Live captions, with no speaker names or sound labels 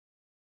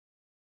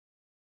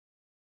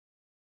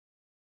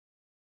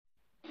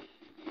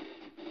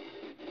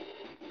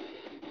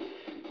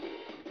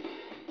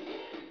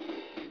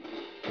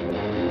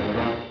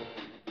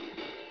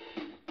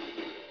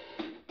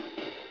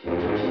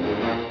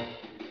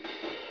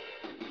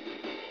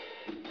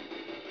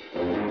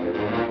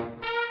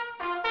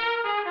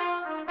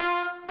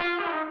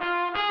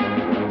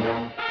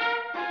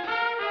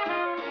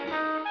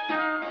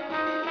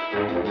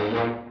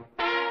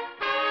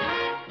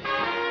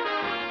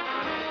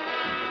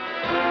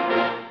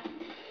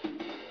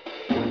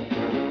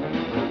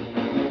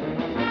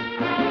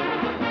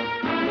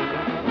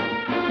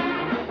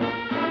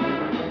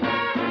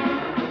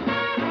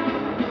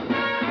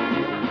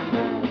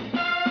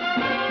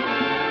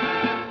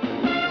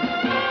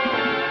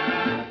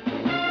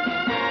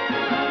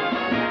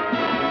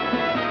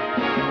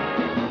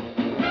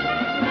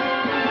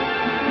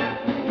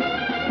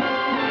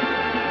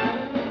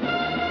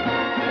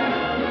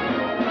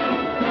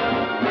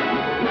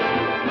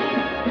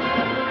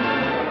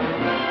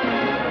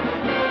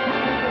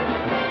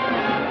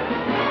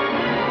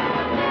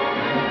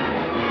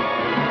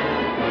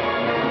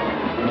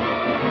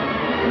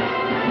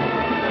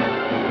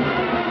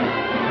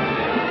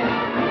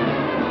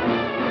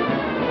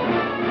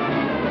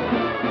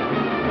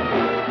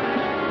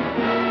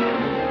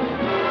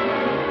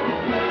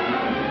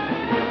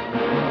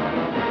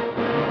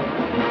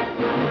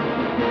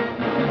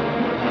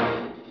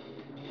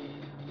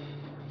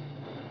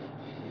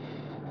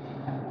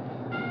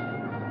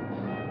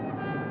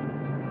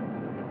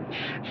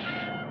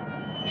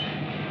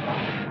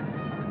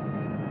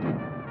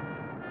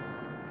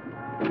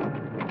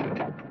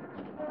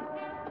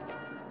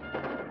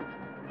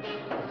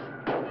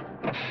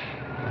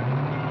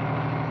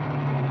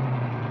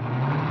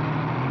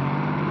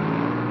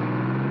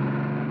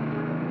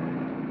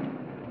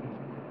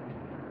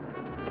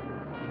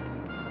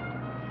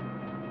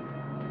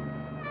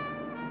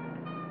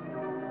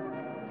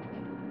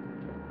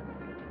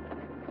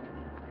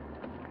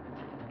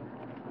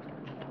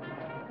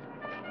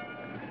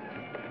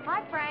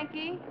Hi,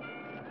 Frankie.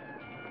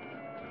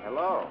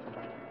 Hello.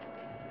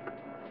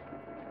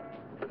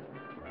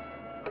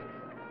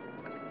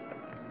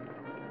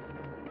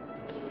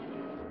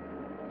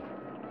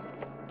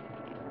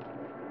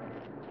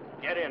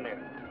 Get in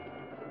there.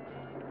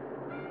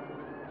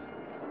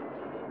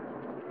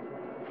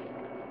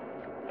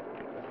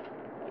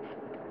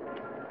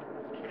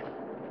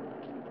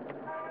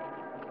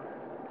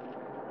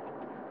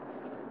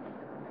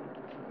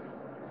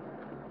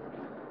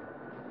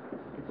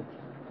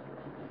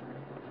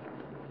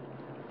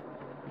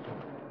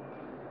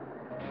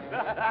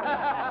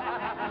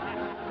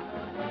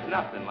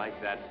 Nothing like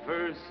that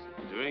first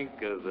drink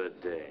of the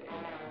day.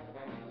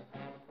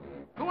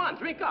 Go on,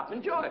 drink up,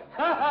 enjoy.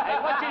 Hey,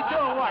 what you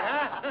doing, what,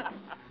 huh?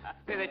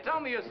 Hey, they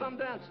tell me you're some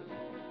dancer.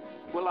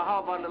 Well,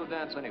 how about a little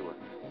dance anyway?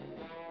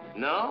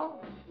 No?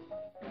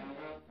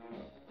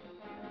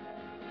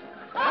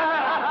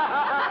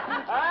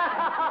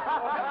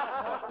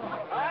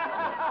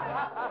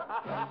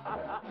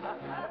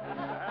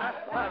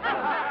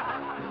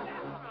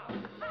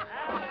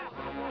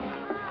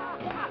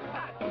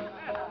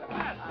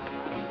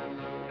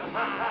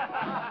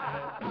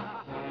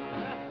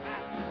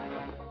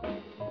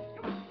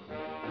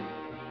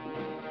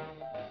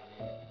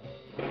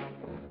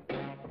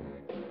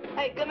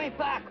 Hey, give me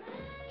back.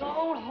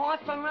 Don't horse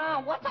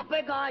around. What's a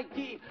big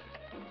idea?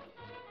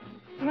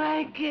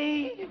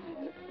 Frankie!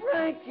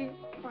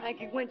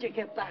 Frankie, when'd you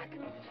get back?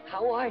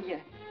 How are you?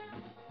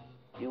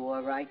 You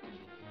all right?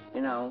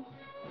 You know.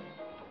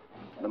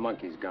 The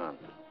monkey's gone.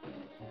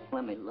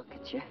 Let me look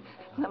at you.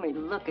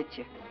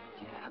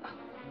 Yeah.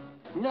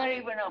 Not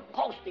even a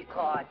postie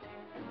card.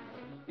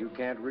 You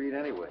can't read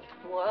anyway.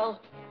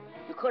 Well,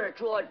 you could have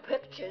drawn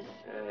pictures.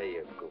 Hey,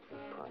 you goofy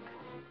punk.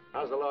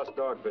 How's the lost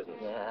dog business?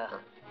 Yeah.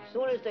 As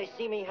soon as they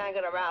see me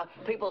hanging around,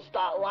 people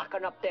start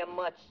locking up their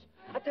mutts.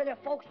 I tell you,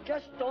 folks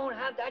just don't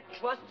have that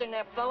trust in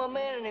their fellow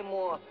man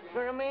anymore. You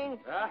know what I mean?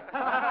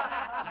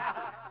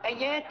 Hey,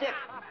 Yantic,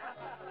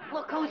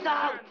 look who's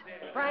out.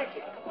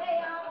 Frankie.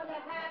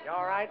 You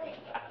all right?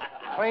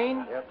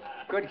 Clean? Yep.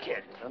 Good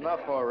kid.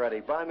 Enough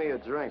already. Buy me a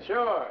drink.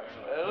 Sure.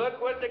 Look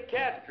what the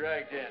cat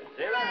dragged in.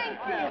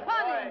 Frankie,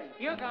 honey.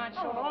 You're gone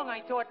so long,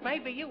 I thought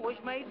maybe you was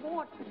made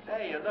warden.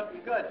 Hey, you're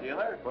looking good,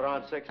 dealer. Put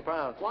on 6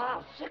 pounds.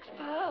 Wow, 6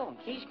 pounds.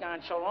 He's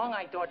gone so long,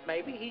 I thought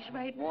maybe he's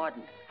made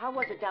warden. How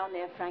was it down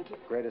there, Frankie?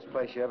 Greatest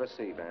place you ever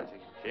see, Nancy.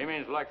 She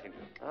means Lexington.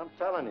 I'm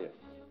telling you.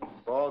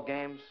 Ball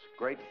games,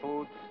 great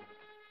food.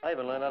 I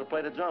even learned how to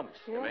play the drums.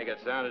 You make it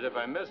sound as if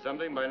I missed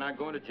something by not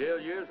going to jail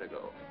years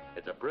ago.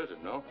 It's a prison,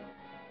 no?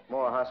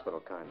 More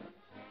hospital kind.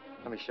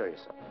 Let me show you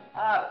something.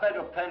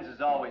 Federal pens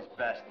is always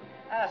best.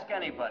 Ask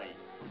anybody.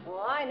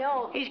 Well, I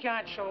know. He's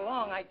gone so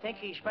long, I think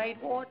he's made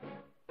warden.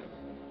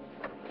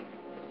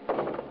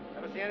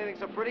 Ever see anything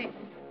so pretty?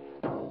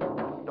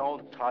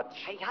 Don't touch.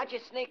 Hey, how'd you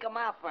sneak him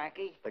out,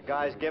 Frankie? The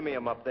guys give me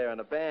them up there in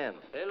the band.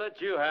 They let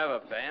you have a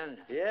band.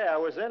 Yeah, I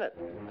was in it.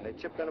 And they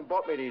chipped in and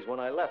bought me these when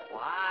I left.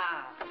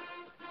 Wow.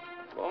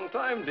 Long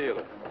time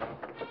dealer.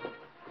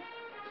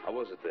 How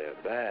was it there?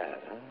 Bad,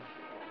 huh?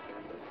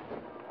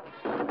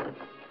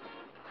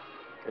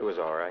 It was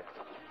all right.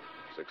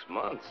 6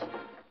 months.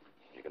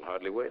 You can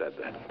hardly wait, I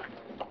bet.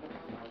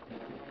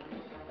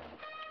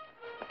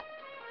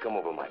 Come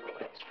over my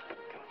place.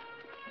 Come.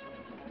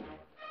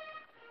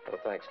 Oh,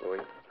 thanks,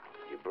 Louis.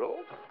 You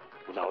broke?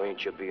 Well, now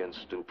ain't you being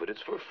stupid?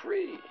 It's for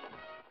free.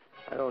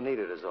 I don't need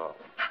it is all.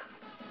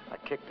 I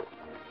kicked it.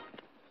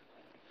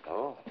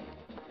 Oh.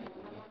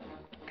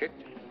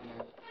 Kicked it.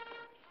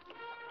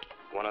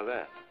 One of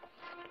that.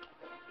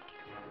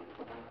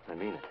 I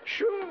mean it.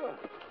 Sure.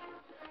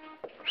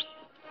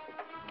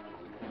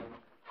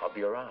 I'll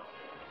be around.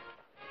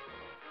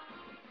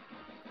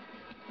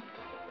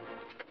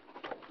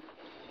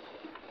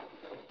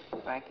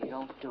 Frankie,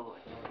 don't do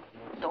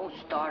it. Don't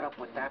start up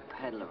with that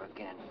peddler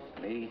again.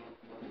 Me?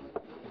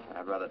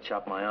 I'd rather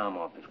chop my arm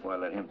off before I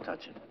let him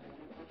touch it.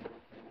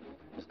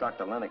 It's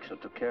Dr. Lennox who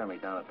took care of me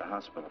down at the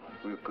hospital.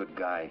 Real good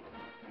guy.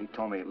 He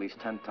told me at least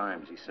 10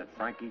 times. He said,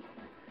 Frankie,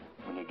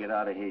 when you get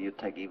out of here, you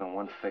take even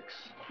one fix,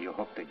 you're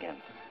hooked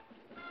again.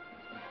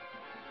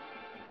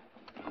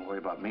 Don't worry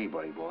about me,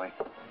 buddy boy.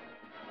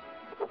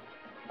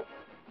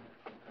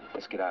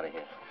 Let's get out of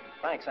here.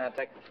 Thanks,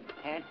 Antic.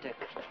 Antic,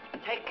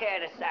 take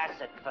care of this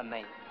asset for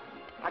me.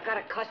 I got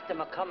a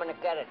customer coming to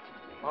get it.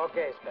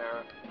 Okay,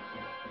 Sparrow.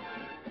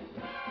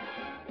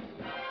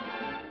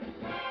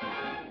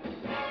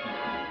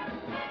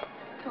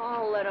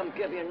 Don't let him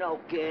give you no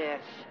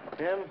gas.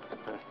 Him?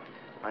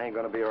 I ain't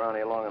gonna be around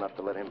here long enough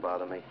to let him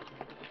bother me.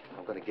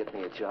 I'm gonna get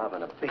me a job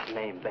in a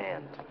big-name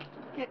band.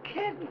 You're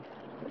kidding.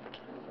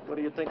 What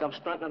do you think I'm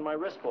strengthening my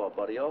wrist for,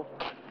 buddy-o?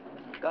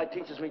 Guy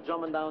teaches me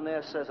drumming down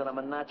there, says that I'm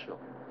a natural.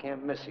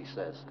 Can't miss, he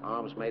says.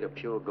 Arms made of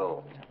pure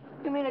gold.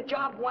 You mean a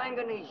job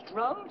wanging these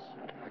drums?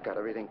 I got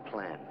everything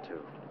planned,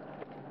 too.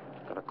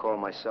 Gonna call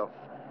myself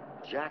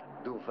Jack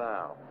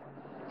Duval.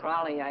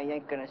 Probably I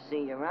ain't gonna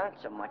see you around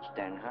so much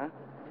then, huh?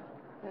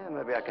 Yeah,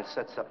 maybe I can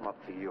set something up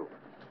for you.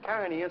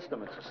 Carrying the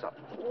instruments or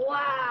something.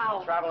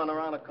 Wow. Traveling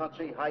around the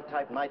country,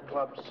 high-type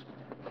nightclubs.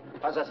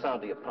 How's that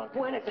sound to you, punk?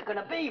 When is it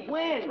gonna be?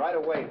 When? Right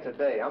away,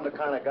 today. I'm the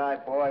kind of guy,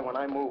 boy, when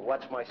I move,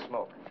 watch my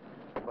smoke.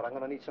 But I'm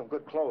gonna need some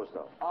good clothes,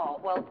 though. Oh,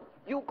 well,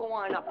 you go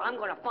on up. I'm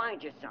gonna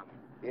find you some.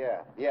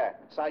 Yeah.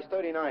 Size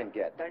 39,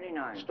 get.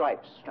 39.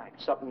 Stripes.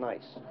 Something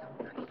nice.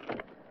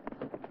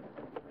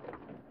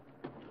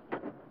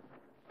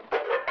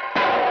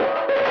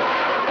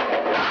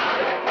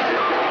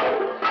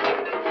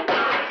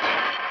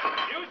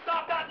 You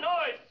stop that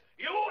noise!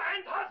 You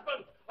and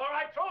husband, or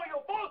I throw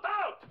you both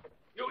out!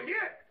 You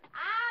hear?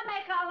 I'll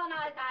make all the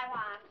noise I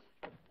want.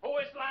 Who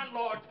is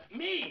landlord?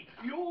 Me!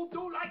 You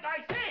do like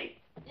I say!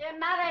 Your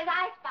mother's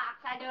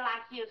icebox, I do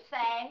like you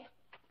say.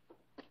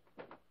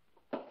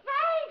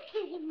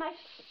 Frankie,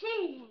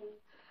 machine.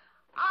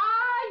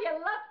 Oh, you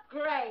look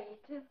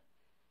great.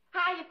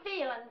 How you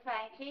feeling,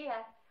 Frankie?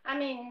 I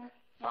mean...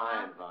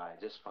 Fine, Vi,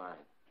 just fine.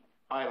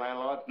 Hi,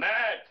 landlord.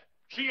 Mad!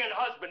 She and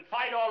husband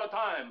fight all the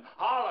time.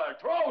 Holler,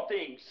 throw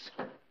things.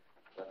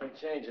 Nothing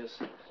changes.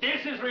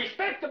 This is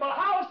respectable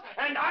house,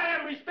 and I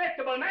am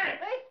respectable man.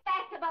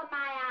 Respectable, my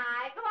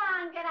eye. Go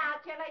on, get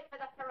out. You're late for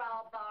the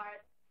parole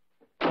board.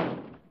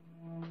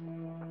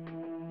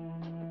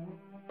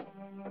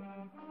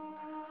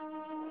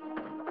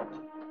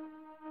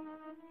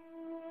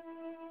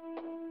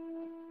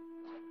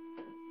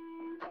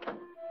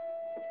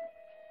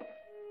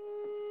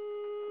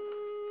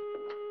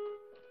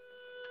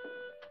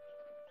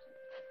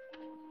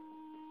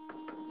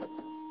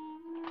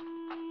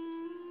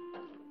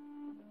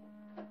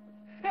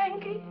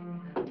 Frankie?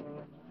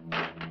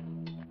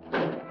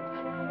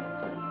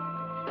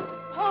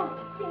 Oh,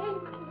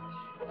 Frankie.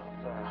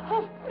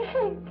 Oh,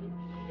 Frankie.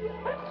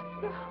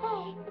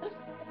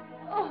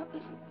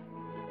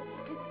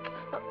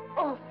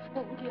 Oh,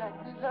 Frankie, I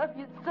love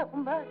you so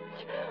much.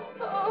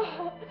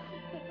 Oh,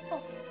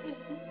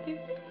 Frankie.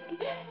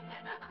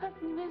 I've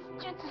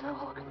missed you so.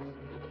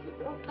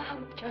 How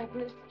much I've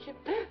missed you.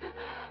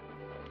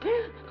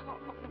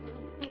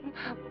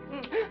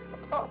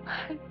 Oh,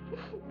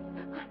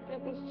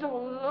 I've been so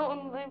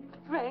lonely,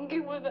 Frankie,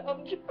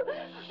 without you.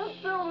 I'm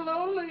so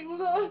lonely,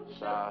 without you.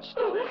 Zosh,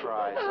 don't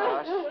cry,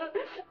 Zosh.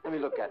 Let me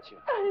look at you.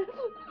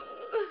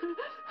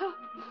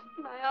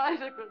 My eyes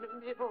are going to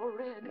be all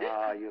red.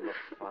 Ah, you look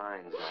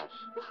fine, Zosh.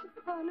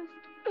 Honest.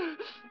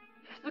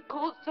 Is the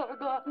cold sore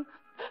gone?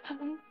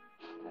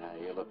 Yeah,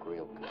 you look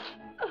real good.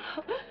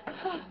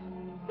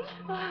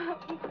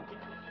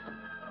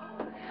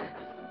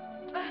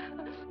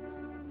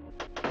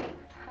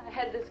 I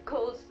had this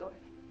cold sore.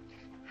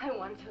 I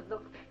wanted to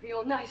look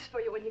real nice for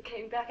you when you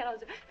came back, and I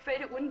was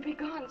afraid it wouldn't be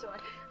gone, so I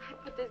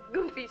put this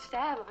goofy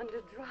salve on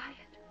to dry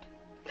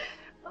it.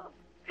 Oh,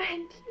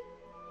 Frankie.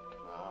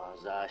 Oh,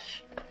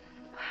 Zosh,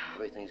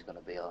 everything's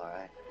gonna be all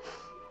right.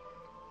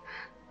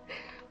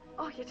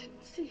 Oh, you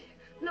didn't see.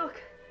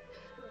 Look,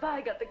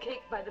 Vi got the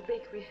cake by the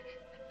bakery,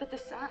 but the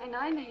sign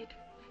I made,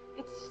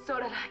 it's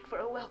sort of like for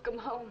a welcome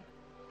home.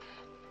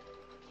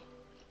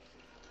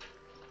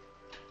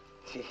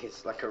 Gee,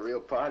 it's like a real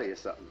party or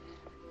something.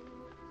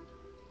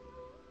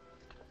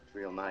 It's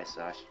real nice,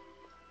 Zosh.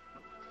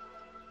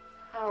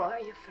 How are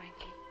you,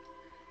 Frankie?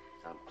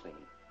 I'm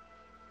clean.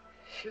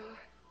 Sure.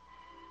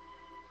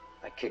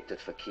 I kicked it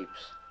for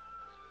keeps.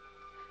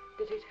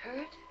 Did it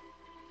hurt?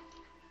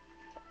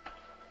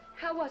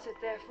 How was it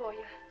there for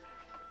you?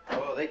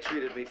 Oh, they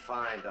treated me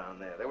fine down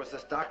there. There was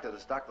this Dr.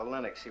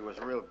 Lennox. He was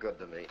real good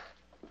to me.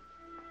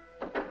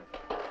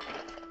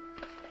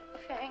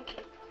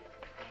 Frankie.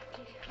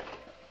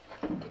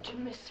 Did you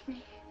miss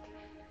me?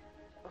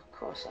 Of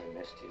course I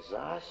missed you,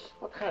 Zosh.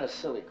 What kind of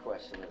silly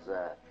question is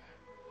that?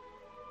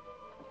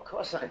 Of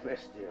course I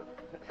missed you.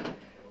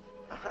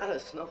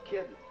 Honest, no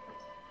kidding.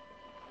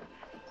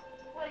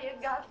 What do you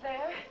got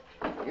there?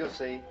 You'll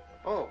see.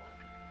 Oh,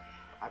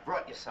 I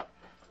brought you something.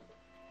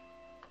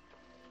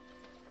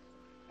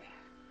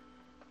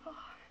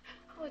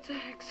 Oh, it's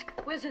an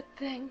exquisite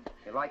thing.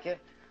 You like it?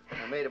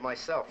 I made it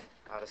myself,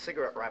 out of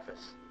cigarette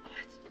wrappers.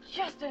 It's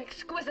just an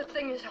exquisite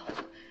thing, is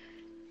all.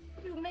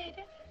 You made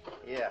it?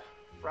 Yeah,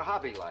 for a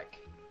hobby like.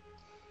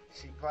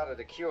 See, part of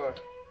the cure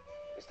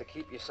is to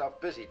keep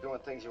yourself busy doing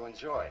things you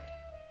enjoy.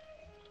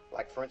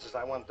 Like, for instance,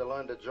 I wanted to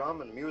learn to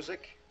drum and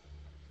music,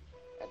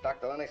 and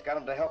Dr. Lennox got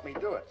him to help me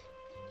do it.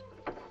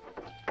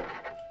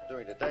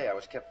 During the day, I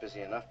was kept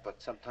busy enough,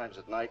 but sometimes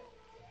at night,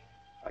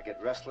 I get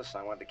restless.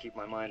 I wanted to keep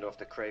my mind off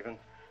the craving.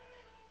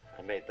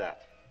 I made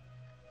that.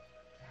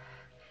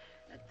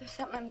 There's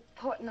something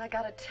important I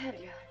gotta tell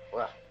you.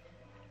 What?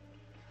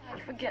 I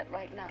forget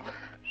right now.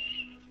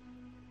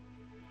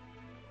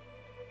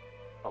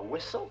 A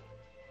whistle?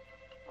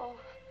 Oh,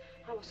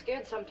 I was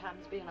scared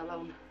sometimes being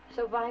alone.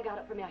 So Vi got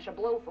it for me. I should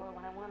blow for her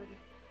when I wanted it.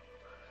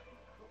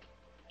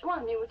 Go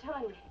on, you were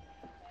telling me.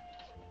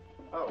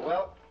 Oh,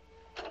 well,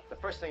 the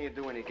first thing you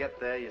do when you get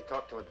there, you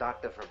talk to a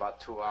doctor for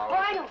about 2 hours.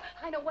 Oh,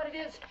 I know what it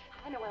is.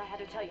 I know what I had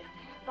to tell you.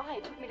 Vi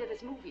took me to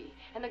this movie,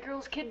 and the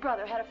girl's kid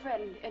brother had a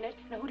friend in it.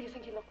 Now, who do you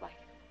think he looked like?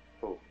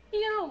 Who?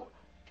 You.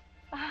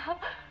 Oh,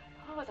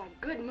 it was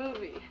a good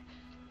movie.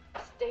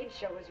 The stage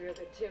show was real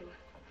good, too.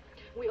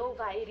 We owe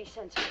by 80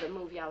 cents for the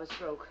movie. I was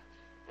broke.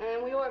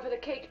 And we owe her for the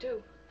cake,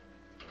 too.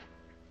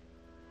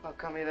 How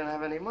come you didn't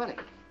have any money?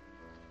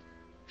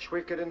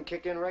 Schwiefka didn't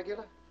kick in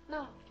regular?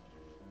 No.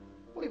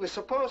 Well, he was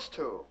supposed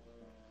to.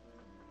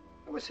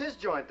 It was his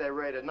joint they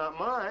raided, not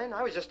mine.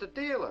 I was just a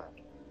dealer.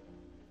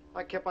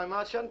 I kept my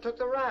mouth shut and took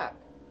the rap.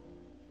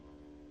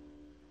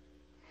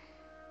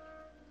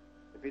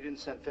 If he didn't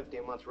send 50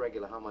 a month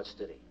regular, how much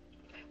did he?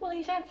 Well,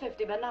 he sent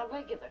 50, but not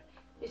regular.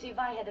 You see,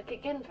 Vi had to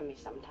kick in for me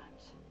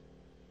sometimes.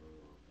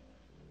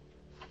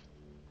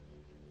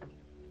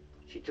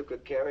 She took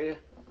good care of you?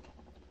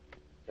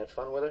 Had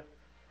fun with her?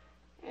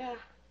 Yeah.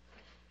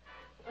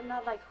 But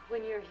not like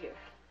when you're here.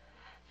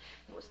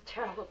 It was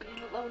terrible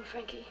being alone,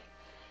 Frankie.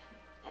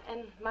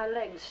 And my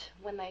legs,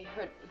 when they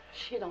hurt,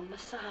 she don't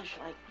massage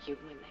like you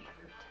when they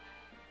hurt.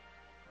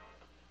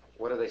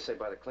 What do they say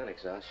by the clinic,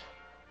 Zosh?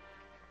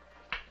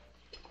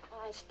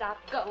 I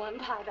stopped going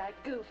by that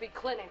goofy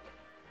clinic.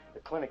 The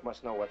clinic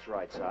must know what's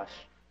right, Zosh.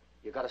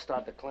 You gotta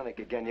start the clinic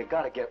again. You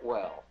gotta get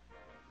well.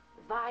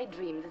 Vi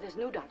dreamed of this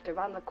new doctor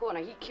around the corner.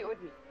 He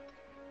cured me.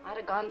 I'd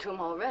have gone to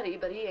him already,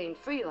 but he ain't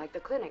free like the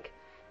clinic.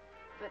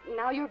 But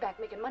now you're back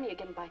making money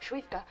again by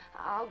Schwiefka.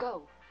 I'll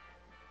go.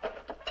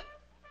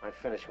 I'm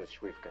finished with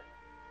Schwiefka.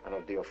 I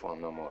don't deal for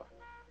him no more.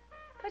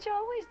 But you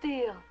always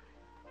deal.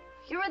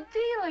 You're a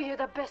dealer. You're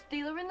the best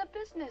dealer in the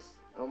business.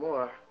 No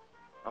more.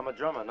 I'm a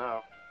drummer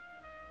now.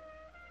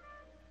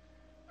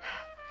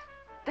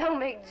 Don't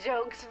make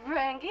jokes,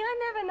 Frankie.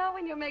 I never know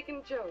when you're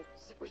making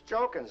jokes. I was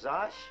joking,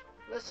 Zosh.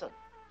 Listen.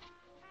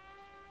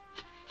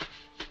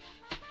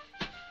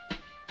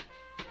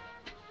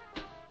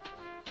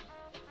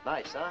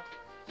 Nice, huh?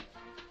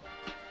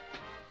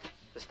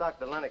 This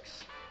Dr.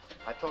 Lennox,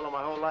 I told him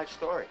my whole life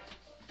story.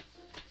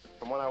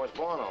 From when I was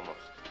born, almost.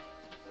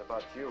 And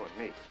about you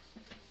and me.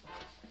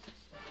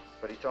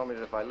 But he told me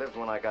that if I lived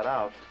when I got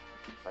out,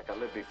 like I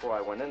lived before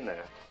I went in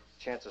there,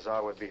 chances are I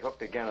would be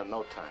hooked again in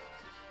no time.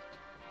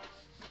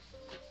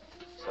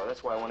 So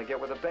that's why I want to get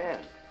with a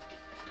band.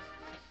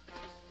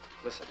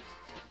 Listen.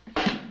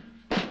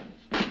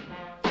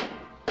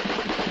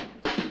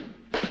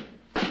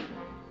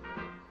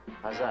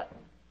 How's that?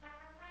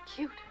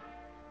 Cute.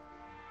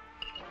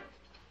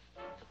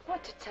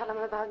 What to tell him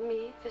about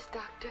me, this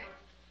doctor?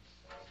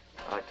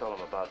 I told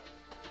him about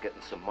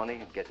getting some money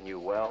and getting you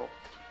well.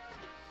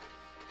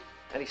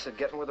 And he said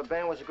getting with a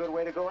band was a good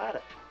way to go at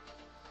it.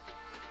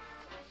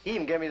 He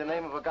even gave me the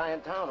name of a guy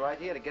in town right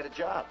here to get a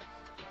job.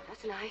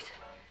 That's nice.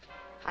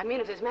 I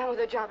mean, if this man with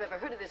a job ever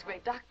heard of this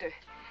great doctor,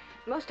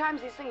 most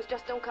times these things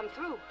just don't come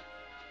through.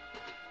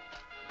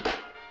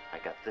 I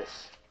got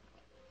this.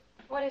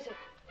 What is it?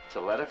 It's a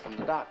letter from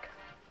the doc.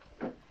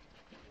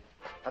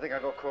 I think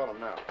I'll go call him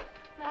now.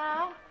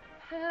 Now?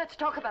 Let's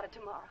talk about it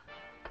tomorrow.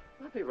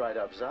 I'll be right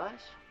up, Zosh.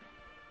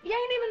 You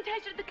ain't even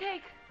tasted the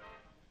cake.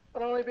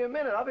 It'll only be a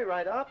minute. I'll be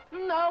right up.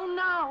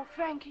 No,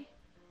 Frankie.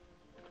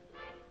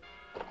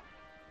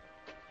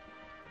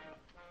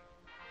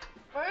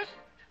 First,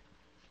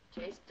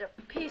 taste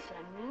a piece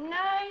of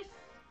nice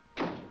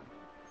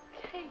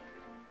cake.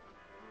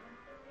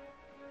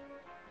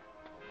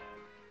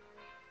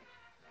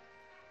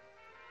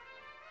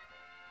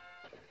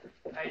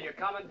 Hey, you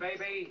coming,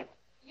 baby?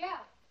 Yeah,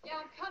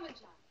 I'm coming,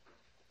 John.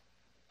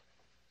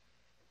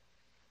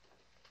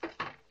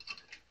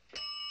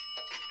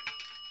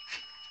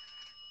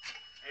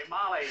 Hey,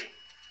 Molly.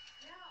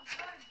 Yeah, I'm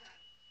coming, John.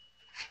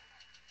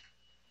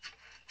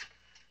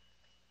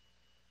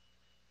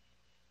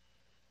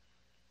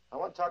 I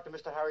want to talk to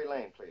Mr. Harry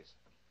Lane, please.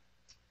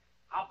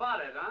 How about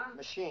it, huh?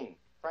 Machine.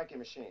 Frankie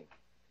Machine.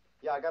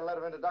 Yeah, I got a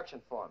letter of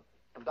introduction for him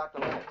from Dr.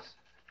 Lennox.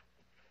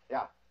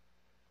 Yeah.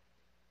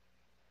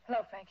 Hello,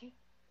 Frankie.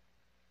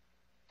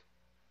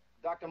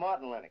 Dr.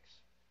 Martin Lennox.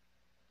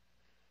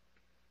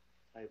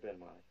 How you been,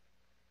 Molly?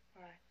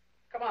 All right.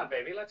 Come on,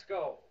 baby, let's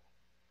go.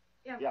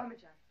 Yeah, I'm Yeah. coming,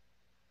 John.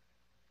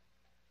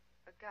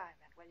 A guy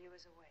met while you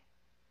was away.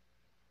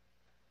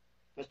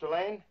 Mr.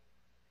 Lane,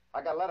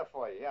 I got a letter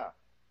for you, yeah.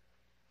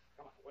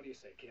 Come on, what do you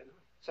say, kid?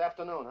 This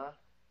afternoon, huh?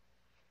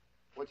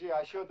 Well, gee,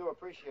 I sure do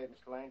appreciate it,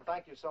 Mr. Lane.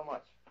 Thank you so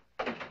much.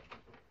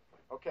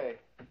 Okay.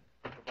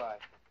 Goodbye.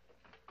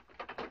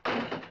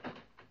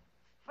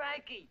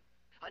 Frankie,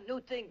 a new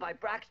thing by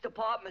Brack's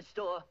department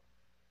store.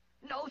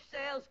 No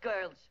sales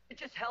girls.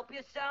 Just help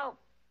yourself.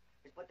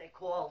 It's what they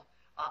call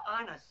a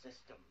honor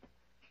system.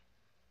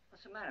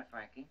 What's the matter,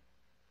 Frankie?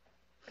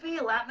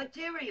 Feel that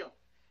material.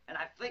 And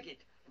I figured,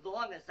 as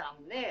long as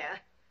I'm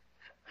there...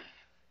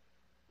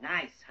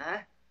 Nice, huh?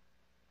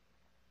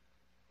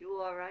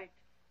 You all right?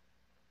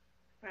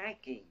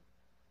 Frankie.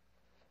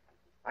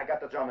 I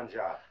got the drumming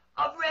job.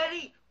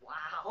 Already?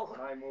 Wow.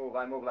 I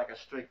move like a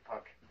street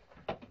punk.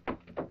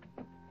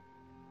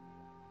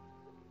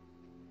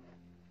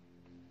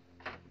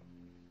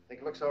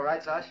 Think it looks all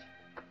right, Zosh?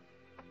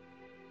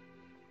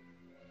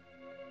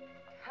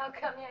 How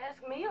come you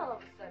ask me all of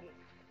a sudden?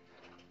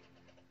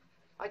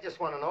 I just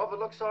want to know if it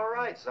looks all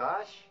right,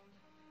 Zosh.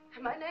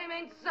 My name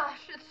ain't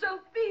Zosh, it's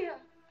Sophia.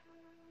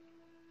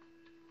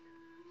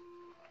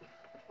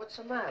 What's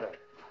the matter?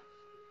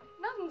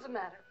 Nothing's the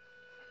matter.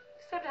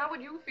 Except how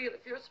would you feel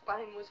if your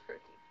spine was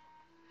hurting?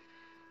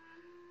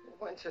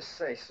 Why don't you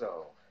say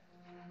so?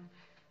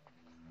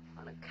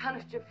 On account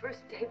of your first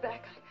day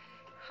back,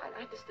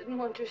 I just didn't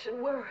want you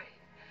should worry.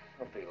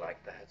 Don't be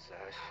like that,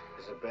 Sash.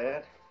 Is it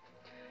bad?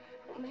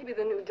 Well, maybe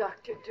the new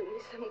doctor do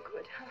me some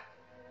good, huh?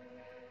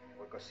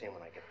 We'll go see him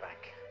when I get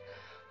back.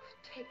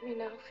 Take me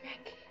now,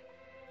 Frankie.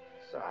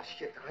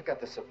 Sash, I got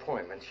this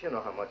appointment. You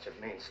know how much it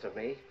means to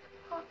me.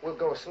 We'll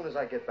go as soon as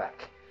I get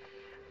back.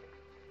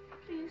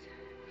 Please,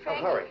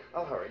 Frankie.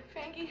 I'll hurry.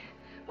 Frankie,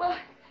 well,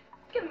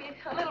 give me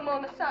a little more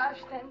massage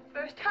then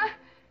first, huh?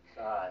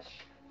 Sash,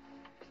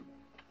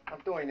 I'm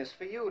doing this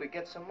for you to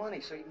get some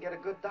money so you can get a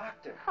good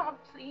doctor. Oh,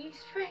 please,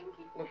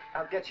 Frankie. Look,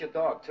 I'll get your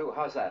dog, too.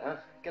 How's that, huh?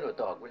 Get her a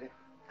dog, will you?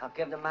 I'll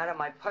give the matter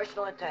my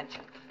personal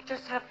attention.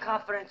 Just have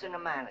confidence in the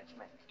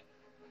management.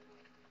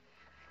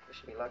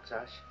 Wish me luck,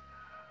 Sash.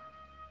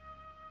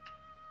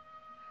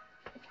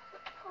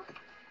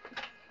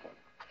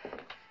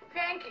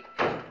 Frankie.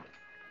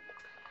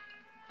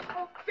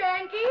 Oh,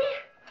 Frankie.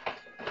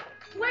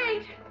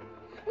 Wait.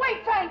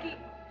 Wait, Frankie.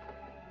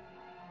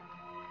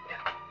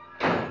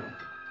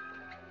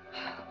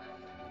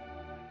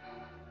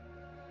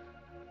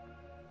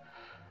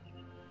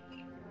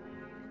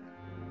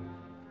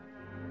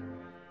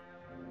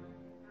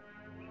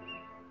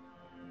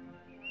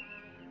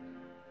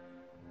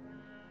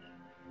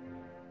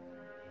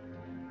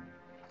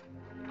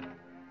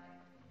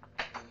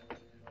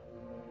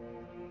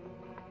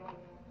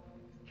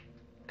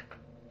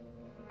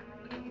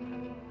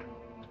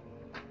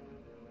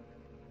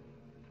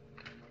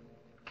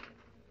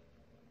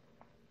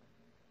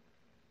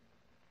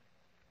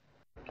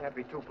 Can't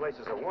be two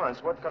places at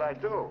once. What could I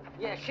do?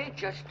 Yeah, she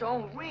just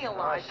don't Oh,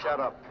 realize. shut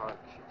up, punk.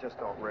 She just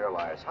don't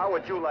realize. How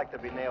would you like to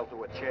be nailed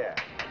to a chair?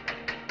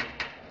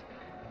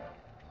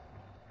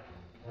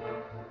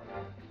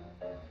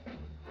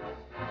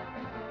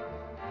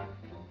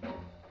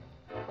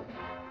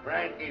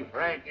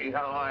 Frankie,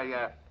 how are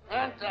you?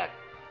 Enter.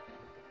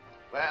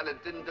 Well,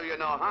 it didn't do you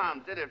no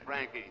harm, did it,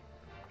 Frankie?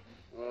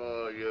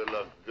 Oh, you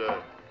look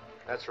good.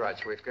 That's right,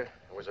 Schwiefka.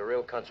 It was a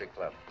real country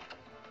club.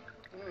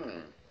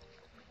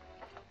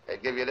 They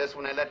give you this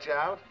when they let you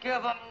out?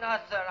 Give him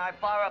nothing. I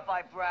borrow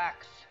by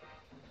Brax.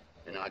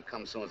 You know, I'd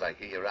come soon as I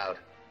hear you're out.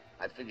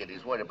 I figured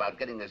he's worried about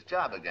getting his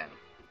job again.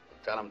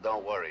 Tell him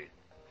don't worry.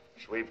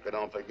 Schwiefka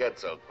don't forget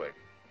so quick.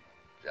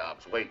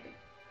 Job's waiting.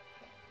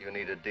 You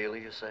need a dealer,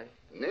 you say?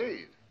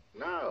 Need?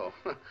 No.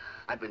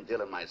 I've been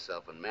dealing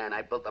myself, and man,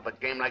 I built up a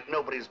game like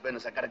nobody's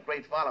business. I got a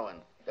great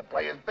following. The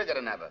player's bigger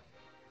than ever.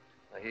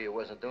 I hear you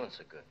wasn't doing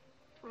so good.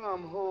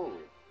 From who?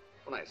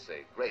 When I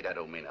say great, I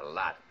don't mean a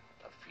lot.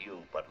 A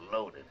few, but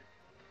loaded.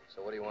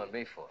 So what do you want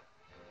me for?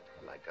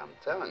 Like I'm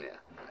telling you,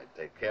 I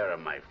take care of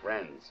my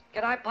friends.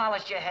 Can I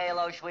polish your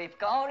halo,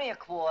 Schwiefka? Only a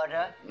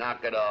quarter.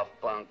 Knock it off,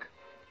 punk.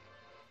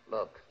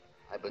 Look,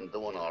 I've been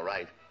doing all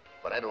right,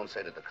 but I don't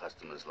say that the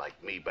customers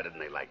like me better than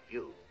they like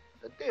you.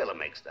 The dealer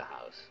makes the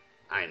house.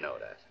 I know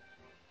that.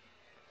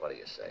 What do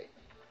you say?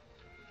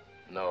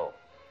 No.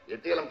 You're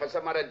dealing for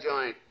some other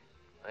joint.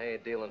 I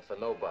ain't dealing for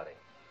nobody.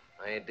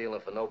 I ain't dealing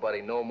for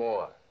nobody no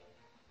more.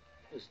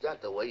 Is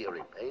that the way you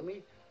repay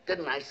me?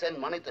 Didn't I send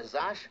money to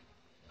Zosh?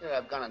 Yeah,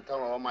 I've gone and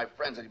told all my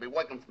friends that you'll be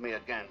working for me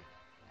again.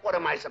 What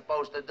am I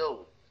supposed to do?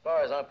 As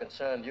far as I'm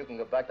concerned, you can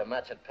go back to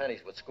matching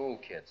pennies with school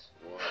kids.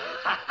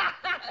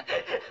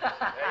 Hey,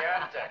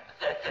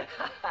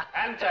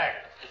 Antec.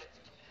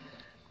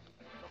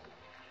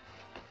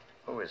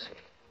 Who is he?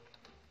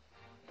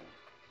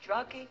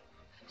 Drunkie?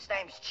 His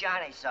name's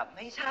Johnny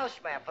something. He's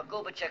houseman for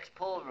Gubachek's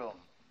pool room.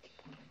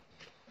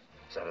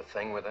 Is that a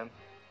thing with him?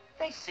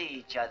 They see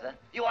each other.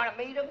 You want to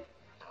meet him?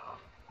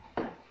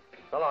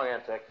 So long,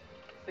 Antec.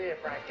 See you,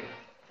 Frankie.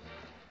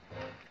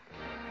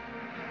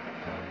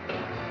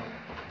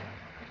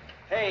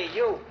 Hey,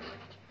 you.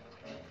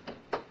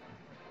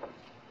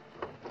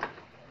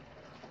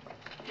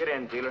 Get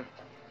in, dealer.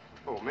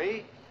 Who,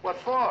 me? What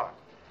for?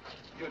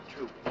 You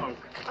too, punk.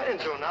 I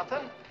didn't do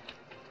nothing.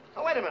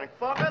 Now, wait a minute,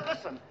 Parker.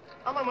 Listen.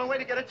 I'm on my way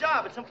to get a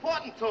job. It's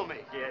important to me.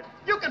 Kid.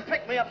 You can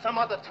pick me up some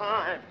other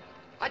time.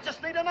 I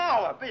just need an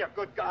hour. Be a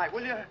good guy,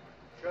 will you?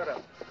 Shut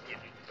up.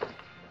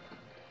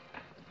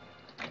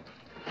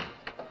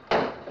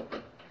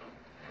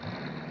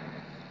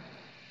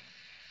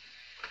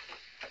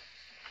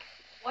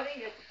 What are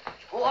you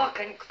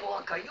talking,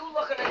 Clark? Are you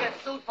looking to get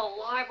sued for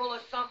libel or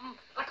something?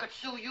 I could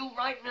sue you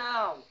right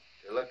now.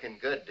 You're looking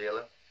good,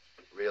 dealer.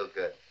 Real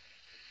good.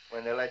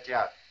 When they let you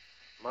out?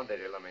 Monday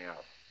they let me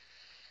out.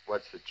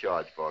 What's the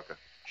charge, Parker?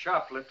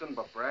 Shoplifting,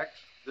 but Brax.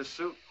 This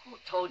suit. Who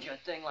told you a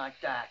thing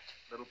like that?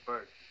 Little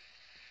bird.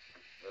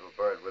 Little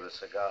bird with a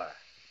cigar.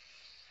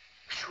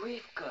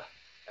 Schwiefka.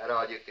 That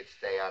all you could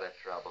stay out of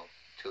trouble?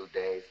 2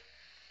 days?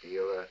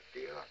 Dealer.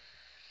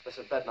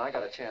 Listen, Benton, I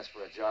got a chance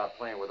for a job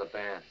playing with a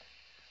band.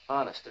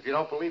 Honest, if you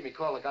don't believe me,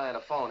 call the guy on the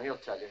phone. He'll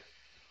tell you.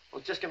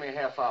 Well, just give me a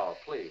half hour,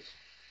 please.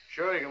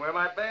 Sure, you can wear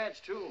my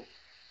badge, too.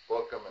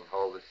 Book 'em and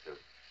hold the suit.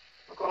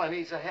 Look, all I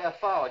need is a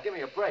half hour. Give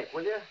me a break,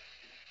 will you?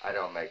 I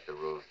don't make the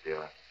rules,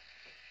 dealer.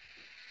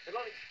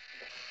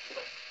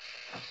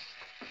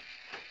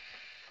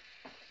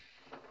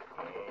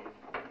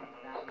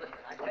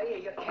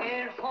 You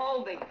can't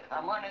hold me.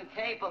 I'm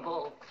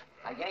unincapable.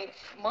 I ain't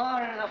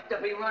smart enough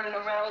to be running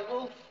around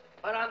loose,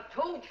 but I'm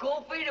too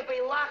goofy to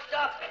be locked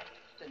up.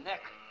 The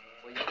neck.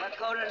 Will you let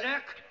go the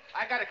neck?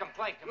 I got a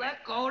complaint to make.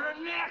 Let go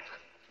the neck.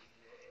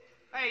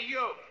 Hey,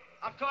 you.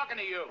 I'm talking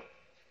to you.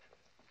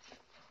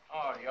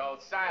 Oh, the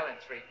old silent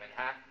treatment,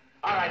 huh?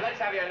 All right, let's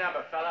have your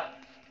number, fella.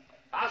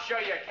 I'll show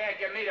you can't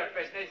give me the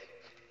business.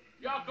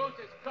 Your goose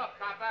is cooked,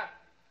 copper.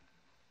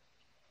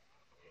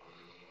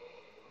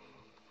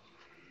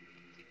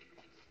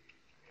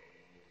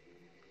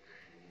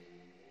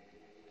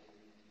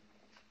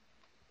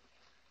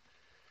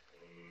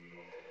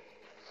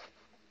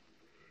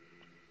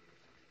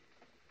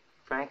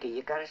 Frankie,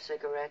 you got a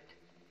cigarette?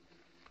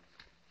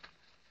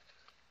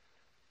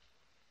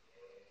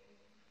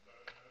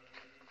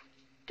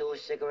 Do a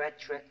cigarette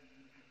trick?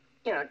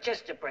 You know,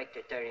 just to break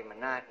the dirty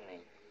monotony.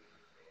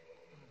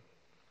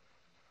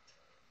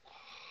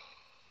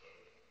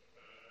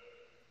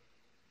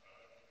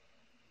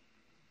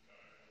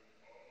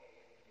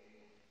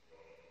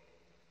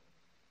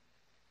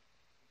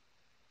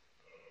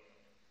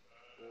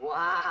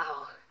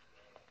 Wow.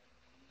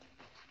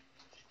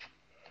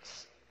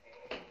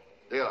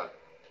 Dealer.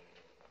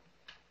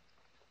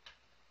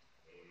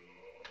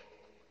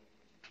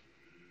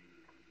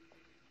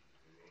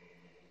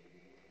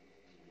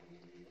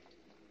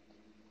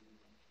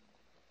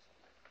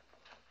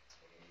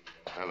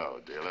 Hello,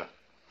 dealer.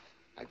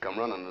 I come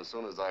running as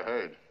soon as I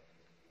heard.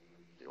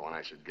 Do you want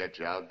I should get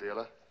you out,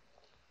 dealer?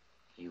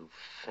 You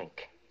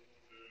think?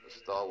 The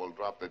store will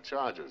drop the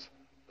charges,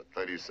 but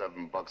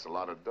 $37 a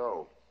lot of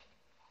dough.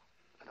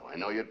 I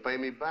know you'd pay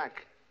me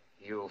back.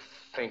 You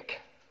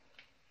think?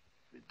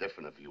 It'd be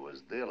different if you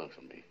was dealing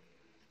for me.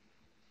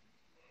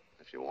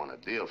 If you want a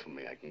deal from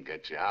me, I can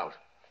get you out.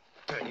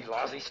 Dirty,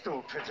 lousy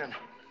stool pigeon.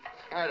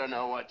 I don't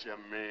know what you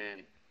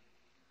mean.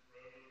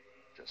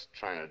 Just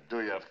trying to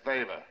do you a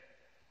favor.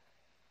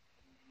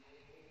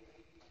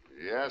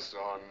 Yes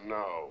or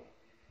no?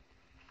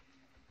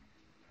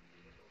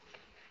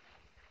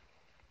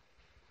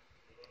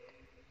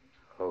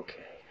 Okay.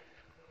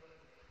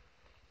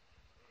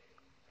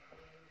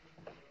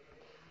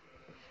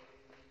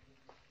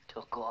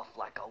 Took off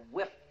like a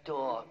whipped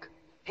dog.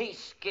 He's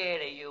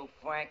scared of you,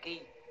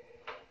 Frankie.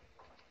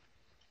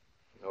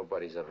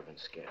 Nobody's ever been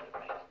scared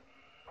of me.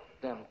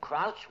 Them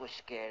Krauts were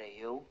scared of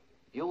you.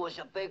 You was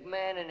a big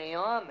man in the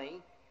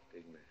army.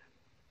 Big man.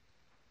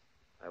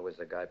 I was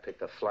the guy picked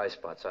the fly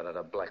spots out of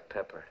the black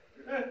pepper.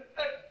 Get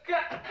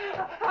me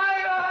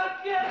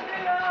out! Get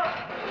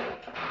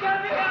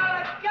me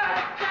out!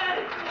 God,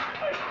 Daddy!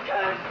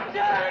 Get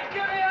me out!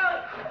 Get me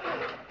out!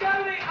 Get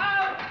me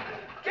out!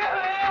 Get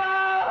me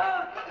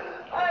out!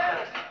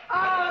 I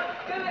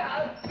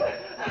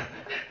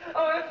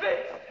want a fix!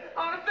 I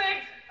want a fix!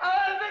 I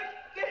want a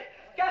fix!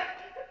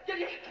 Can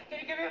you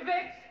give me a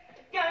fix?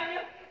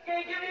 Can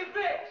you give me a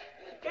fix?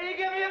 Can you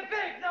give me a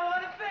fix? I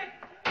want a fix!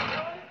 I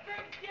want a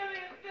fix! Give me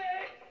a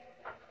fix!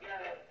 Give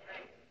me a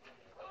fix!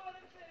 I want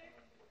a fix!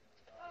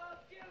 Oh,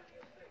 give me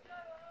a fix! I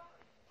want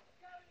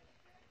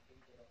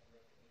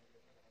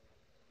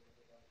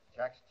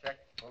Jack's check,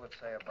 bullets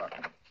say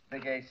 $1.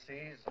 Big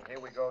ACs, and here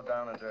we go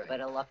down and dirty.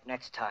 Better luck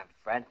next time,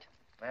 friend.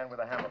 Man with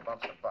a hammer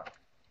bumps $1.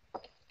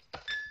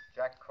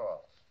 Jack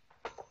calls.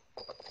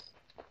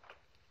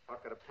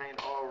 Bucket of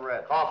paint all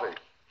red. Coffee.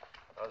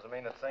 Doesn't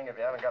mean a thing if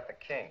you haven't got the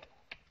king.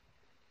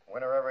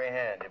 Winner every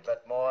hand. You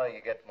bet more,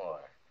 you get more.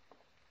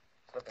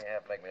 Slipping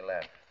half make me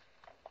laugh.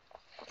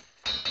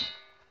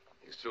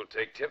 You still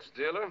take tips,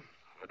 dealer?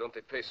 Or don't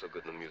they pay so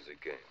good in the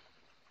music game?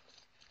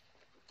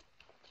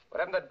 What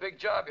happened to that big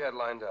job you had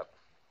lined up?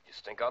 You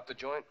stink out the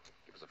joint?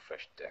 Give us a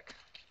fresh deck.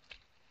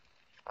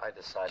 I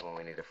decide when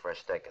we need a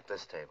fresh deck at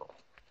this table.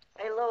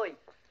 Hey, Louie,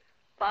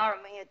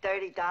 borrow me a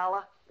 $30.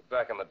 Get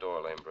back in the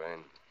door, lame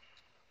brain.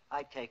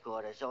 I take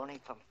orders only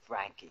from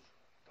Frankie.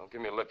 Don't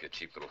give me a lip, you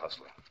cheap little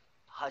hustler.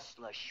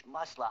 Hustler,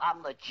 schmusler,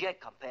 I'm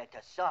legit compared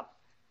to some.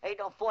 Ain't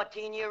no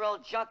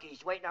 14-year-old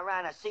junkies waiting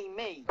around to see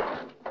me.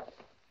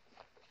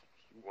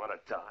 You want to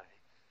die?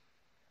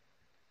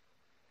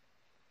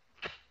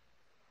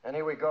 And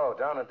here we go,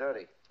 down and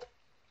dirty.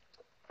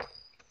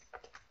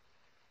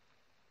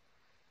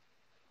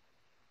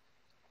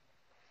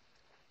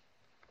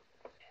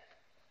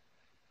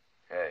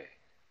 Hey.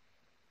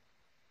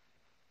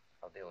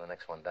 I'll deal the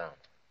next one down.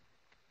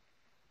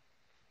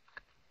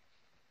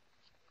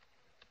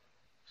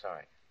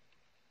 Sorry.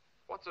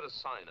 What's it a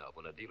sign of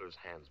when a dealer's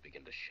hands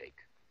begin to shake?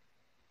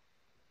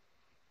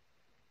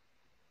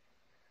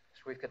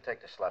 Sweet could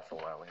take the slot for a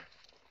while, will you?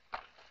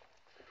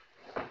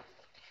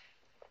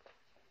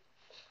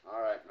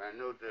 All right, man,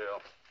 new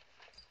deal.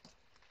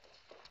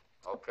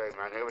 Okay,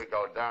 man, here we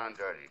go, down and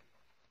dirty.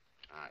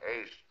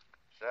 Ace,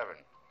 7.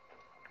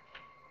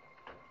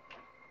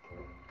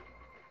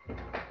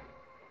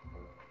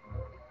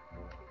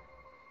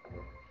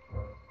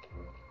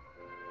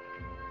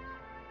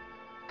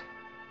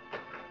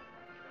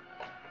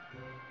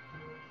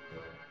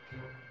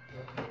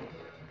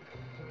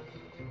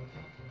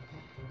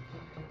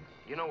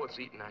 You know what's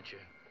eating at you?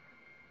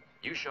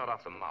 You shot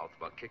off the mouth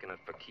about kicking it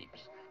for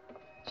keeps.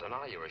 So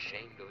now you're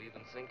ashamed of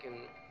even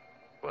thinking,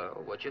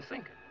 well, what you're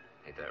thinking.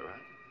 Ain't that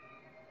right?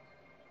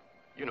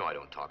 You know I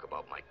don't talk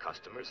about my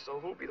customers, so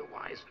who'll be the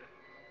wiser?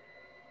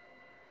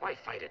 Why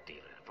fight a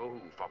dealer? For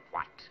who? For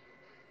what?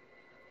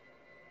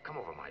 Come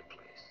over my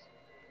place.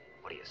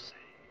 What do you say?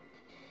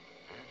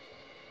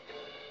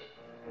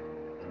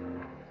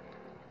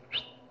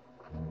 Huh?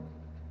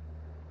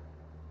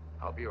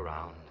 I'll be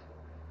around.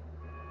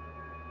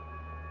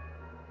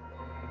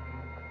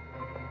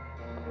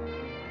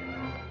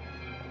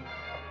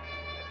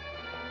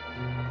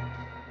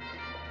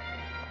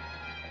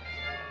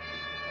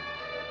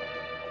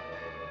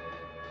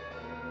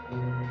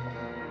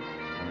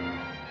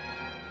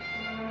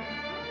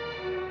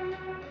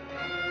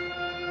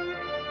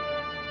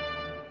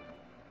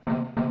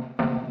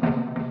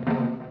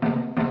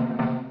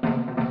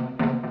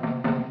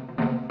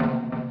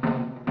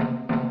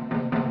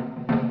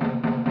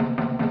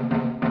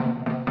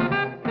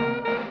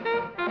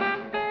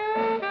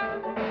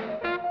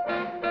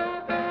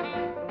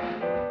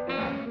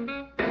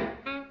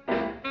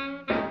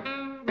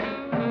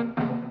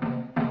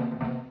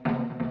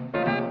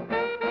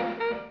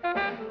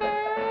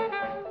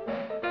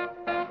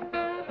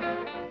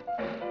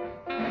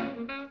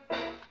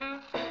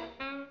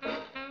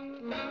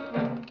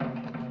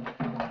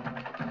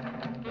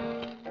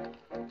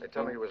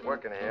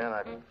 Working here, and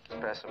I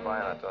was passing by,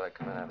 and I thought I'd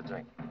come in and have a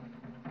drink.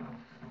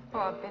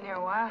 Well, I've been here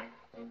a while.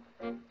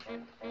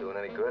 Doing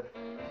any good?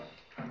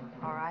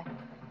 All right.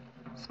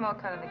 Small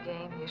cut of the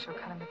game, usual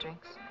cut of the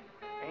drinks.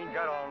 Ain't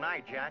got all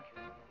night, Jack.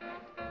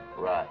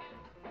 Right.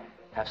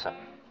 Have some.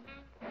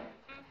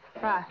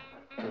 Right.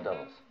 2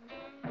 doubles.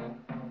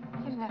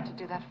 You didn't have to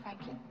do that,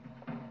 Frankie.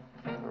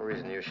 No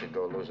reason you should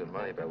go losing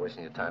money by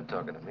wasting your time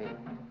talking to me.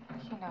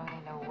 You know it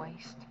ain't no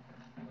waste.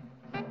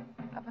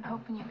 I've been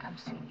hoping you'd come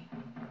see me.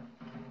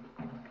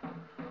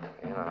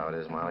 You know how it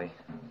is, Molly.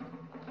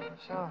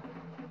 Sure.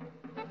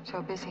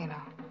 So busy and all.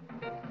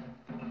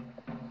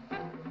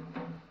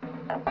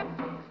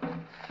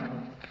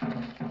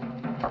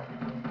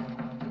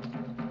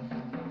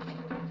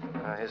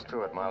 Here's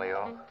to it,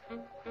 Molly-O.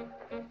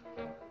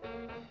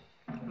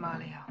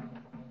 Molly-O.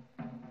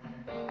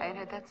 I ain't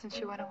heard that since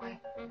you went away.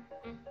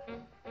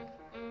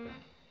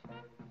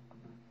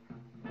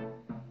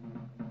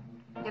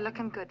 You're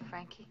looking good,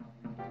 Frankie.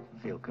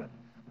 Feel good.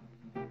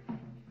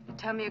 You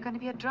tell me you're going to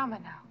be a drummer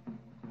now.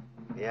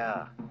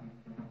 Yeah.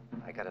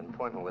 I got an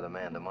appointment with a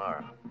man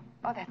tomorrow.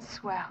 Oh, that's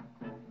swell.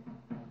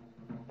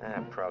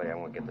 Probably I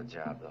won't get the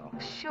job, though.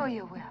 Sure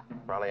you will.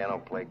 Probably I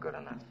don't play good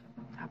enough.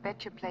 I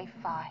bet you play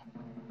fine.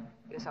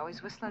 He was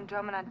always whistling,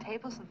 drumming on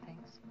tables and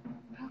things.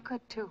 Real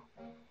good, too.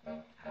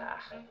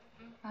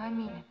 I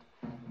mean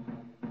it.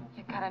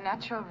 You got a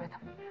natural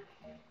rhythm.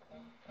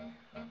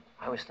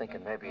 I was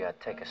thinking maybe I'd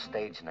take a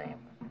stage name.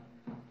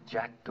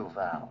 Jack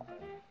Duval.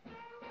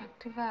 Jack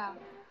Duval.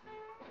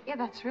 Yeah,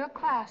 that's real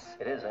class.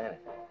 It is, ain't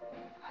it?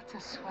 That's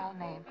a swell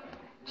name.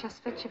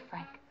 Just fits you,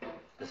 Frank.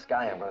 This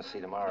guy I'm going to see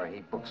tomorrow,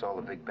 he books all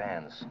the big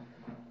bands.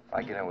 If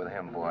I get in with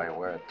him, boy, I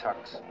wear a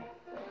tux.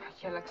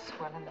 You look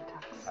swell in the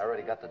tux. I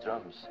already got the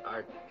drums.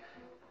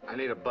 I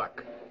need $1.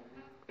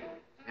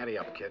 Ante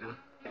up, kid, huh?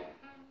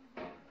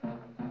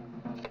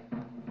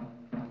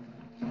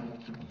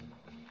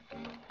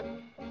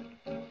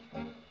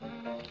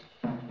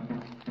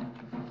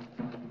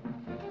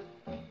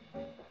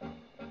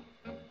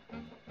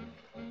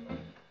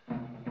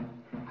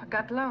 I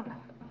got lonely.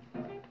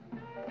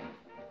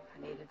 I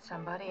needed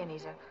somebody, and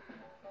he's a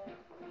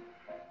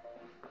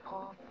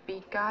poor,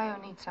 beat guy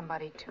who needs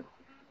somebody, too.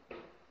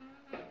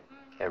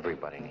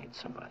 Everybody needs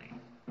somebody.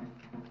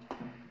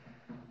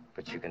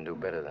 But you can do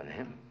better than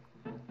him.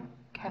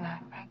 Can I,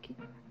 Frankie?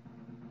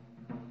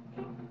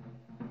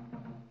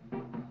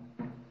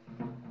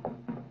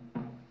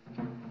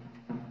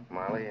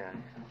 Molly,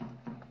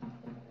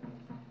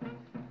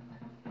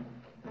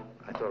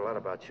 I thought a lot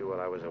about you while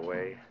I was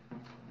away.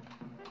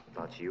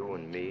 About you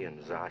and me and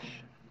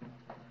Zosh.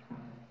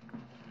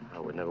 How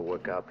it would never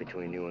work out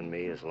between you and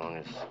me as long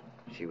as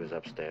she was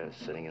upstairs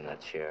sitting in that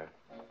chair.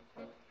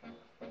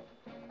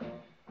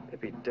 It'd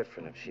be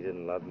different if she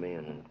didn't love me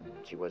and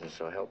she wasn't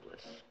so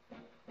helpless.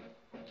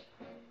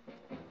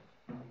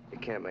 You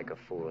can't make a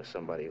fool of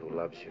somebody who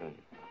loves you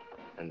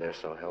and they're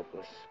so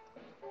helpless.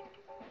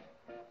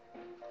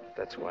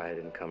 That's why I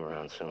didn't come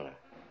around sooner.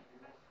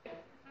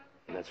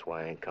 And that's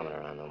why I ain't coming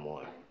around no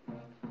more.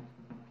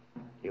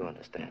 You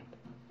understand?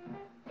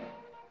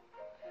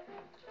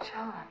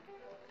 Sure.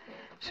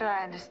 Sure,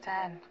 I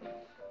understand.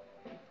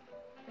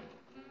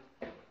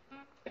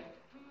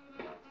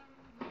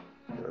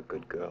 You're a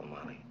good girl,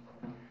 Molly.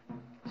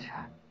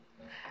 Sure.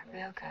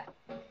 Real good.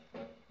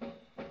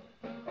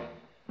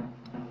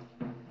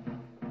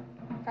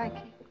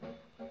 Frankie.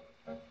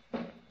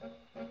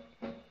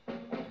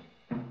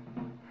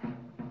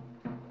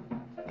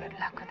 Good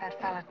luck with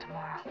that fella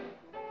tomorrow.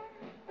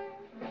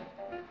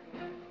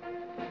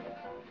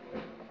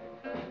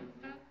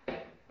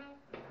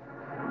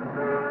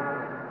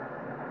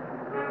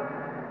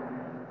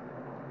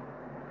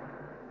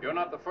 You're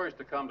not the first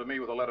to come to me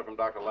with a letter from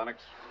Dr.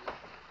 Lennox.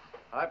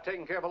 I've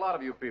taken care of a lot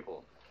of you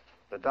people.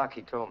 The doc,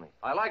 he told me.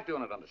 I like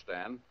doing it,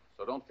 understand?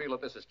 So don't feel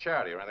that this is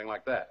charity or anything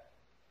like that.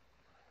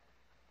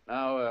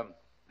 Now,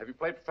 have you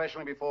played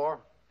professionally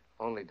before?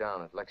 Only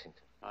down at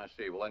Lexington. I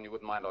see. Well, then you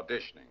wouldn't mind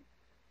auditioning.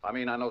 I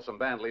mean, I know some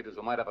band leaders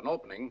who might have an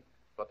opening,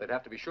 but they'd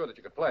have to be sure that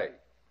you could play.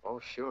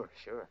 Oh, sure.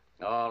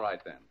 All right,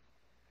 then.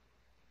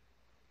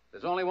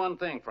 There's only one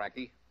thing,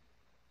 Frankie.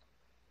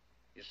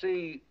 You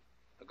see,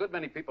 a good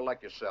many people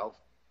like yourself,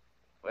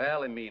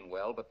 well, they mean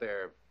well, but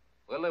they're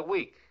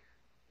weak.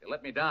 They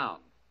let me down.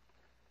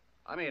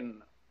 I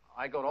mean,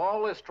 I go to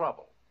all this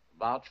trouble,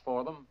 vouch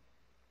for them,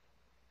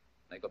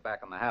 they go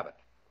back in the habit.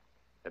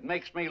 It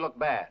makes me look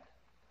bad.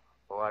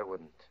 Oh, I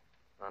wouldn't.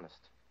 Honest.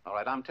 All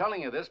right, I'm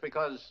telling you this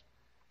because,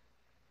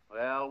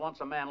 well, once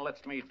a man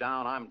lets me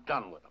down, I'm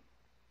done with him.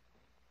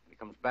 He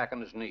comes back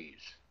on his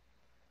knees.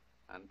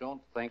 And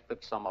don't think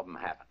that some of them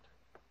haven't.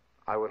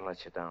 I wouldn't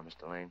let you down,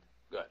 Mr. Lane.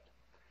 Good.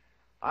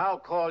 I'll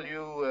call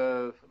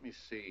you, let me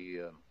see,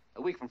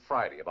 a week from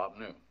Friday, about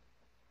noon.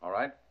 All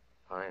right?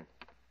 Fine.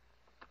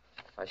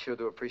 I sure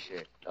do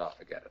appreciate it. Oh,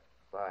 forget it.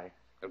 Bye.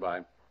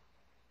 Goodbye.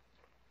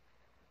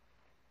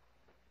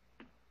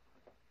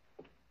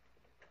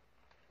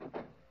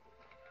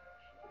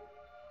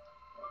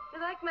 You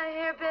like my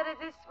hair better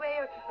this way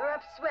or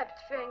upswept,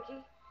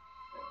 Frankie?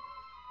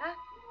 Huh?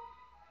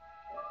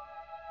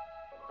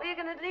 Well, you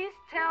can at least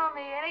tell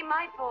me. It ain't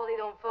my fault he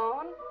don't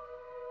phone.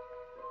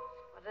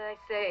 What did I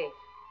say?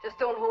 Just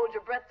don't hold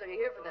your breath till you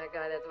hear from that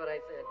guy. That's what I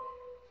said.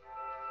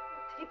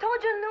 He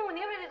told you noon.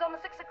 Here it is,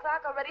 almost 6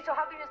 o'clock already, so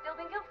how can you still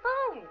think he'll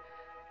phone?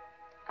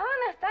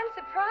 Honest, I'm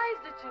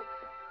surprised at you.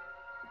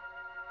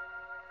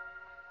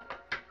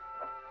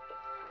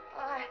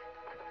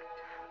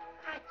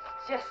 I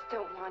just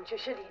don't want you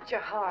should eat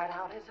your heart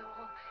out, is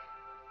all.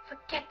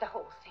 Forget the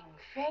whole thing,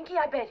 Frankie.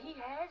 I bet he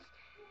has.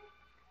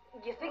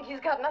 You think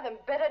he's got nothing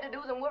better to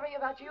do than worry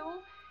about you?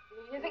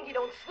 You think he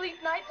don't sleep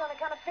nights on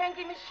account of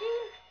Frankie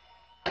machine?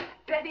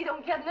 Bet he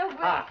don't get no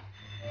rest. Ah.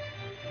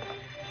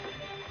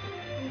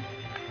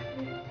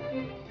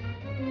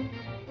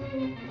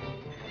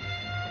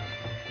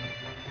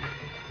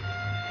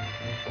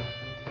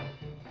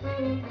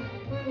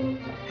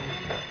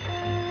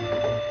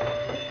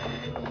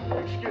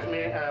 Excuse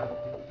me,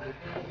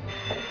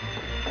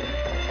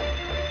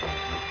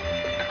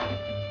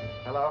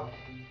 Hello?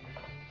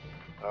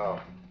 Oh,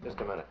 just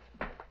a minute.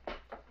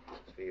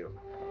 It's for you.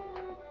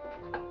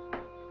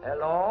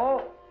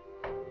 Hello?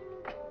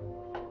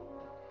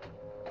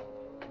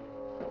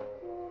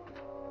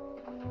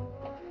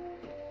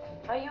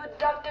 Are you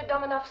Dr.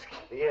 Domanovsky?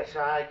 yes,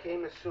 I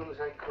came as soon as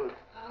I could.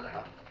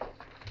 Oh.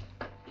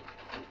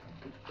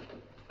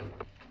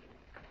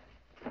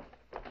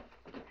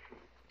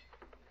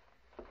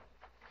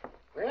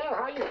 Well,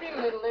 how you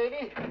feeling, little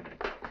lady?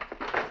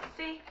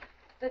 See,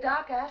 the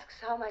doc asks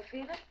how am I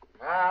feeling.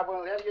 Ah,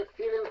 well, you're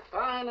feeling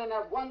fine in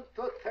a 1,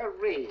 2,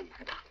 3.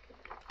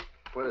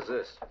 What is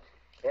this?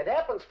 It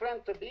happens,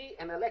 friend, to be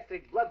an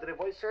electric blood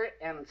revoicer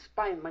and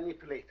spine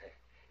manipulator.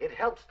 It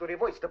helps to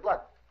revoice the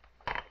blood.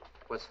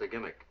 What's the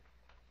gimmick?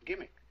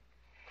 Gimmick.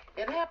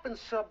 It happens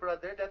so,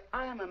 brother, that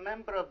I am a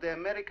member of the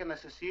American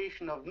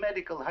Association of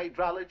Medical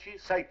Hydrology,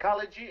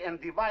 Psychology, and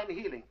Divine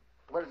Healing.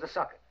 Where's the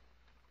socket?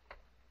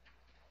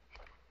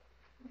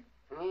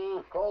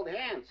 Cold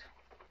hands.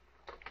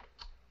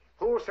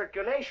 Poor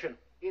circulation.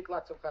 Eat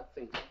lots of hot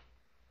things.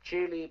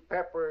 Chili,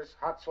 peppers,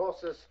 hot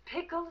sauces.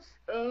 Pickles?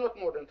 Not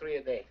more than 3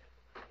 a day.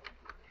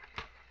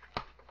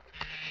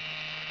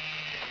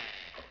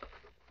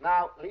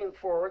 Now, lean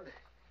forward,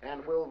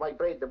 and we'll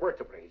vibrate the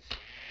vertebrae.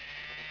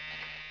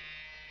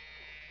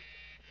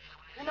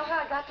 You know how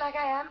I got like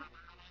I am?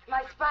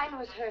 My spine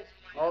was hurt.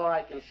 Oh,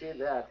 I can see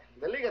that.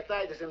 The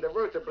ligamentitis and the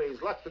vertebrae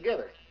locked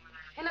together.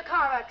 In a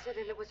car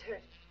accident, it was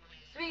hurt.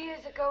 3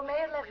 years ago, May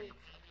 11th.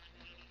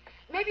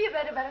 Maybe you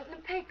read about it in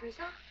the papers,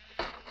 huh?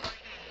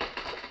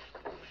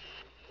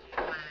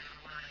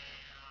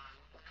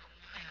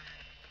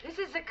 This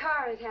is the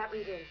car it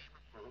happened in.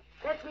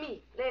 That's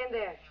me, laying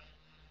there.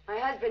 My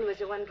husband was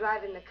the one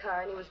driving the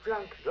car, and he was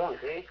drunk. Drunk,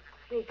 eh?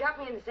 And he got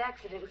me in this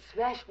accident and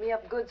smashed me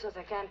up good so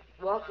I can't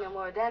walk no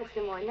more, dance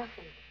no more,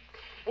 nothing.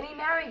 And he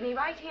married me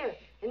right here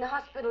in the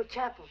hospital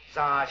chapel.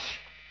 Zosh.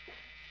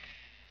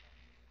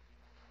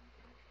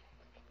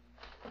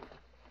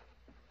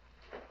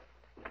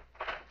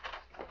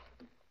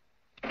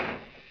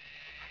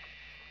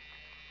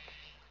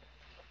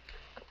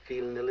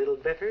 Feeling a little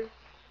better?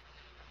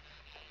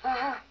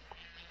 Uh-huh.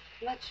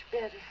 Much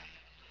better.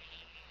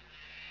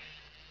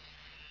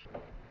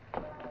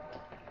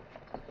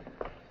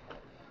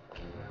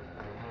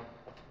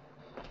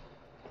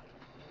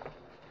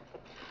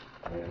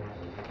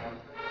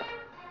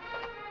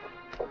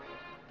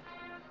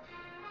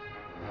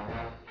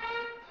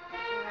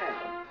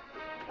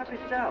 Help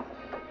yourself.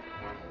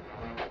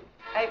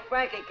 Hey,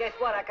 Frankie, guess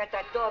what? I got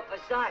that dog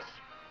Passage.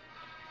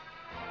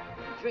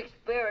 He drinks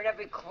beer and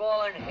every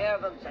crawling hair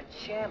of him's a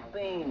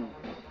champagne.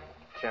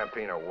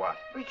 Champagne or what?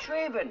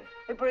 Retrieving.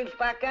 He brings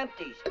back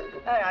empties.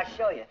 Hey, I'll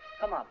show you.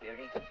 Come on,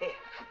 Beardy. Here.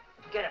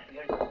 Get up,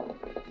 Beardy.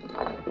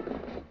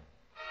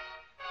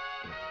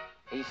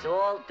 He's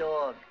all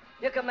dog.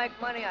 You can make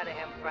money out of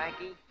him,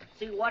 Frankie.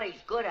 See, what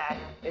he's good at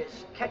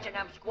is catching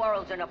them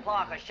squirrels in the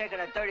park or shaking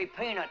the dirty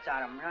peanuts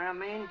out of them, you know what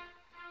I mean?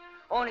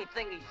 Only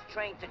thing he's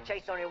trained to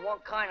chase only one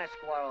kind of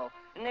squirrel,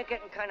 and they're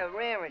getting kind of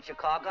rare in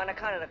Chicago on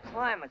account of the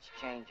climate's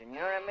changing, you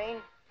know what I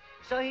mean?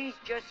 So he's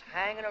just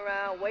hanging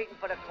around waiting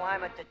for the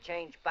climate to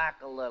change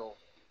back a little.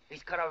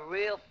 He's got a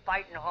real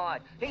fighting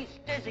heart. He's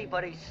dizzy,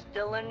 but he's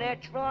still in there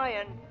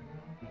trying.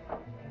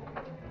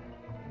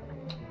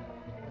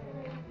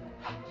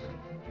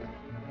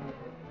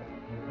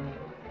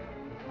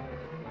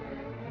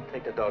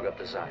 Take the dog up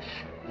to Zosh.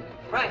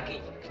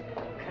 Frankie,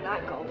 can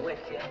I go with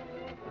you?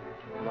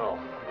 No.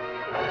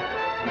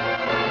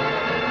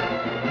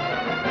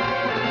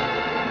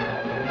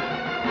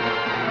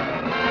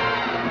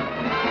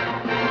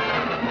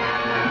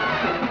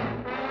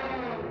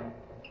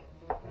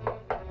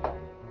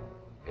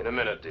 In a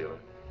minute, dealer.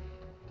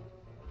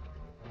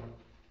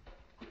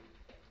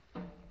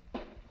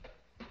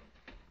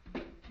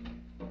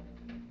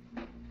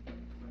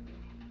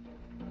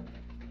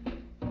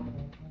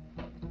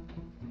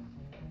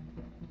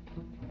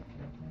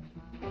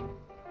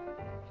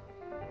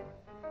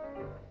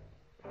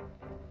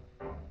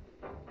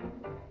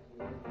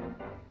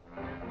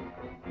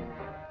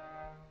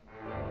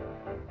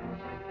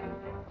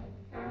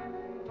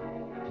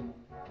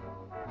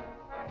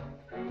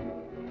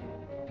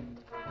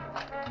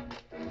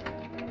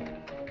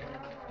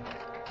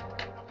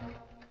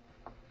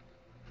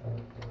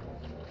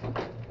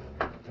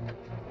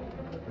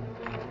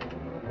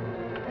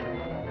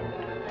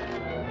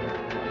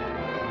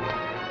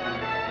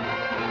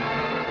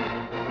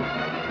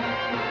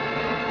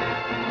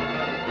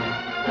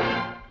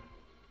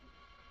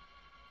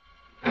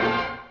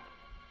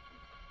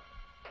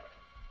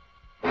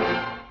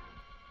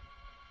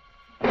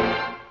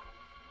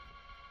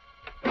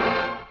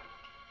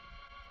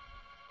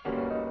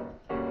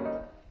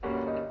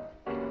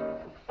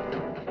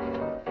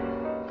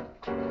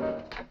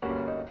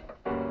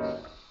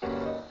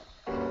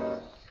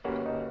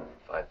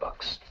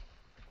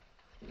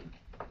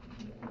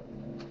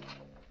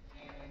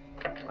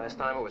 Last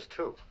time it was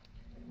 2.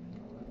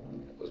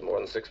 It was more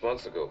than 6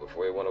 months ago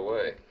before he went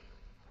away.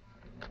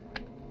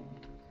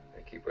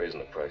 They keep raising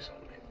the price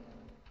on me.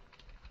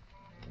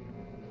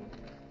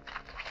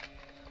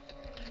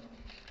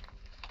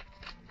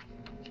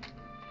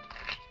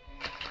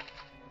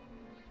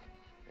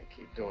 They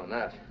keep doing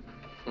that.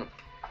 I'll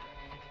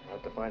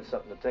have to find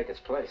something to take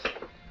its place.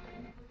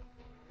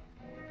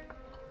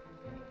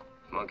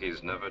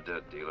 Monkey's never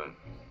dead, dealer.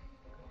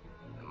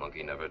 The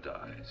monkey never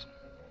dies.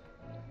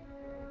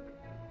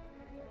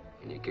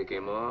 When you kick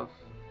him off,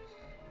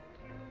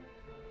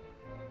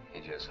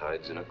 he just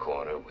hides in a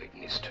corner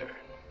waiting his turn.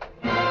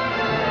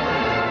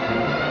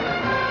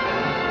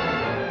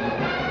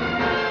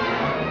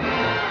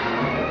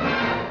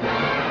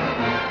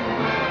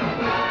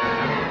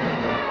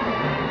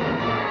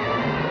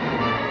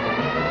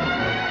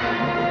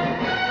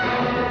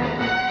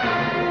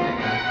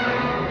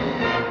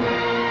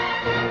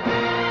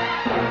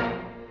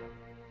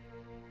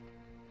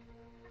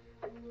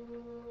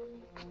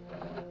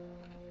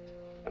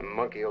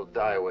 Monkey'll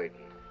die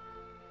waiting.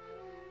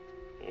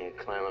 He ain't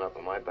climbing up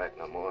on my back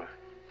no more.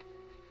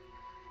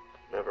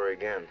 Never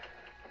again.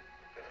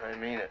 I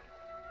mean it.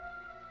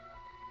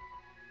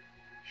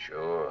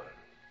 Sure.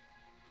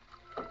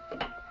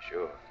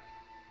 Sure.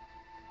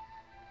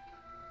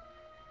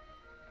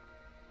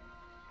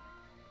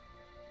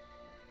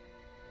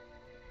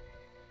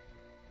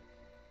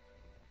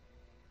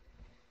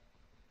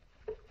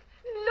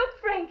 Look,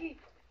 Frankie.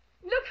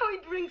 Look how he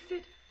drinks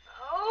it.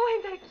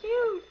 Oh, ain't that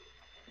cute?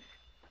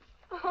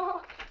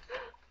 Oh,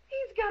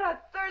 he's got a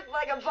thirst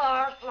like a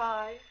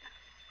barfly.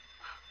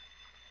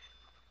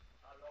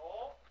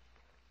 Hello?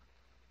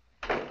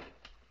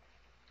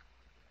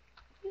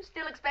 You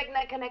still expecting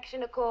that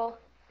connection to call?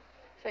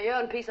 For your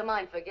own peace of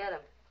mind, forget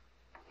him.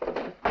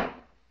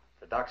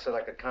 The doc said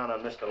I could count on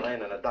Mr.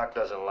 Lane, and the doc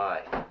doesn't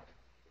lie.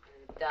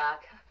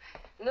 Doc.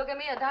 Look at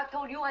me. A doc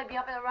told you I'd be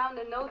up and around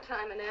in no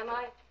time, and am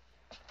I?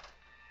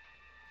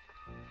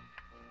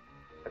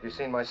 Have you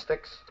seen my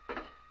sticks?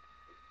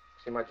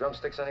 See my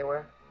drumsticks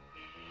anywhere?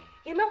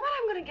 You know what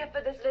I'm going to get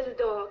for this little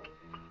dog?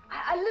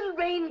 A little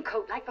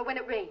raincoat, like for when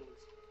it rains.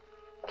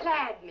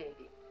 Plaid,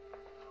 maybe.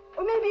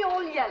 Or maybe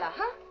all yellow,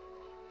 huh?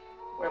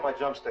 Where are my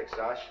drumsticks,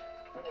 Zosh?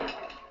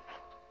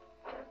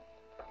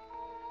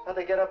 How'd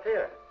they get up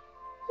here?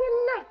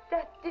 You liked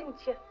that,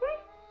 didn't you?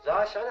 Hmm?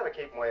 Zosh, I never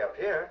keep them way up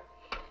here.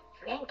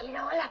 Drank it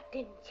all up,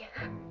 didn't you?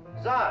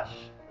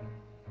 Zosh!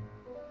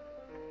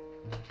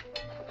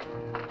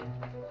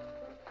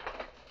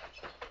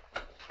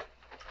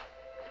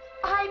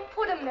 I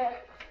put him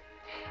there.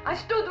 I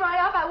stood right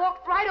up, I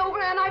walked right over,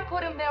 and I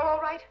put him there,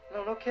 all right?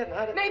 No kidding.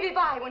 How did... Maybe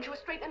Vi, when she was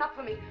straightening up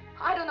for me.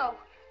 I don't know.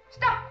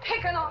 Stop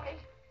picking on me.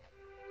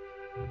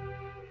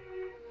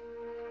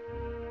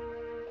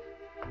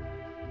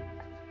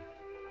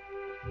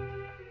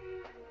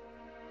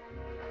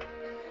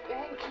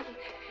 Frankie,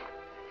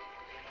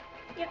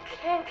 you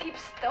can't keep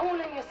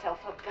stoning yourself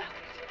about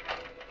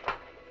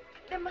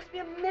it. There must be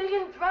a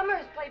million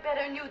drummers play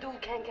better than you do who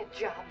can't get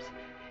jobs.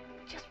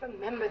 Just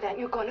remember that and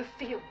you're going to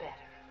feel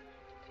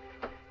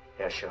better.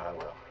 Yeah, sure I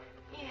will.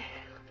 Yeah.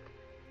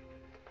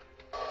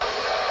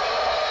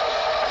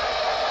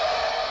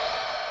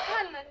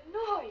 And the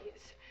noise.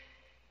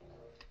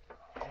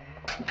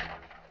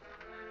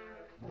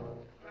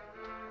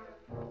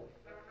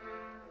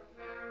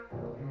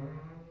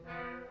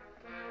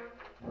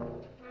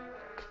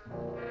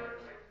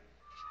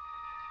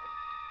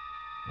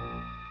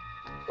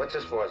 What's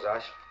this for,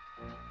 Zosh?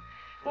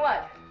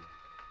 What?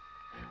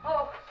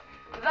 Oh,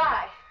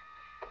 Vi.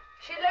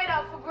 She laid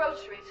out for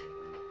groceries.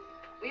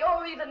 We owe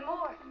her even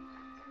more.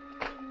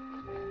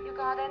 You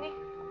got any?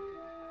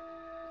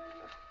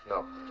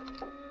 No.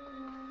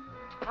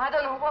 I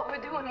don't know what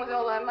we're doing with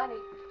all our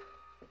money.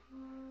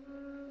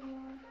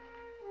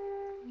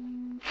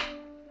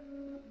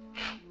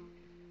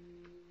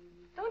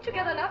 Don't you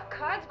get enough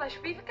cards by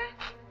Spievika?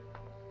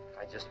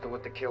 I just do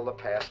it to kill the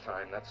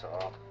pastime, that's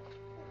all.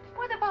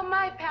 What about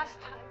my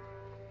pastime?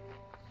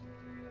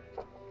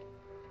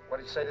 What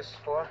did you say this is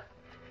for?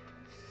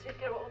 Sit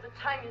here all the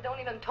time. You don't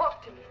even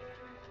talk to me.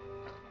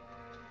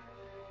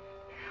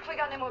 We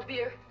got any more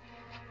beer?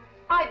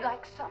 I'd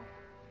like some.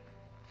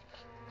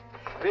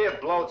 Beer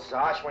bloats,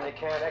 Zosh, when you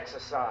can't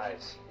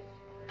exercise.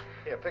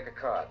 Here, pick a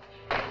card.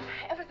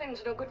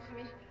 Everything's no good for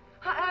me.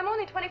 I'm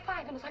only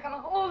 25, and it's like I'm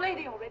an old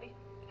lady already.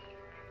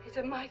 Is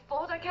it my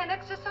fault I can't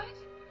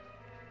exercise?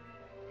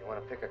 You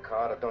want to pick a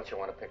card, or don't you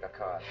want to pick a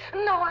card?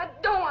 No, I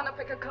don't want to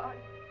pick a card.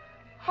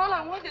 All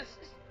I want is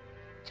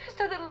just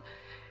a little...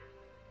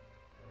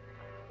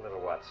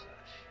 Little what,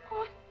 Zosh?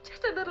 Oh,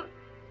 just a little...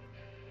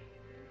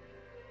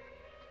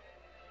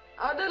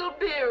 A little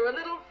beer, a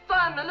little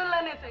fun, a little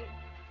anything.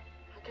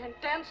 I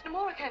can't dance no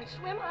more, I can't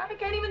swim, I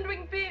can't even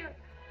drink beer.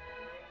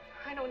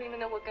 I don't even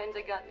know what kinds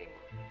I got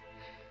anymore.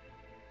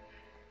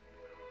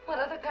 What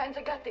other kinds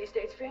I got these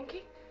days,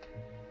 Frankie?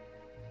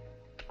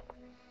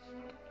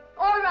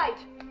 All right,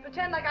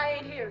 pretend like I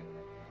ain't here.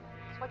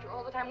 That's what you're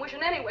all the time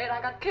wishing anyway, and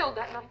I got killed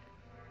that night.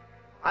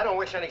 I don't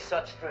wish any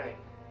such thing.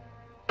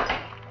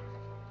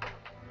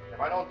 If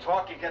I don't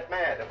talk, you get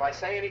mad. If I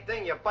say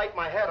anything, you bite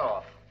my head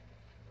off.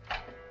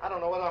 I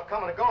don't know whether I'm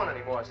coming or going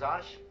anymore,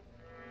 Zosh.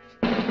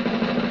 I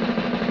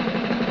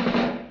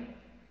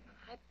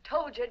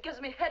told you, it gives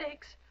me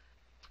headaches.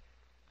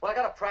 Well, I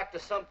gotta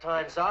practice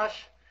sometimes,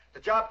 Zosh. The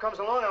job comes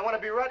along, I want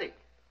to be ready.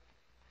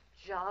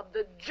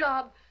 The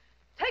job.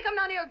 Take him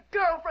down to your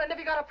girlfriend if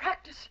you gotta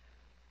practice.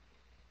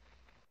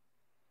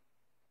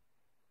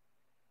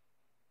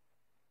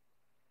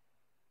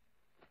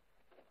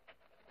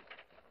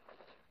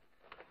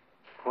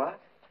 What?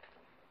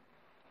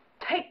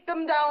 Take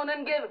them down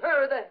and give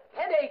her the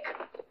headache.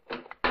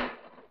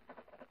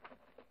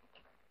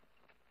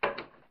 Do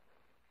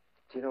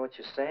you know what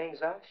you're saying,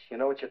 Zosh? You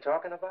know what you're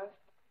talking about?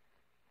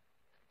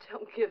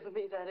 Don't give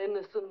me that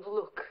innocent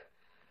look.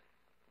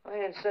 I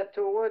ain't said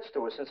 2 words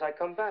to her since I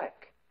come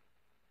back.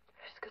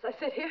 Just because I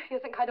sit here, you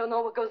think I don't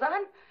know what goes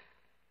on?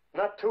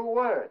 Not 2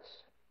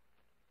 words.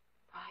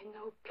 I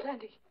know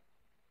plenty.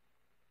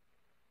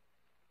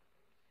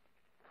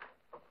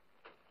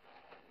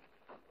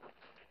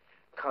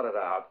 Cut it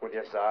out, will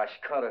you, Zosh?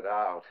 Cut it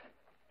out.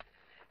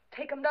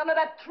 Take him down to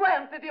that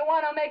tramp if you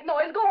want to make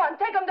noise. Go on,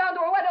 take him down to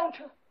her, why don't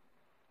you?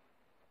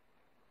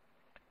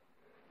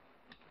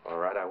 All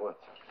right, I will.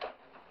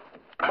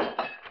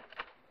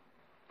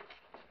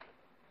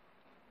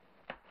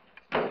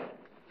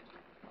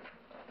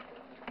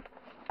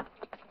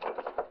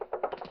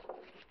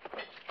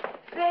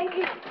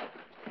 Frankie,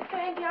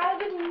 I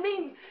didn't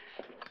mean...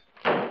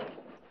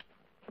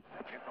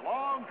 It's a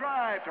long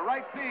drive to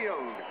right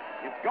field.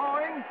 It's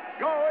going,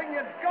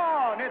 it's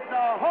gone. It's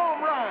a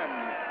home run.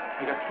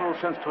 I got 12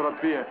 cents for a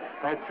beer.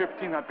 If I had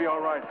 15, I'd be all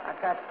right. I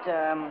got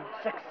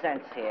 6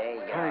 cents here.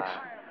 Thanks.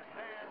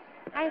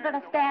 I ain't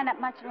gonna stand it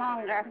much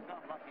longer.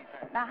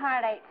 The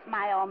heartaches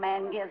my old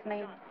man gives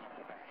me.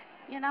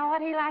 You know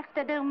what he likes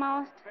to do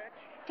most?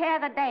 Tear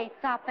the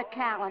dates off the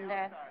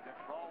calendar.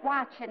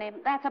 Watching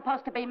him, that's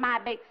supposed to be my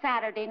big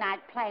Saturday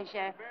night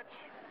pleasure.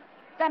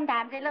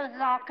 Sometimes he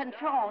loses all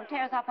control and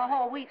tears off a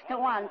whole week's to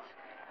once,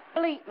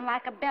 bleating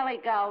like a billy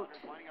goat.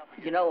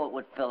 You know what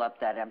would fill up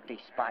that empty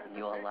spot in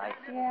your life?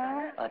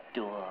 Yeah? A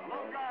dog.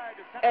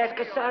 Ask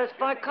a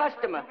satisfied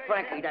customer.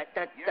 Frankie,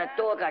 that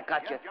dog I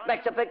got you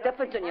makes a big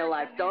difference in your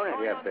life, don't it?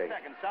 Yeah, big.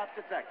 Stops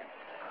to second.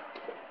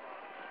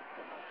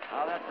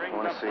 Now that brings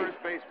up first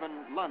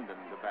baseman London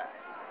to bat.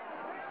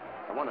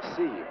 I want to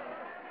see you.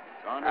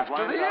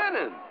 After the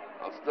inning.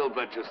 I'll still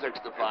bet you 6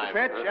 to 5.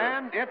 Pitch,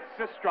 and it's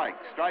a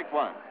strike. Strike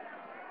 1.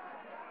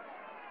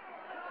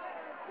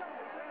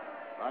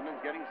 London's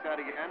getting set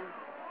again.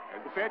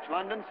 There's the pitch.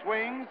 London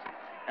swings,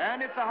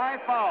 and it's a high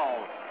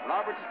foul.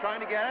 Roberts is trying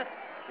to get it.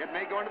 It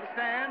may go into the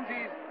stands.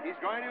 He's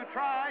going to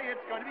try.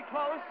 It's going to be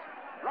close.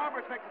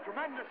 Roberts makes a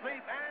tremendous leap,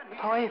 and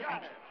How are you,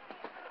 Frankie?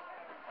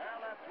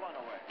 Well, that's 1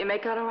 away. You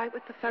make out all right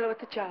with the fellow at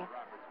the job?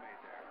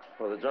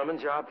 Well, the drumming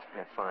job?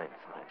 Yeah, fine.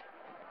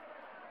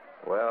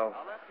 Well,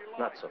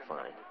 not so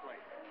fine.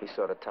 He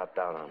sort of topped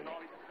out on me.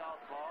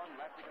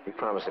 He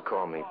promised to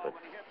call me, but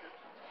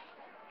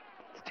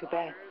too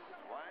bad.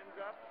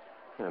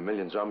 There are a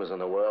million drummers in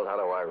the world. How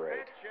do I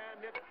rate?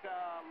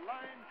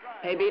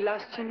 Maybe he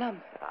lost your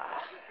number.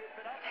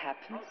 It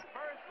happens.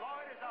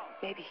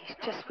 Maybe he's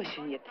just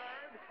wishing you'd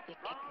get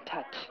in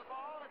touch.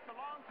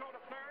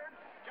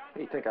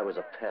 You think I was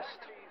a pest?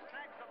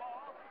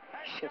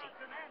 Should he?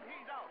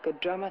 Good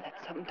drummer,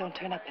 that's something don't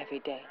turn up every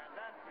day.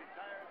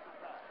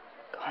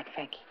 Go on,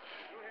 Frankie.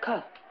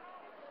 Call.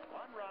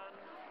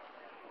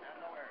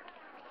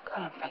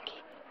 Call him,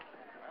 Frankie.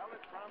 Well,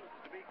 it promises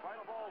to be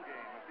quite a ball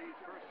game if these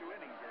first two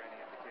innings are any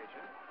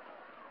indication.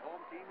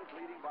 Home team is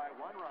leading by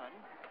 1 run.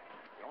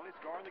 The only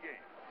score in the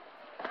game.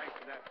 Thanks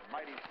to that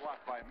mighty swat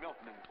by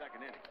Milton in the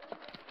second inning.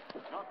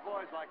 Not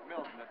boys like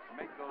Milton that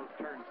make those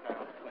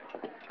turnstiles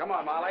play. Come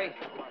on, Molly.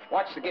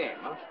 Watch the game,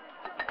 huh?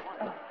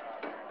 Oh.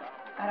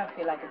 I don't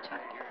feel like it, Chuck.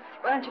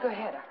 Why don't you go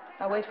ahead?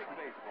 I'll wait for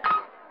you.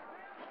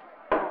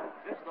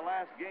 This is the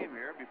last game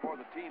here before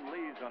the team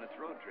leaves on its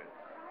road trip.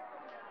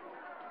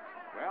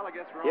 Well, I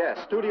guess we're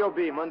Yeah, Studio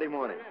B, Monday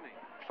morning.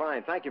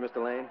 Fine, thank you,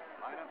 Mr. Lane.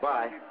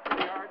 Bye.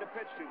 Pretty hard to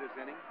pitch to this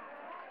inning.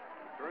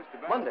 First to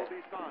bat Monday. will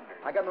be Saunders.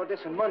 I got an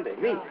audition Monday.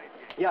 Me?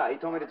 Yeah, he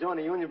told me to join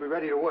the union, be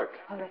ready to work.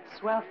 Oh, that's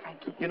swell,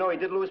 Frankie. You know, he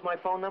did lose my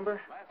phone number.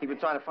 He'd been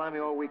trying to find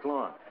me all week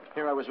long.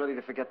 Here I was ready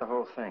to forget the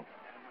whole thing.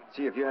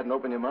 See, if you hadn't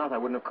opened your mouth, I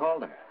wouldn't have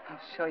called him. I'll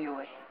show you a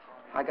way.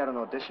 I got an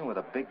audition with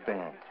a big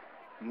band.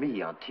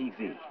 Me on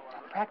TV.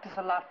 Practice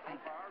a lot, Frank.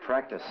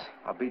 Practice.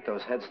 I'll beat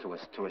those heads to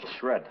a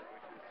shred.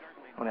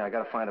 Only I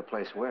gotta find a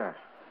place where.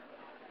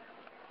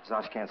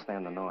 Zosh can't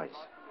stand the noise.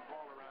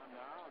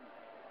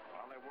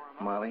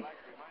 Molly,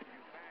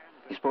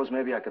 you suppose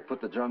maybe I could put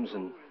the drums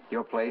in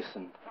your place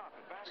and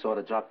sort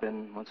of drop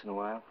in once in a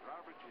while?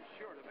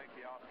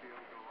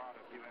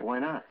 Why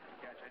not?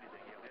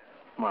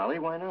 Molly,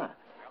 why not?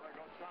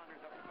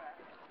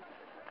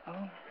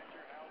 Oh,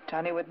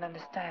 Johnny wouldn't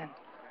understand.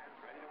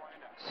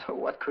 So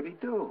what could he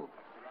do?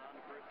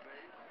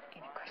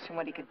 Any question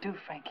what he could do,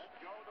 Frankie.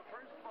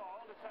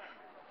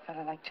 A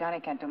fella like Johnny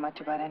can't do much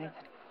about anything.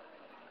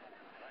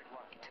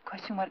 It's a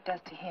question what it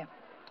does to him.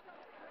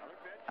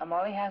 I'm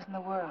all he has in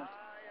the world.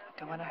 I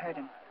don't want to hurt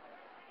him.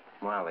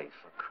 Molly,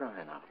 for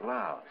crying out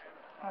loud.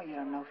 Oh, you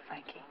don't know,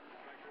 Frankie.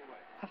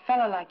 A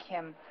fella like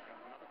him...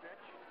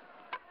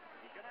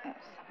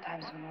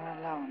 sometimes when we're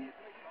alone...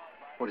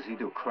 What does he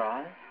do,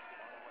 cry?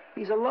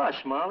 He's a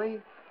lush,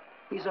 Molly.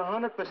 He's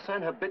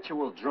 100%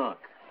 habitual drunk.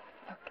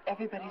 Look,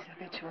 everybody's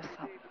habitual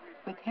something.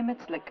 With him,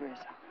 it's liquor is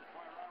all.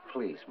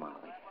 Please,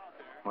 Molly.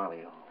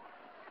 Molly, oh.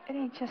 It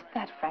ain't just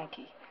that,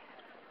 Frankie.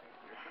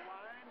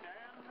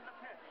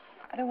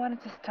 I don't want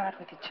it to start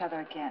with each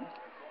other again.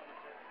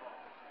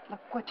 Look,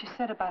 what you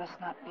said about us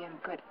not being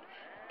good,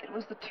 it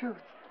was the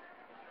truth.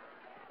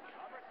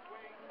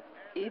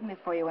 Even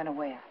before you went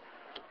away,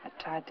 I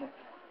tried to...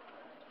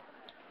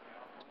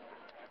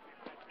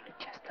 It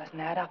just doesn't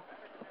add up.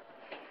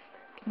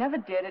 It never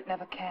did, it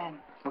never can.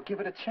 Well, give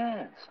it a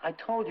chance. I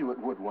told you it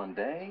would one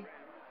day.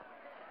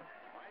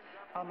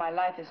 All my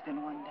life has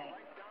been one day.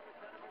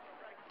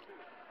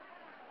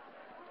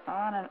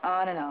 On and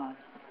on and on.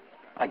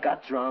 I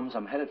got drums.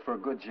 I'm headed for a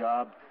good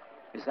job.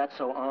 Is that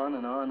so on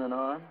and on and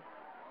on?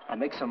 I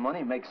make some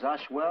money, make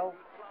Zosh well.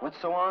 What's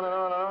so on and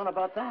on and on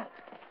about that?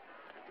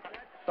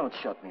 Don't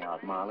shut me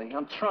out, Molly.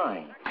 I'm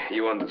trying.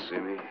 You want to see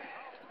me?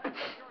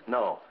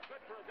 No.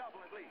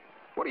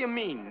 What do you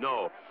mean,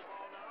 no?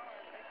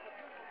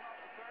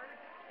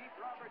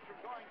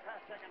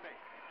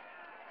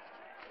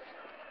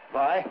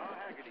 Bye.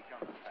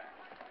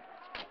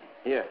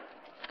 Here.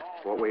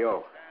 What we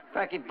owe.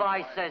 Frankie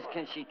Vi says,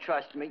 can she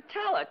trust me?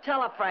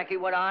 Tell her, Frankie,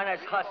 what an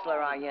honest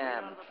hustler I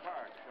am.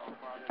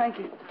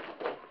 Frankie,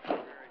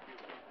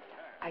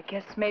 I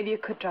guess maybe you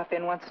could drop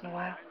in once in a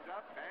while.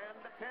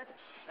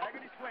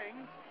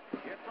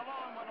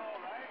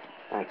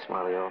 Thanks,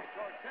 Molly. Oh.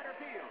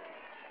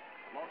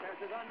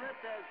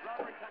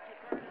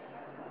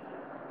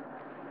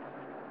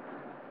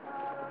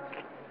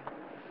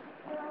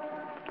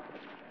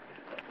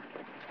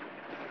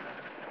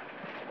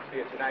 See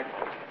you tonight.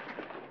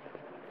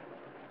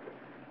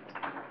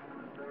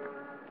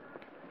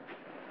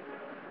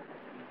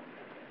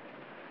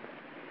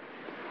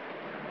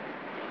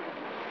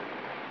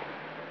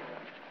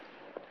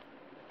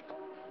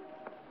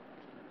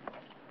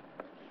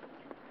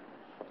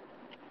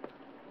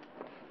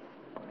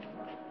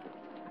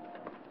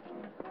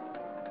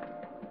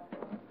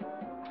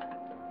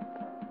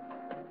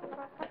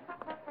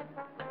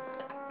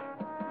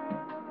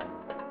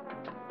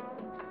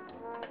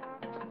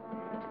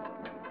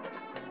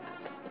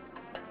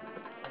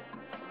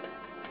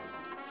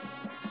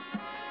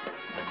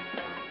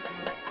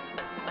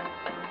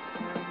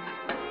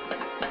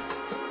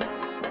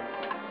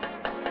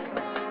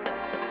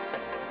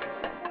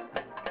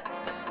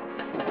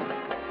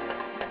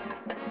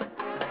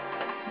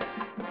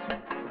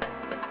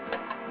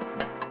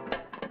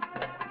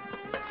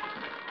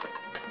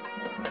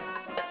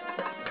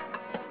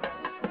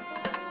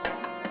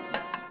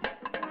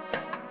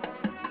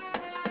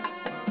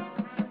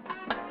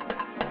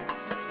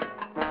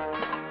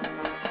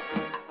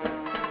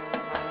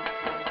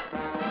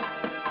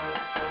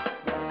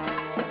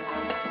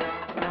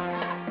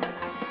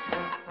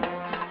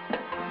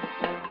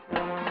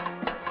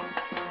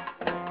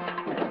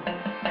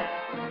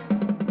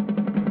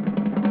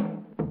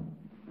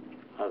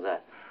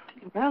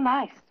 real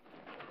nice.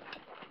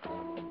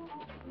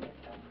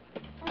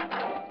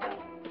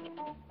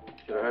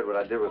 Should have heard what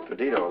I did with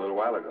Perdido a little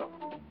while ago.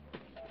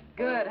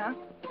 Good, huh?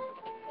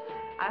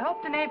 I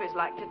hope the neighbors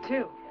liked it,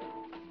 too.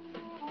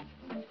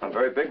 I'm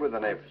very big with the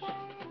neighbors.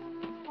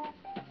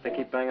 They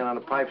keep banging on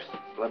the pipes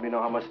to let me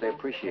know how much they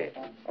appreciate it.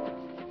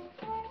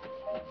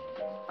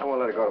 I won't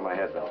let it go to my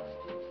head, though.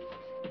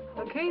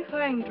 Well, keep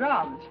playing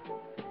drums.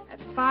 At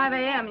 5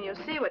 a.m., you'll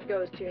see what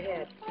goes to your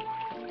head.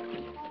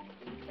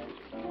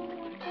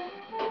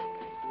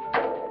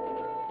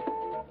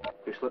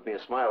 You slip me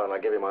a smile and I'll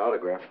give you my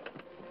autograph.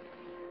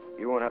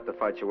 You won't have to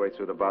fight your way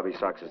through the Bobby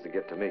Soxers to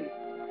get to me.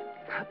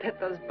 I bet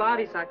those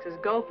body Soxers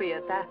go for you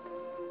at that.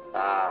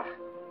 Ah.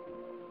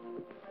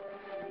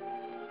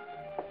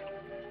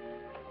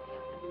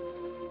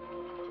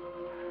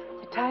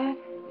 You tired?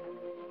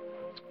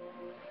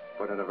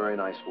 But in a very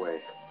nice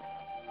way.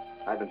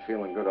 I've been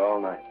feeling good all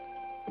night.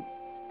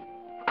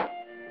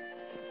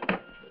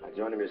 I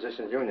joined the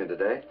Musicians Union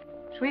today.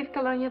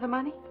 Schwiefka loan you the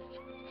money?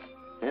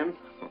 Him?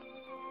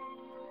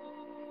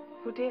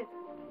 Who did?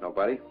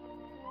 Nobody.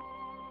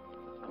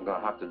 I'm gonna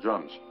hop the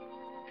drums.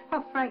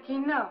 Oh, Frankie,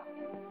 no.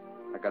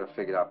 I got it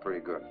figured out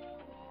pretty good.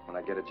 When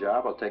I get a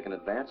job, I'll take an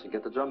advance and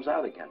get the drums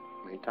out again.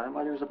 Meantime,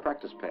 I'll use a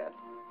practice pad.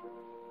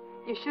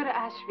 You should have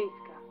asked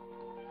Schwiefka.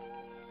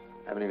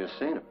 Haven't even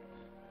seen him.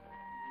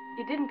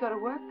 You didn't go to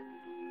work?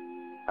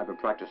 I've been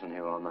practicing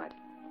here all night.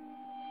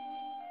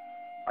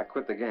 I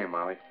quit the game,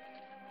 Molly.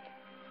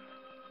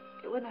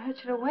 It wouldn't hurt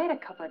you to wait a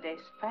couple of days,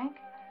 Frank.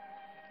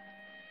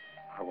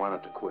 I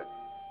wanted to quit.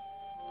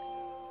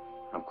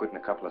 I'm quitting a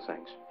couple of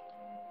things.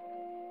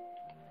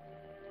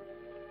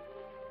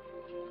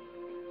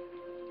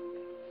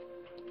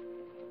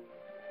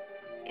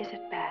 Is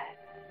it bad?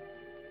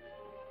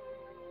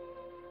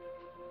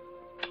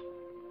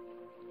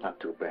 Not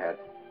too bad.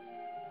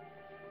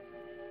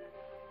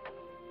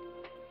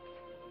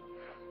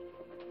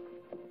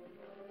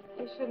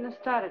 You shouldn't have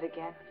started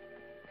again.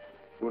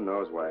 Who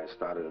knows why I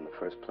started in the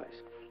first place?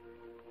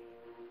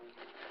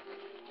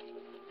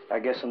 I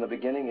guess in the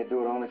beginning you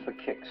do it only for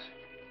kicks.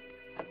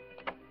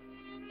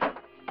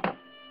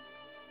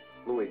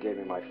 Louis gave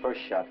me my first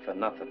shot for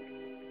nothing.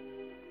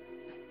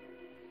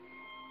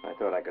 I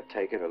thought I could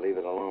take it or leave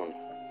it alone.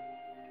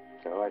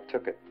 So I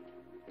took it.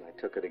 And I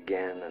took it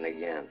again and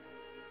again.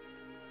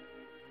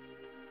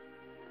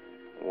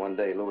 And one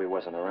day Louis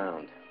wasn't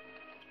around.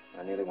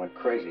 I nearly went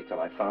crazy till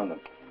I found him.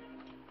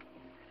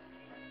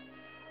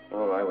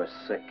 Oh, I was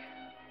sick.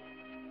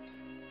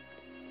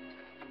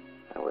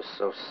 I was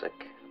so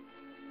sick.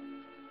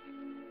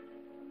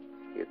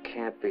 You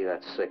can't be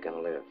that sick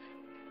and live.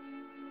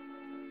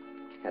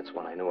 That's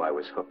when I knew I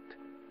was hooked.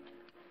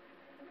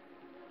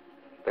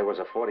 There was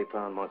a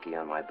 40-pound monkey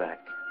on my back.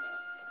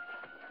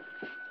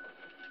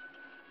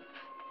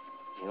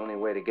 The only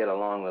way to get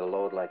along with a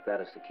load like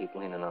that is to keep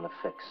leaning on a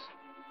fix.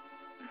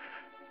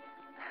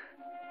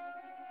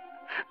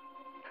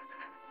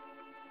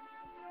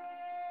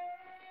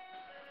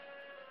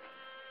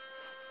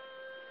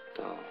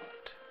 Don't.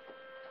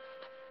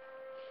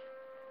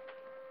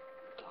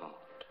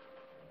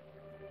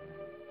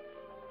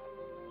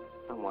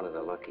 I'm one of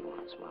the lucky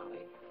ones,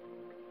 Molly.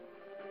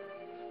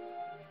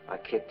 I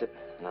kicked it,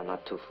 and I'm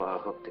not too far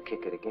hooked to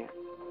kick it again.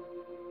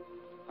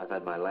 I've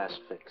had my last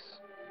fix.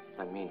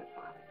 I mean it,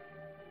 Molly.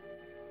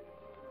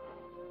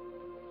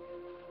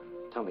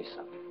 Tell me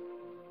something.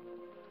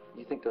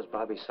 You think those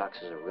Bobby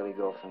Soxers will really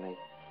go for me?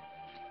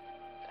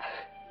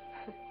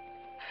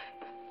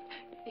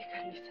 You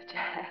couldn't be such a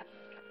half.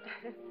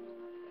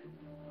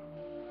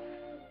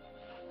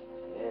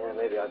 Yeah,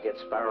 maybe I'll get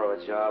Sparrow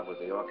a job with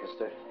the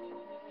orchestra.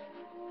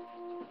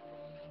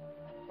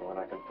 And when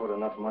I can put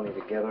enough money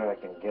together, I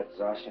can get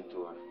Zosh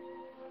into a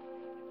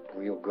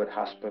real good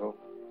hospital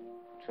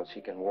so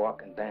she can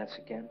walk and dance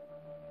again.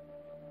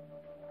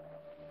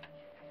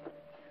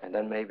 And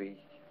then maybe...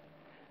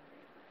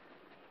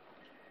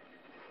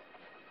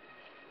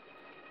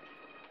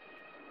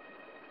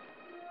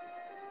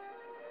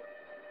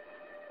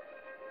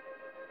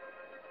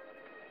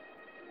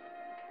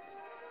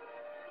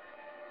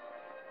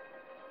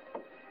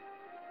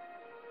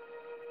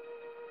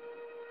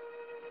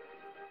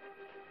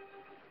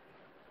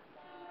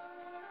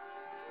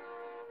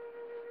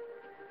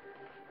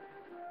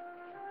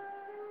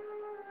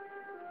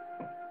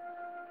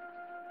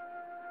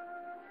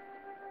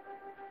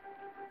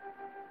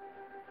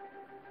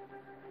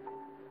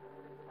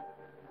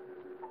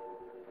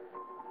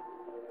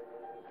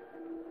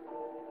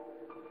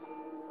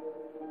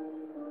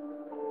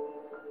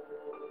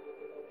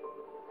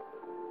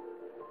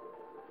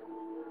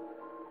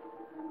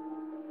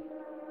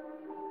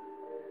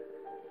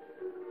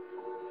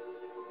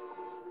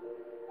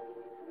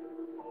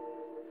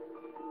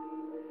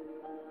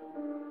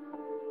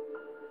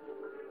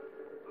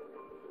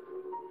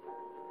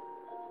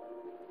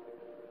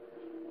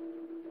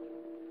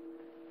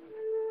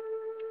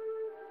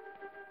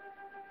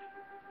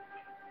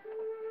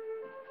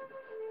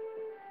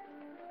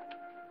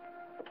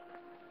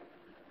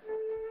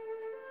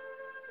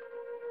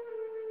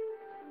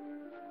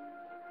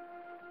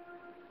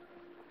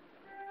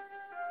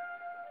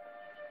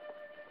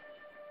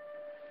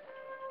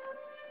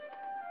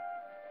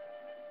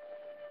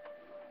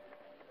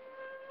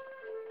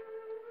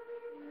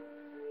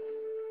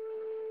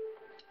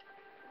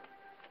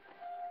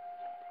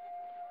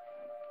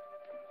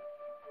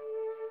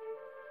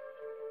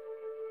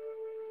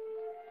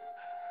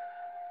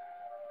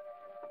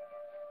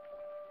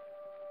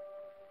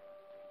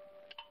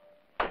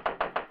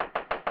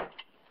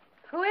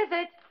 Who is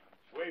it?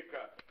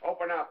 Sweeper,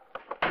 open up.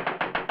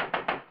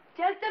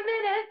 Just a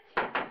minute.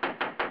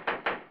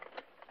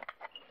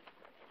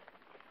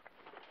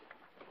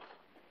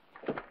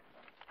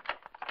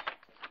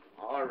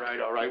 All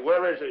right.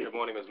 Where is he? Good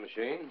morning, Miss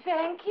Machine.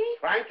 Frankie?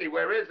 Frankie,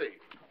 where is he?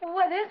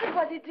 What is it?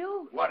 What did he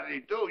do? What did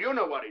he do? You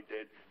know what he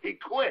did. He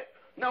quit.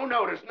 No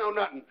notice, no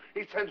nothing.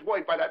 He sends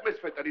word by that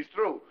misfit that he's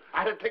through.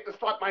 I had to take the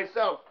slot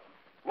myself.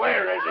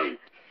 Where is he?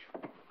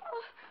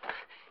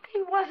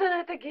 He wasn't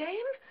at the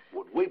game?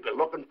 Would we be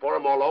looking for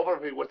him all over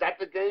if he was at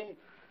the game?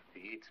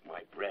 He eats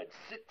my bread.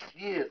 6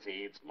 years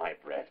he eats my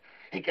bread.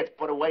 He gets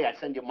put away, I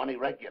send you money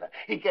regular.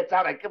 He gets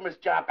out, I give him his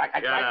job back.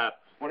 Shut up.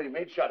 What do you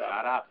mean, shut up?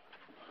 Shut up.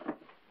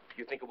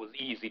 You think it was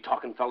easy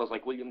talking fellas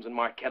like Williams and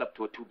Marquette up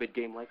to a two-bid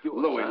game like yours?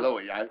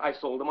 Louis, I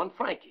sold them on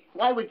Frankie.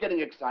 Why are we getting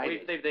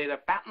excited? They're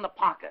fat in the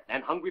pocket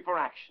and hungry for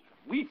action.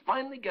 We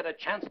finally get a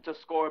chance to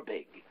score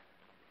big.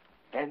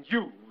 And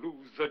you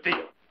lose the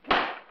deal.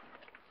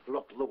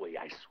 Look, Louis,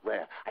 I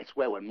swear,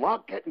 when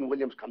Marquette and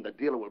Williams come, the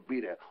dealer will be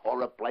there,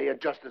 or a player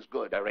just as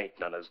good. There ain't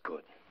none as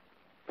good.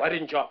 Why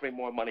didn't you offer me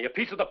more money? A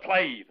piece of the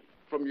play, even.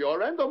 From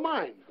your end or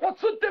mine?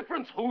 What's the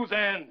difference? Whose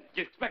end?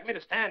 Do you expect me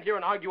to stand here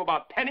and argue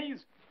about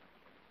pennies?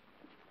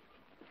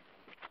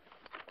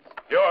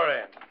 Your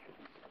end.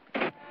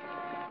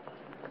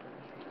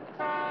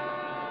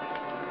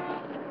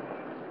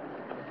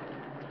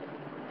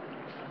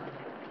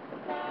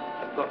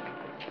 Look,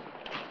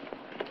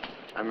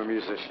 I'm a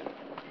musician.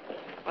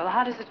 Well,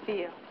 how does it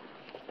feel?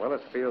 Well,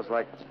 it feels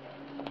like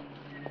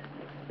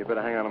you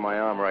better hang on to my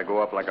arm or I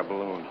go up like a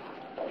balloon.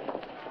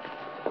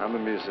 I'm a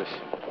musician.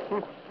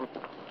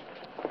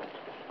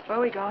 Where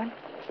are we going?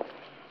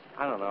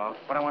 I don't know,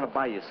 but I want to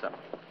buy you something.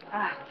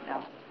 Ah,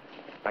 no.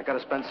 I got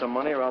to spend some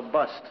money or I'll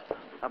bust.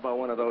 How about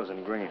one of those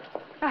in green?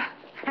 Ah,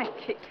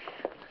 Frankie.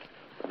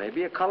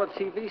 Maybe a color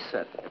TV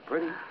set. They're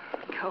pretty.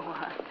 Go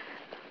on.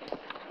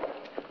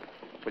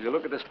 Will you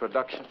look at this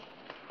production?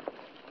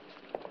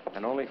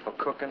 And only for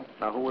cooking?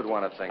 Now, who would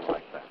want a thing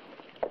like that?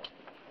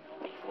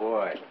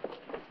 Boy,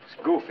 it's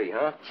goofy,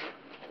 huh?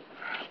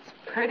 It's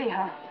pretty,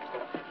 huh?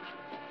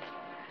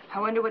 I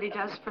wonder what he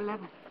does for a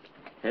living.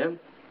 Him?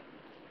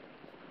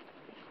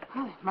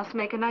 Well, he must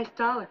make a nice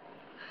dollar.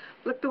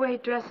 Look the way he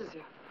dresses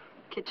her.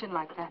 Kitchen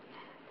like that.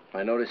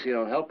 I notice he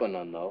don't help her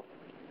none, though.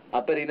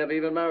 I bet he never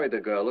even married the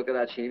girl. Look at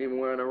that. She ain't even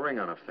wearing a ring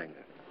on her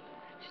finger.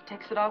 She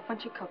takes it off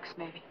when she cooks,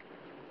 maybe.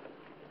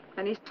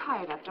 And he's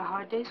tired after a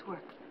hard day's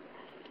work.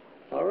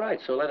 All right,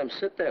 so let him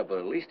sit there, but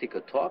at least he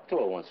could talk to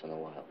her once in a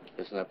while.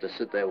 Doesn't have to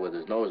sit there with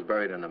his nose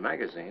buried in a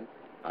magazine.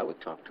 I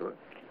would talk to her.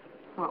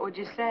 What would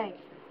you say?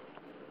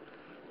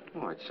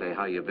 Oh, I'd say,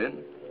 how you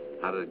been?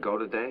 How did it go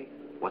today?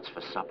 What's for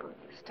supper?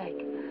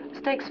 Steak.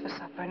 Steak's for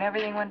supper, and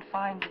everything went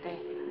fine today.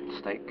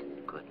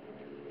 Steak? Good.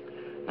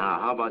 Now,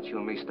 how about you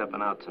and me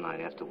stepping out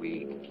tonight after we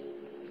eat?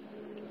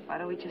 Why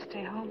don't we just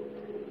stay home?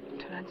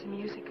 Turn on some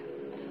music.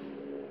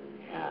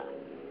 Yeah.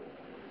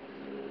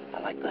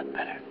 I like that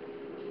better.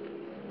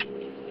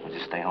 We'll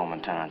just stay home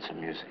and turn on some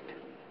music.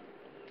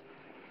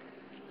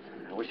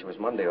 I wish it was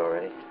Monday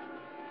already.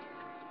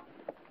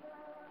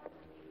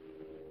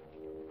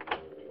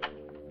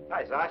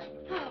 Hi, Zosh.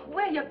 Oh,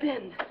 where you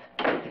been?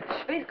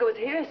 Schwiefka was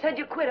here. He said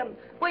you quit him.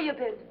 Where you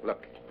been?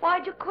 Look,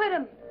 Why'd you quit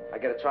him? I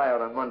get a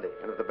tryout on Monday,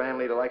 and if the band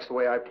leader likes the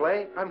way I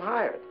play, I'm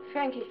hired.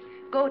 Frankie,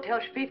 go tell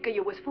Schwiefka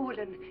you was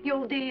fooling.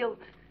 You'll deal.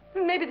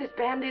 Maybe this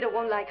band leader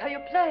won't like how you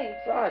play.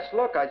 Zosh,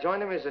 look, I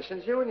joined the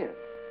Musicians Union.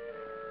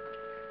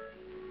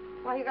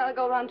 Why you gotta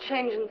go around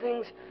changing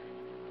things?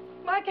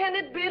 Why can't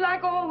it be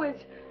like always?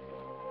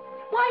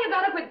 Why you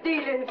gotta quit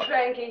dealing,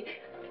 Frankie?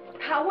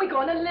 How are we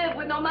gonna live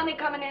with no money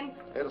coming in?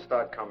 It'll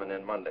start coming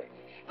in Monday.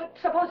 But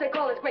suppose they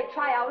call this great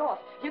tryout off.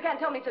 You can't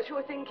tell me it's a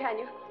sure thing, can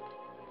you?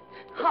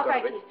 How,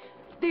 Frankie?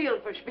 Deal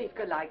for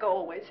Schwiefka like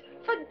always.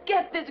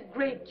 Forget this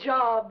great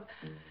job.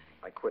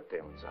 I quit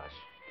dealing, Zosh.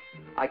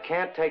 I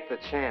can't take the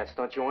chance,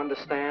 don't you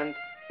understand?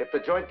 If the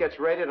joint gets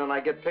raided and I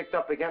get picked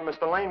up again,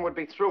 Mr. Lane would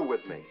be through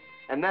with me.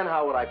 And then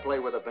how would I play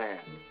with a band?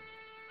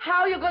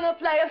 How you gonna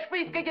play if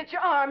Schwiefka gets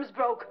your arms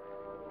broke?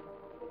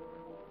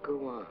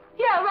 Go on.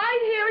 Yeah,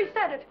 right here he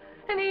said it.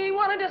 And he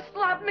wanted to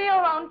slap me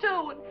around,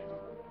 too.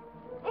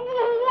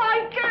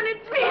 Why can't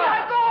it be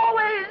like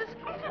always?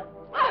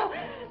 Oh.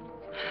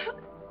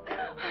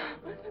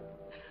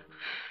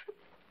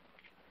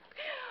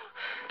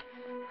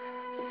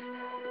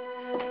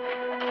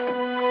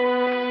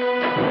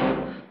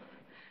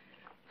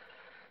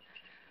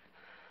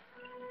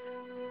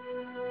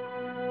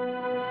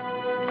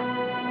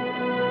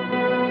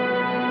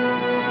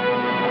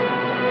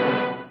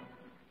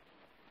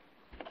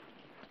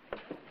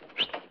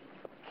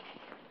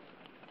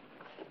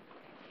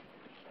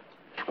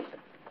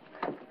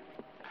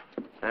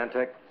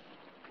 Antic.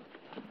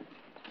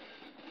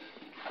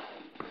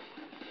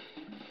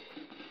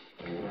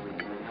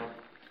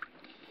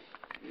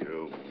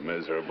 You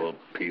miserable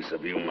piece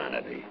of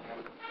humanity.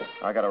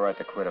 I got a right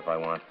to quit if I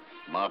want.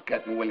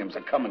 Marquette and Williams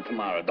are coming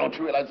tomorrow. Don't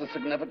you realize the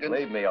significance?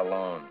 Leave me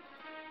alone.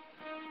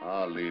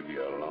 I'll leave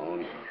you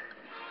alone.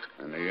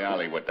 In the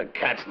alley with the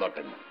cats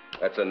looking.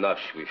 That's enough,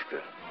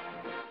 Schwiefka.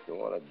 don't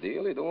want a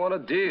deal, he don't want a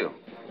deal.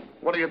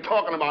 What are you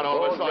talking about all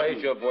of a Don't sudden?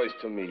 raise your voice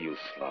to me, you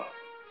slob.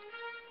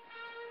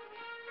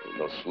 He's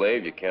no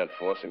slave, you can't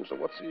force him, so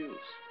what's the use?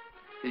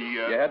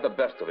 You had the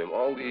best of him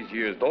all these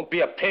years. Don't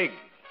be a pig.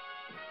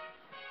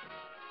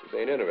 This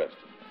ain't interested,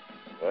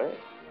 right?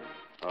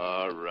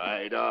 All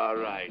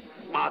right.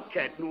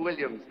 Marquette and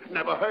Williams.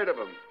 Never heard of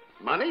him.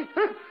 Money?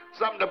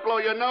 Something to blow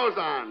your nose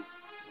on.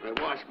 I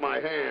wash my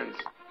hands.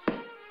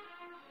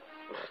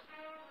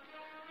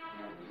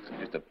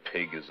 Just a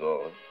pig is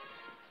all.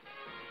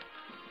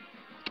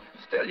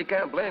 Still, you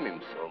can't blame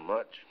him so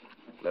much.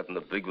 Letting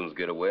the big ones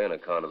get away on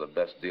account of the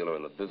best dealer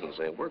in the business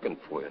ain't working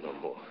for you no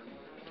more.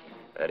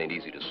 That ain't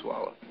easy to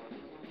swallow.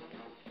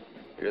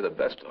 You're the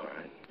best, all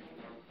right.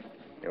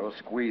 You're a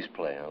squeeze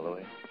play, huh,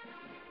 Louis?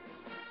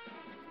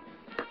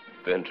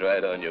 Been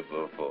tried on you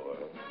before.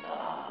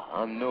 Nah,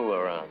 I'm new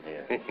around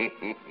here.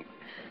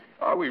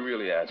 Are we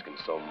really asking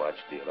so much,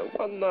 dealer?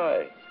 One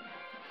night.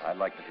 I'd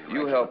like to be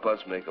You regular. help us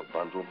make a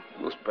bundle.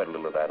 We'll spread a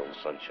little of that old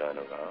sunshine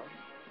around.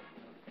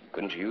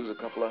 Couldn't you use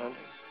a couple of hundred?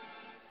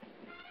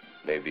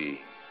 Maybe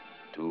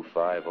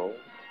 250?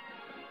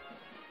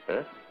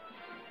 Huh?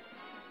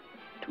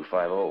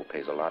 250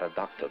 pays a lot of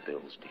doctor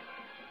bills, dealer.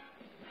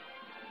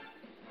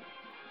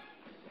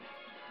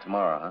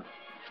 Tomorrow, huh?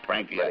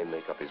 Frankie, Let him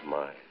make up his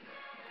mind.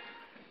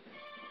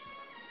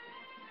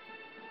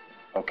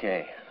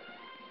 Okay.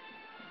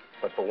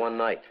 But for one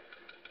night.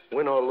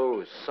 Win or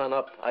lose, sun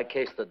up, I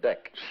case the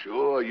deck.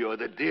 Sure, you're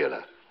the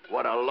dealer.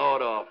 What a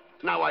load off.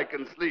 Now I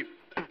can sleep.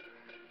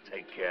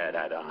 Take care of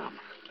that arm.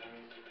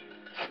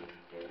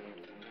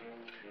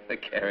 The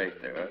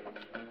character,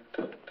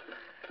 huh?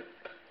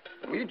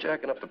 Were you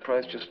jacking up the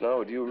price just now,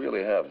 or do you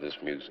really have this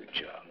music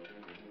job?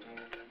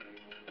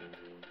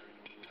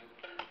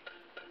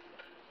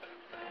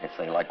 If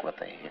they like what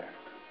they hear.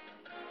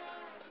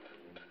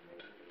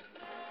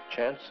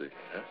 Chancy,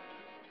 huh?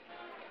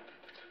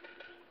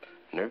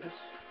 Nervous?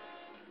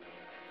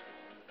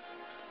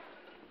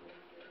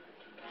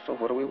 So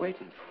what are we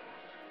waiting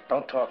for?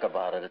 Don't talk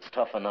about it. It's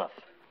tough enough.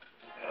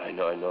 I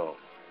know.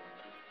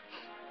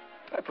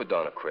 I put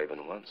down a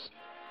craving once.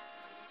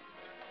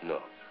 No.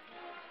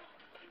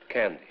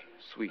 Candy,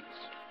 sweets.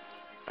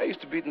 I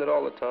used to be eating it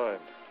all the time.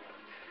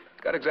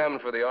 Got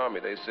examined for the Army.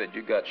 They said,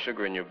 you got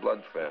sugar in your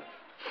blood, friend.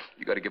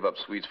 You got to give up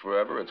sweets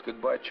forever. It's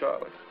goodbye,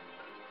 Charlie.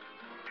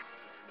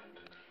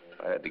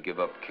 I had to give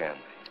up candy.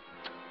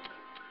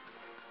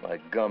 My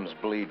gums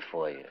bleed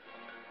for you.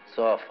 It's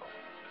awful.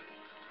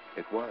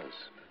 It was.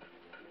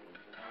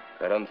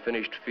 That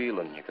unfinished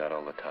feeling you got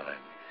all the time.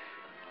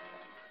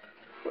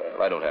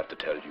 Well, I don't have to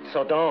tell you.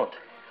 So don't.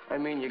 I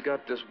mean, you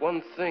got this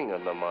one thing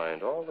on the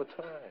mind all the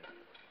time.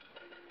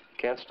 You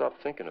can't stop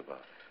thinking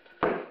about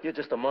it. You're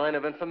just a mine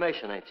of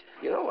information, ain't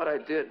you? You know what I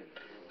did?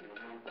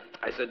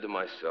 I said to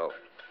myself,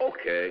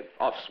 okay,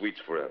 off sweets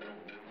forever.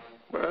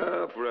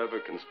 Well, forever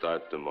can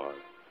start tomorrow.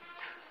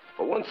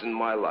 For once in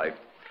my life,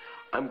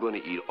 I'm going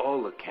to eat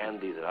all the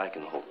candy that I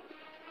can hold.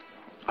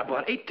 I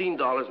bought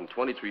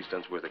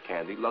 $18.23 worth of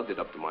candy, lugged it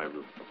up to my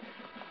room.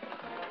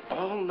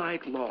 All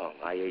night long,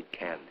 I ate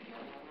candy.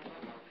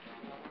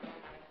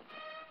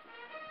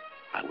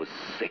 I was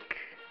sick.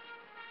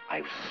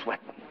 I was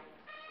sweating,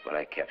 but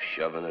I kept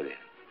shoving it in.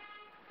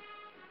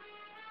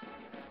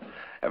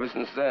 Ever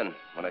since then,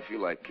 when I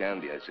feel like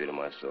candy, I say to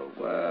myself,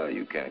 well,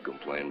 you can't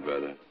complain,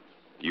 brother.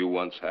 You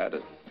once had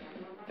it,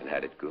 and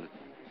had it good.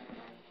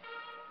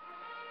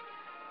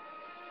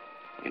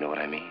 You know what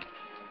I mean?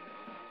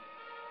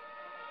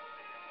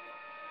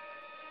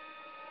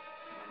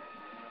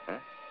 Huh?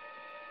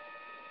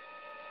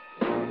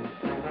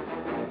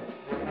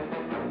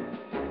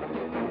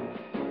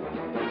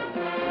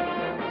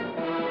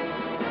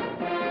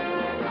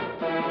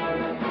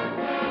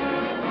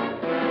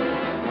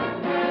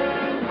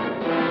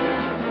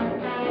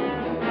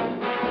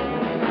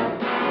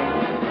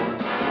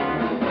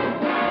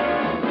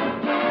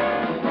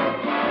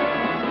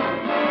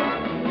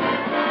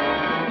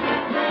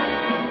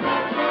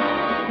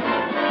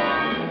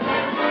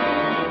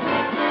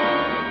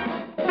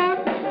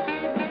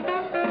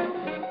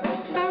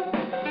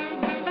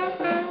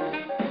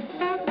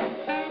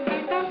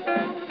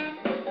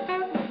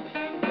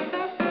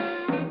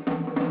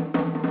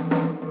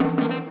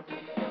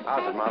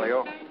 How's it,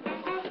 Mario?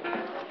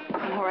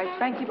 I'm all right,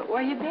 Frankie, but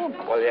where you been?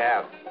 What'll you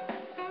have?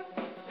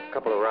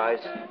 Couple of rice?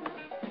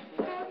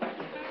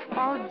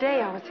 All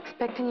day I was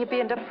expecting you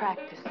being to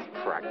practice.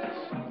 Practice.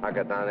 I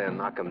got down there and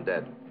knock 'em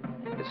dead.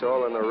 It's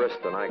all in the wrist,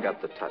 and I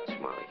got the touch,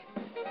 Molly.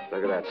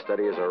 Look at that,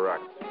 steady as a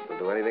rock. I'll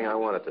do anything I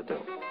want it to do.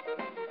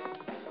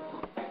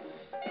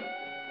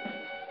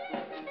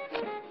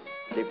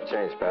 Keep the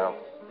change, pal.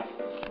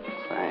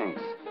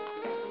 Thanks.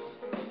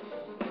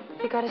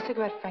 You got a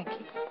cigarette,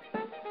 Frankie?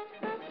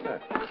 Yeah.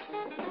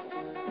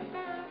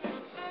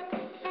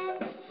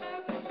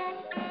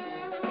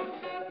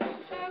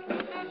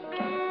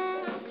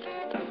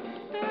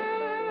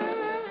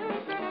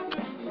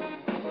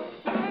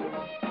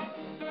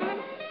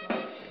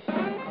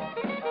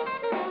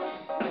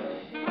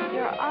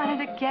 You're on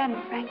it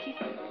again, Frankie.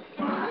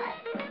 Why?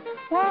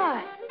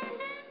 Why?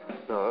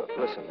 No,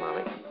 listen,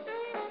 Molly.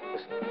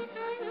 Listen.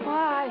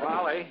 Why?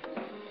 Molly.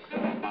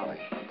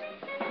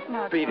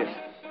 No, Beat it.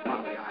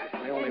 Molly,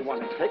 I only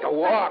want to take a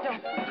walk.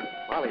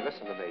 Molly,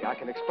 listen to me. I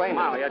can explain.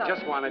 Molly, I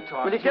just want to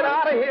talk. Will you to get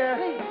out of here?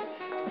 Please.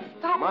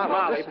 Stop.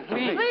 Molly, listen to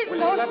me. Please Will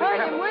don't let me hurt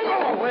have him, it? will you?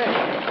 Go away.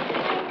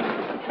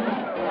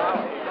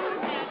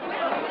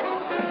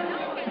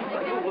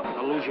 Are you looking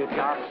to lose your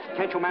job?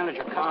 Can't you manage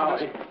your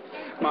customers?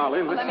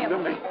 Molly, listen to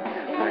me.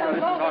 I got to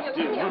talk to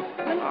you.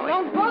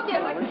 Don't go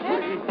there. I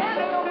can't stand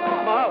it no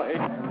more. Molly.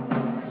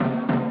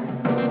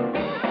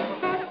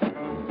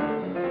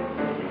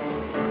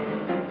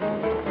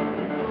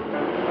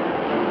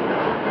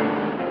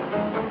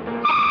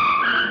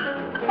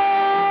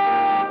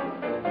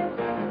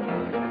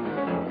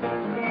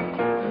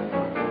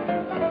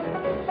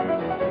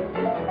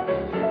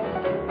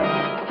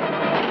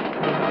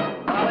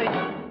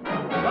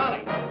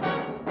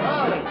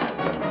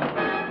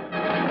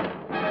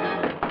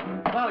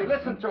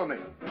 Listen to me.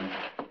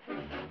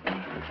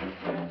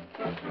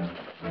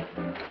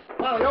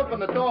 Molly, open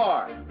the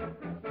door.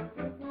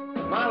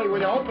 Molly, will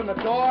you open the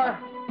door?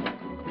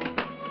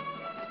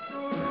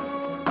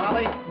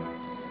 Molly?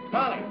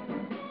 Molly?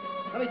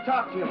 Let me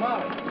talk to you,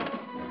 Molly.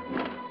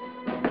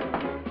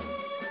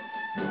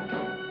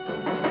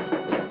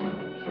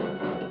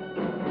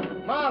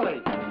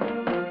 Molly?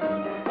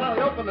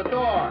 Molly, open the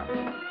door.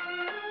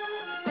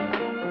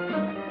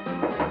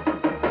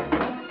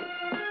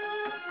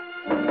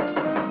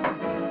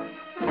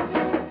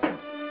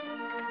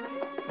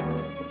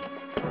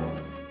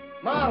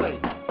 Molly!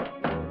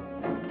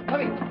 Tell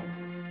me.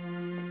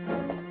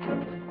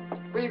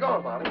 Where you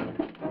going, Molly?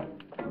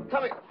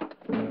 Tell me.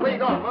 Where you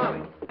going,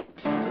 Molly?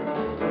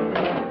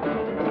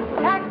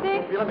 Taxi.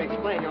 If you let me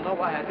explain, you'll know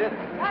why I did it.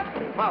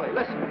 Taxi. Molly,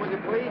 listen, will you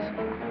please?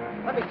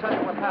 Let me tell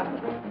you what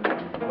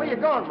happened. Where you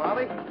going,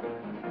 Molly?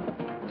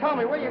 Tell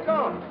me, where you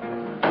going?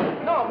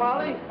 No,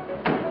 Molly.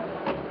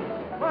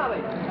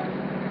 Molly.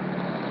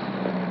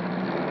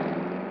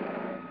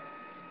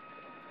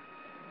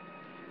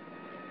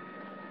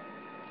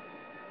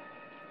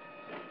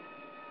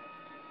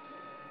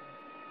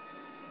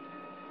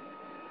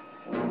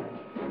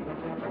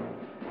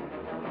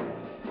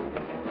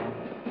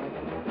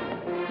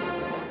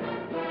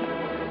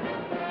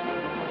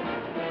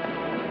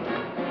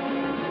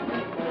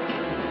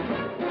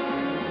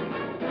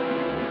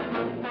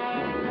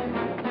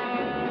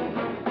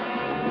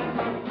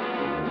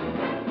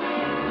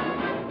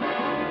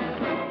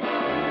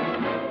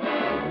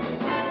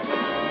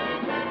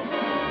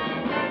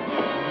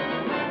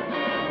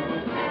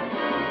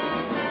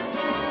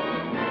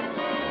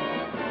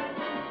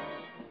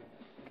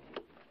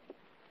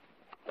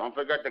 Don't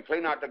forget to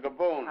clean out the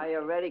gaboon. I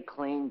already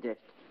cleaned it.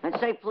 And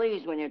say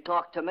please when you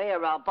talk to me,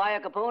 or I'll buy a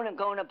gaboon and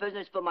go into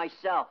business for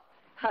myself.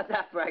 How's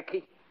that,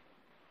 Frankie?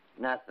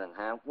 Nothing,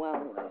 huh?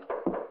 Well,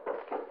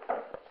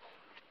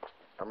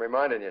 I'm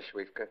reminding you,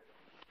 Schwiefka.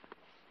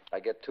 I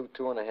get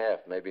 2.5,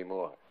 maybe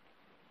more.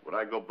 Would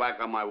I go back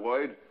on my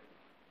word?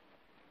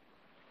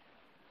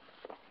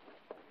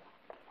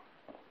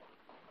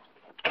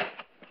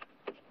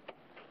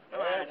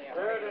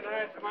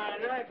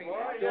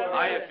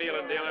 How you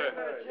feeling, dealer?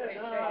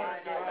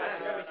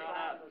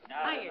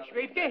 Hiya,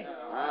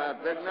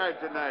 Schwiefka. Big night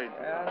tonight.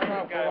 I don't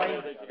know, boy.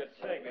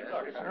 I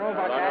don't know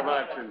about Lot of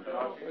that. action.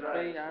 Could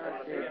be. I don't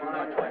see it.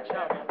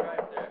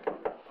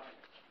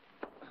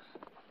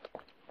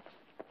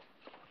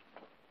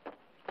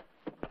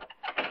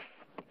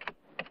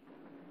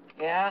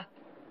 yeah?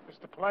 This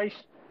the place?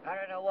 I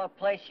don't know what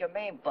place you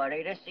mean,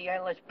 buddy. This is the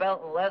Endless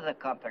Belt and Leather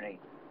Company.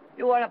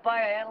 You want to buy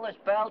an endless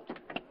belt?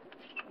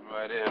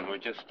 Right in. We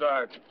just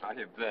start. How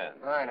you been?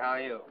 Fine, how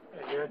are you?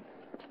 Hey, good.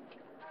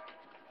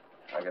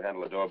 I could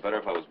handle the door better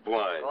if I was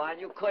blind. Go on,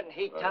 you couldn't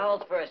heat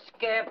towels for a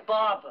scamp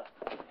barber.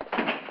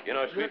 You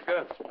know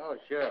Schwiefka? Oh,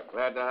 sure.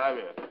 Glad to have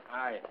you.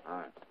 Hiya. All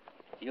right.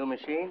 You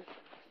machine?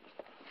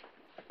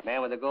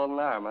 Man with a golden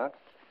arm, huh?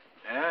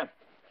 Yeah?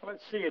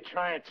 Let's see you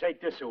try and take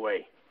this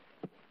away.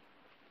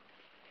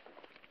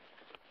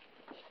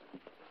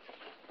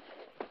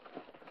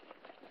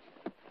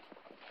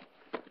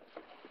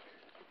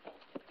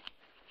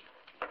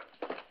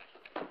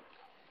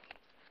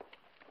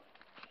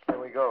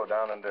 Here we go,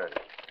 down and dirty.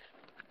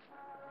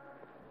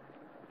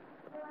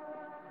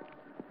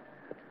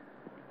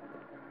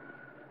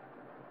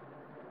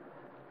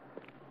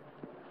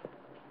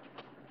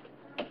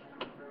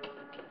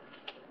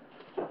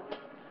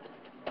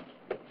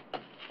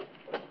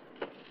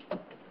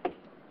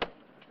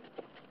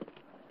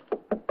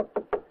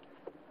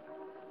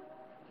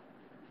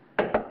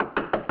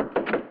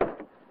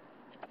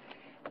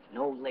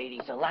 No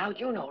ladies allowed.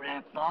 You know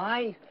that,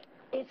 boy.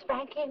 Is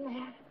Frank in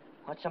there?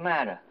 What's the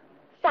matter?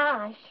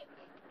 Sash.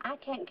 I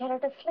can't get her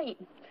to sleep.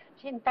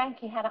 She and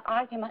Frankie had an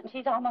argument, and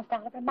she's almost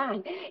out of her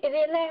mind. Is he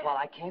in there? Well,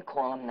 I can't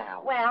call him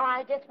now. Well,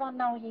 I just want to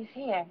know he's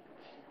here.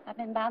 I've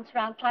been bouncing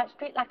around Clark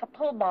Street like a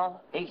pool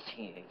ball. He's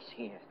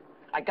here.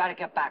 I gotta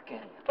get back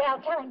in. Well,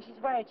 tell him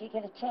she's worried you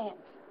get a chance.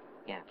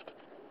 Yeah.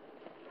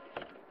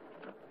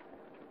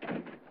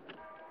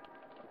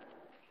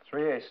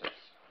 3 aces.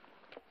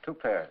 2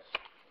 pairs.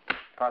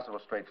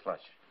 Possible straight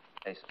flush.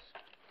 Aces.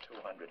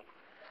 200.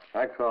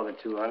 I called it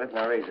 200, and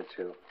I raise it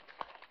 2.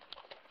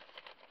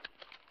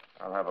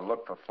 I'll have a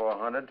look for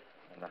 400,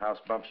 and the house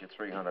bumps you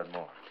 300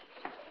 more.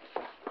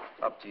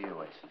 Up to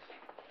you, aces.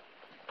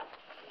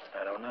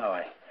 I don't know.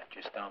 I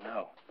just don't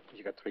know.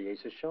 You got 3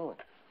 aces showing.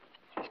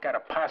 He's got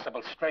a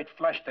possible straight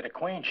flush to the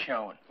queen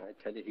showing. I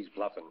tell you, he's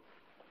bluffing.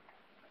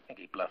 I think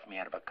he bluffed me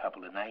out of a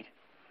couple tonight.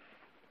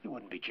 You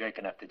wouldn't be jerk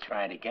enough to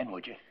try it again,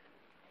 would you?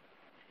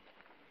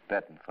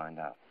 Bet and find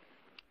out.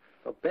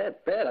 Oh,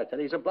 bet. I tell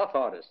you, he's a bluff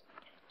artist.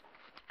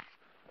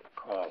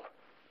 Call.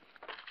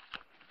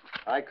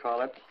 I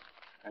call it,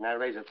 and I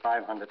raise it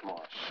 500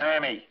 more.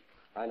 Sammy!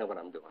 I know what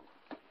I'm doing.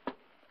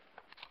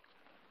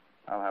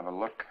 I'll have a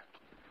look.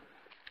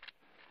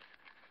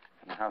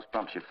 And the house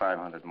bumps you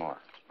 500 more.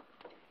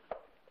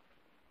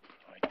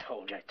 I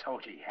told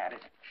you he had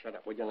it. Shut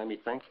up, would you? Let me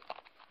think.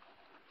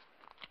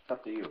 It's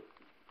up to you.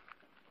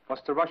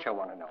 What's the rush, I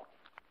want to know?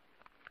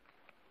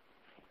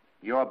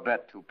 Your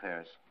bet, 2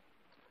 pairs.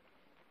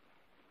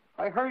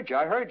 I heard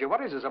you.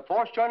 What is this, a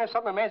force joint or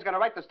something? A man's got a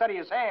right to steady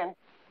his hand.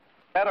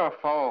 Bet or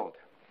fold.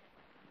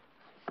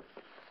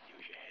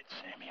 Use your head,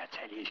 Sammy. I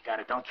tell you, he's got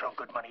it. Don't throw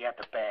good money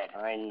after bad.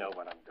 I know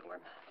what I'm doing.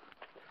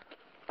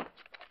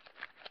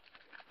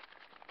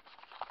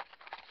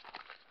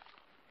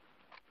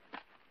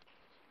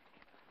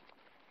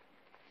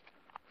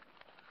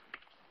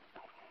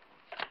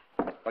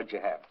 What'd you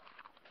have?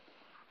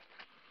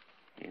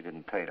 You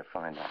didn't pay to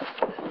find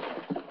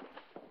out.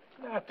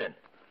 Nothing.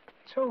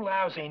 2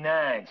 lousy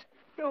 9s.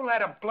 You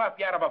let him bluff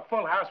you out of a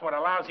full house with a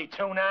lousy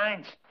 2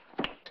 9s?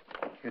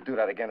 You do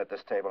that again at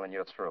this table and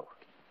you're through.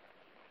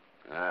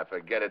 Ah,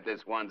 forget it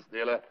this once,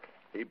 dealer.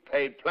 He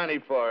paid plenty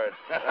for it.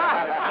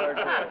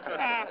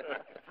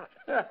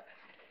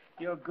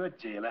 You're good,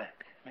 dealer.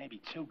 Maybe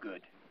too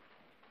good.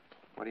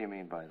 What do you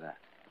mean by that?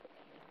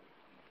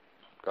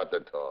 Cut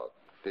the talk.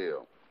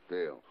 Deal.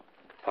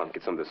 Punk,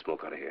 get some of this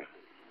smoke out of here.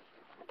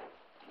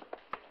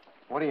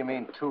 What do you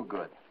mean, too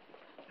good?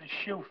 The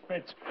shoe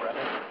fits,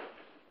 brother.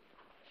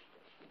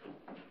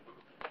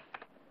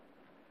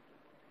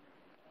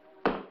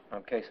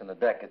 I'm casing the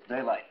deck. It's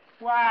daylight.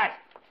 What?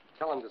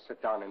 Tell him to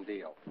sit down and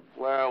deal.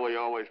 Well, we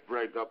always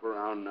break up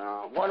around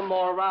now. One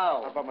more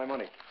round. How about my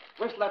money?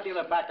 Whistle that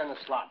dealer back on the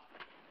slot.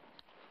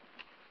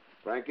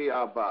 Frankie,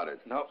 how about it?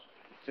 No.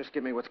 Just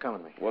give me what's coming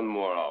to me. 1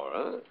 more hour,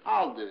 huh?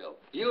 I'll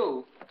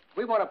deal.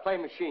 We want to play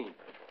machine.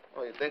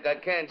 Oh, you think I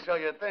can't show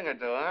you a thing or two,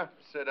 huh?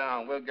 Sit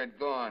down. We'll get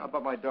going. How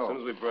about my dough? As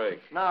soon as we break.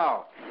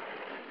 Now.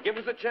 Give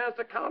us a chance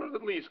to count it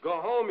at least.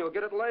 Go home. You'll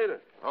get it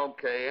later.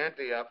 Okay,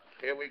 ante up.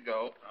 Here we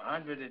go.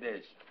 100 it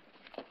is.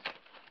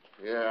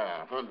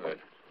 Yeah, 100.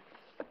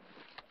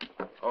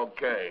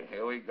 Okay,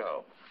 here we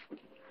go.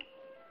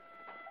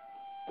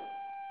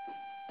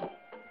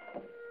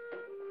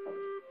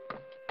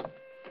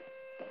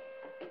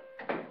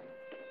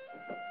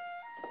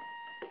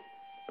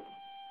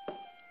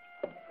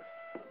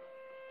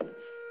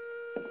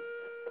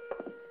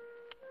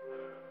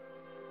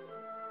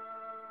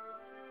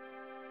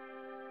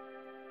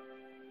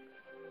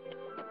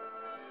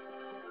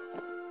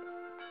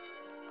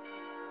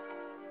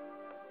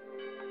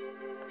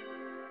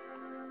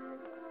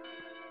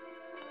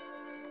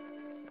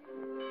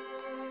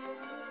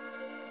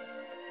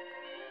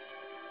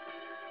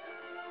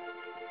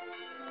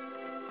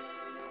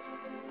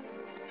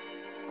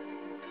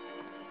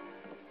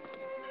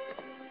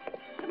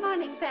 Good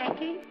morning,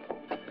 Frankie.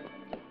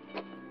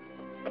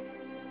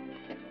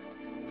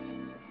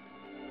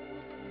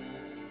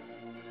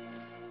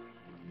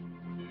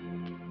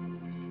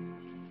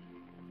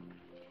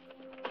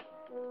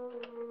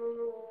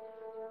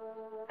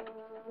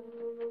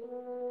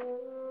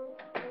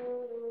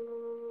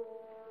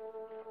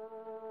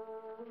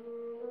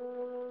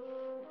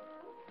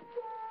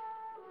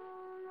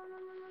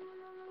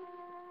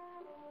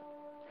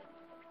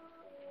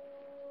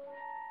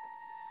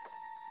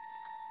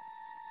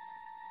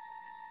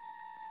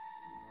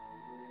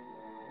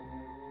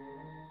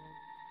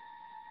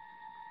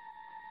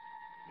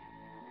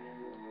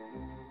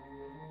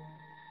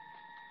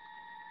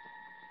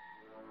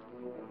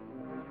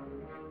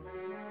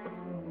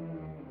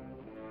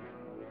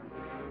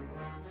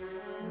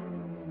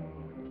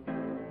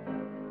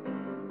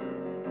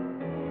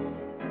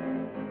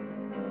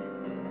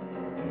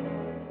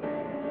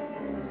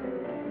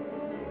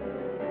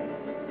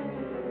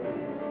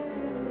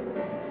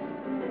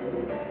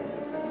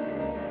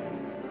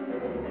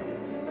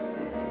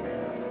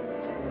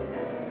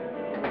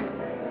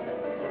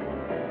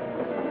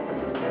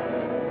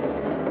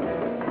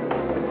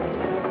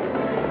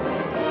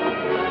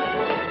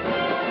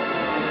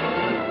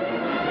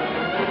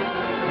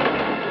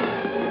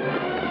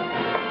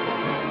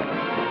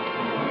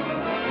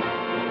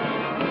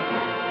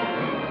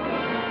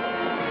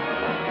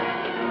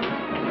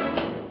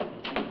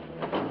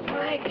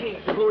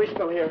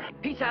 Still here.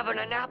 He's having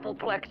an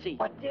apoplexy.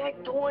 But they're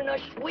doing a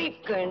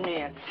sweep in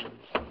there.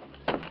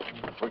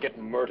 We're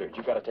getting murdered.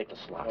 You gotta take the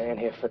slot. I ain't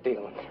here for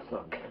dealing.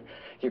 Look,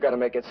 you gotta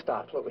make it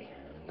stop, Louis.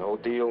 No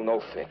deal,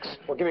 no fix.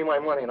 Well, give me my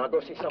money and I'll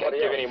go see somebody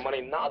Can't give else. any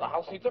money now. The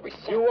house needs every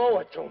cent. You owe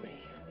it to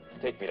me.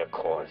 Take me to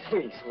court.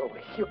 Please,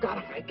 Louis, you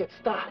gotta make it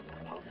stop.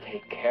 I'll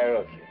take care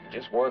of you.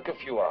 Just work a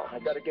few hours. I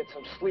gotta get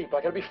some sleep.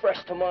 I gotta be fresh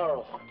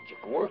tomorrow. You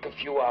can work a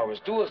few hours.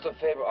 Do us a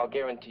favor. I'll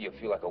guarantee you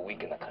feel like a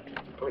week in the country.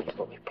 Please,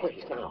 Louis,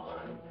 please, now.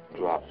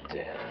 Drop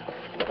dead.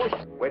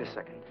 Wait a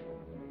second.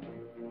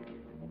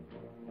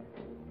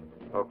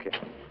 Okay.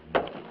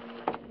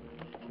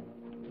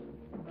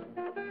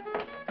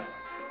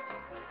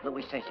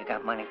 Louis says you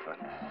got money for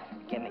him.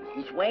 Give me.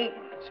 He's waiting.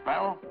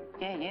 Sparrow?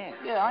 Yeah.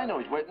 Yeah, I know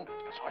he's waiting.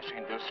 So I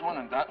seen this one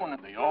and that one,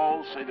 and they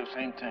all say the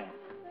same thing.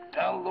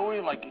 Tell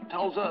Louis like he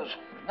tells us.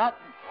 Nothing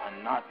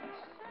for nothing.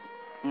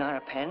 Not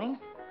a penny?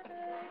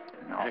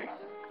 No. Hey,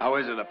 how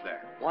is it up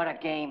there? What a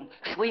game.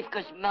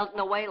 Schwiefka's melting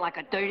away like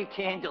a dirty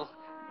candle.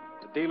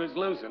 The dealer's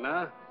losing,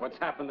 huh? What's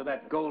happened to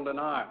that golden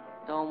arm?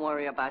 Don't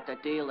worry about the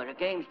dealer. The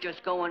game's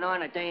just going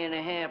on a day and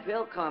a half.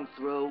 He'll come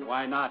through.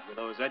 Why not with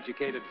those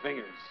educated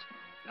fingers?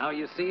 Now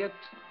you see it,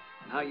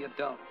 now you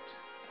don't.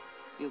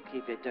 You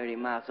keep your dirty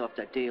mouth off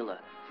the dealer.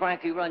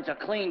 Frankie runs a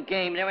clean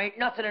game. There ain't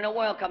nothing in the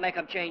world can make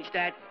him change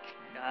that.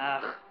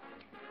 Ugh.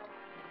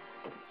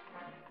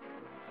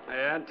 Hey,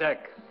 Antec.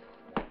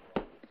 6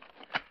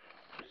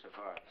 of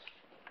hearts.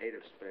 8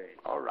 of spades.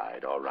 All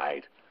right.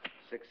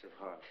 6 of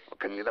hearts. Well,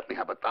 can you let me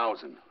have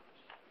 1,000?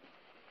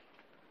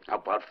 How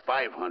about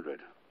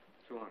 500?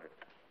 200.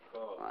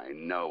 Call. I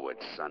know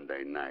it's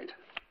Sunday night.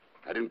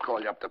 I didn't call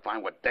you up to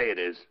find what day it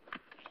is.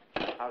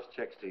 House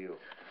checks to you.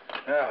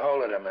 Yeah,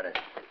 hold it a minute.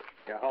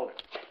 Yeah, hold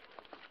it.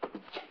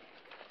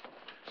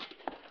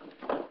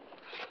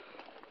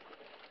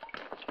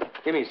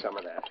 Give me some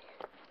of that.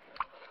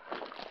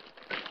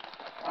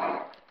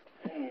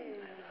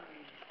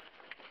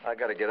 I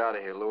gotta get out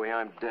of here, Louis.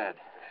 I'm dead.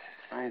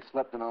 I ain't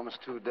slept in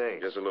almost 2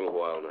 days. Just a little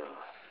while now.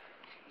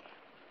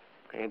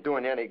 Ain't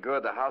doing you any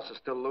good. The house is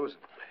still losing.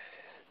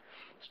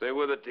 Stay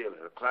with it, dealer.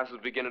 The class is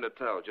beginning to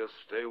tell. Just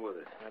stay with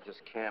it. I just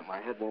can't. My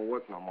head won't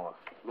work no more.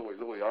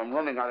 Louis, I'm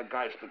running out of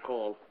guys to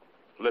call.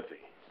 Lippy.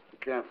 You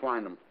can't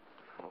find them.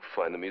 I'll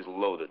find him. He's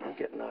loaded. I'm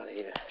getting out of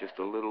here. Just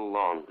a little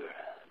longer.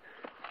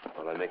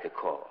 While I make a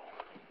call.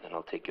 Then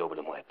I'll take you over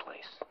to my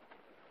place.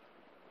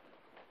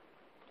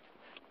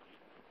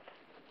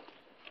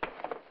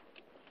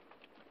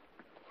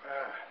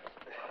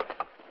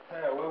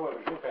 Where were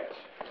we? You bet.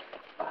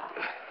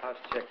 House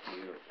check to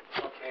you.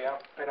 Okay,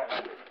 I'll bet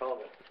 100. Hold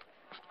it.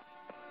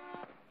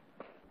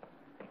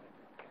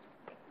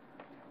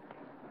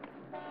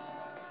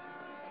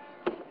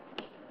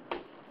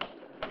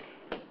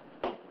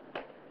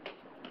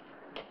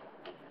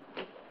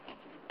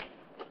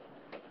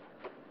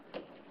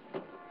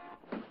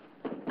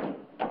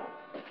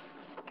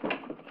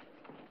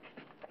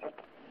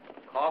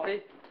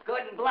 Coffee?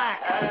 Good and black.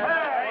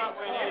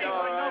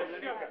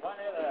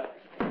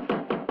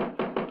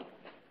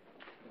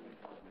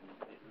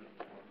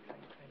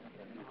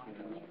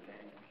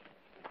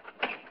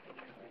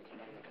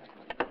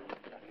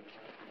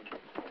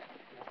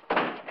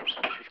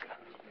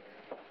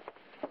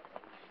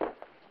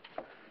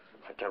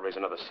 I can't raise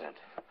another cent.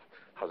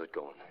 How's it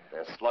going?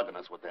 They're slugging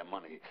us with their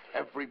money.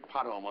 Every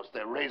pot almost.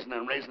 They're raising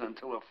and raising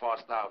until we're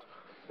forced out.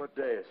 What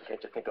day is it?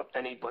 Can't you think of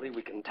anybody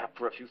we can tap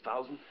for a few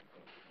thousand?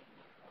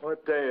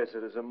 What day is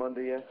it? Is it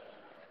Monday yet?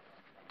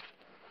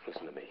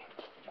 Listen to me.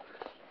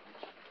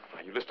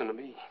 Are you listening to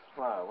me?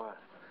 Why?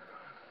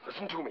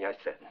 Listen to me, I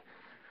said.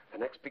 The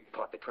next big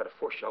pot they try to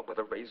force you out with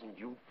a raising,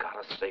 you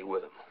gotta stay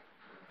with him.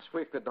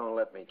 Schwiefka don't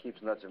let me.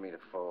 Keeps nudging me to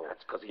fold.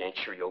 That's because he ain't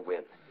sure you'll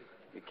win.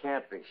 You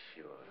can't be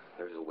sure.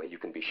 There's a way you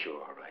can be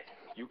sure, all right.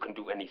 You can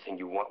do anything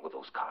you want with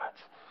those cards.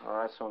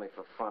 Oh, that's only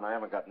for fun. I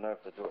haven't got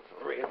nerve to do it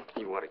for real.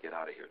 You want to get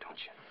out of here, don't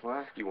you?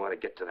 What? You want to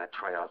get to that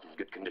tryout in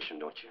good condition,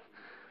 don't you?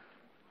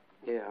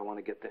 Yeah, I want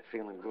to get there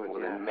feeling good,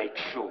 Well, then make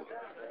sure.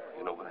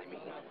 You know what I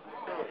mean?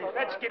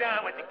 Let's get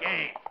on with the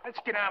game.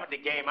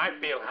 I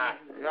feel hot.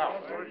 You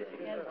want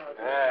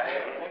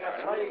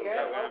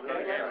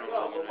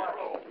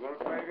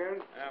to play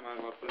again? Yeah,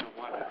 man, we'll play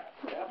one.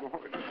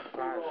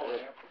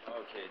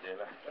 Okay,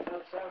 dealer.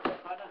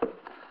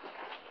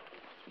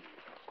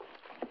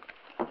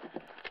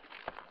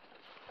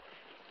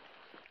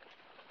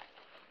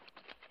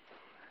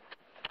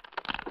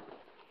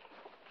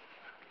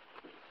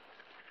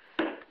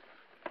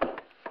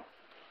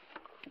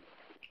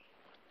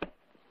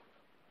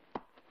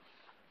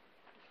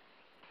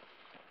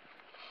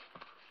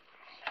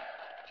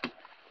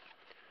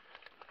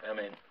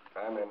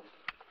 I'm in.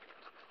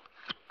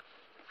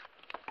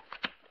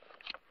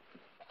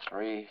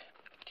 3,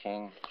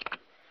 king,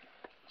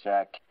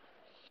 jack.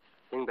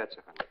 King bets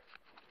 100.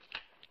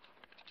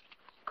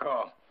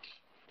 Call.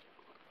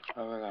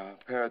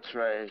 Pair of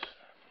trays.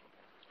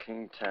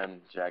 King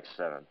 10, jack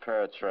 7.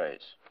 Pair of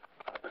trays.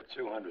 I bet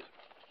 200.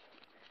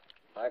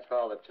 I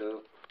called it 2.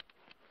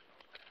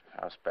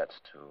 House bets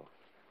 2.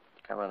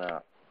 Coming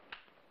up.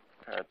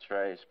 Pair of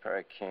trays, pair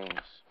of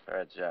kings,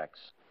 pair of jacks.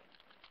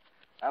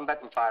 I'm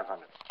betting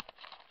 500.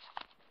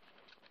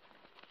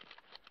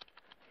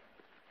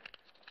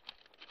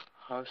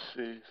 House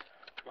sees.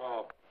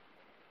 Oh.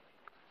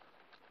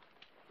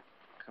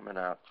 Coming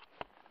out.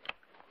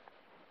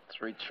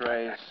 3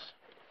 trays.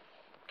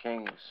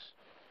 Kings.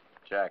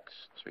 Jacks.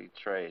 3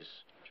 trays.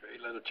 3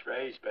 little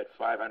trays, bet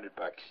 $500.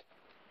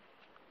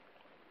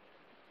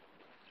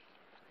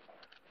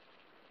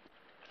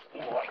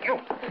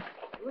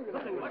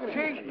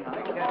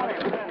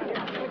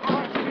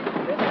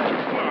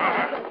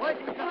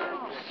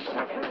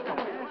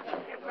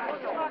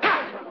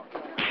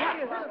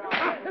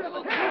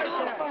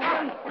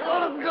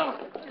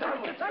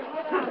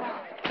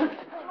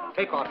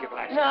 Take off your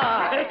glasses.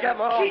 No. Take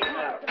them off.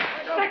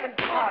 Second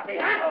party,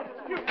 huh?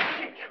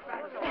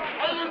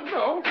 I didn't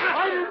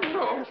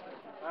know.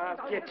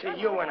 I'll get to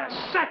you in a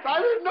second. I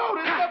didn't know.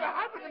 This never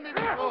happened to me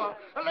before.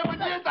 11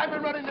 years I've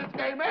been running this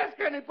game. Ask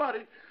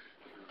anybody.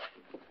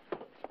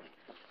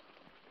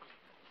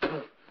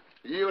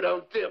 You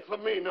don't deal for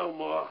me no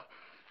more.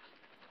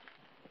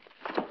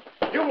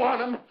 You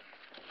want him?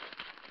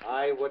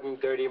 I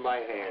wouldn't dirty my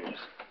hands.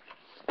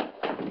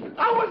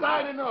 How was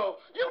I to know?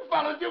 You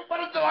fellas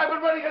know I've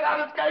been running it out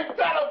of this game.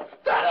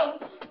 Tell him.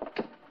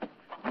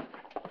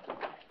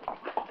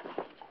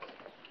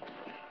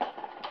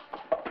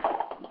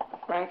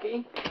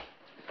 Frankie?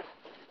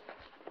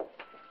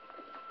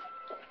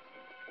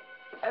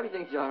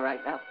 Everything's all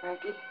right now,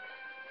 Frankie.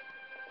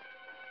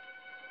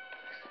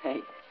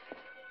 Hey.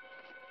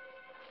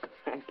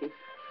 Frankie.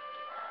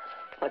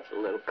 What's a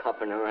little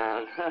cupping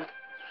around, huh?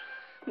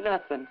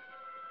 Nothing.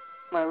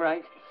 Am I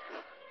right?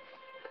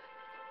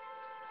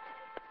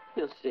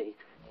 You'll see.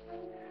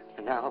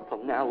 An hour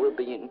from now, we'll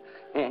be in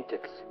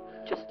antics,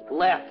 just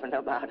laughing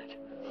about it.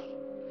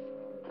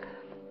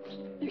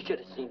 You should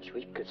have seen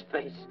Schweika's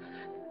face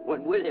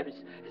when Williams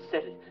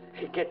said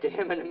he'd get to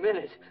him in a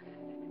minute.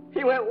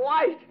 He went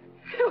white.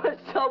 It was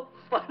so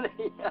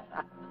funny.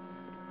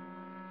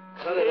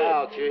 Cut it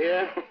out, you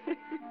hear?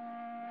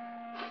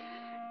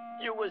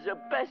 You was the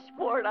best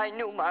sport I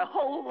knew my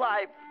whole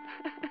life.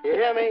 You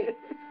hear me?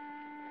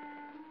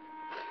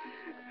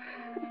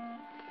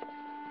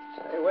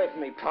 Stay away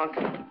from me, punk.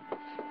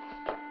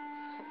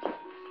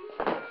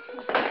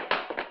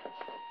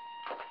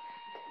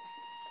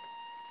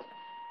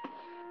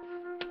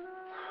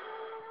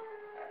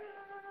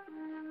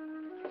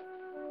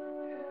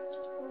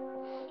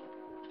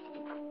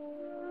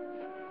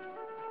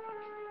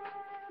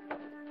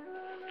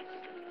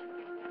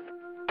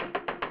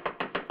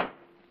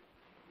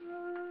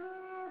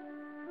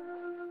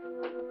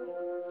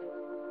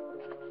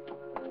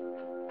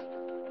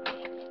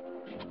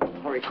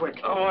 Hurry, quick.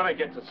 I want to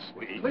get to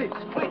sleep. Please.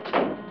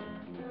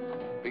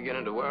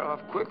 Beginning to wear off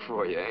quick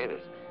for you, ain't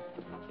it?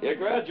 You're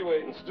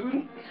graduating,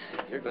 student.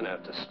 You're gonna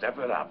have to step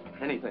it up.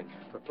 Anything,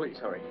 but please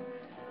hurry.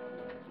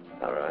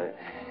 All right.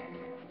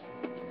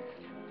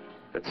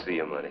 Let's see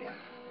your money.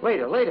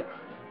 Later.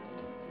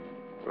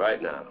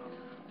 Right now.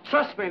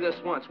 Trust me this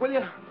once, will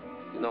you?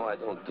 You know I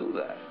don't do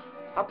that.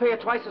 I'll pay you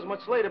twice as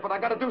much later, but I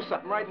gotta do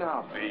something right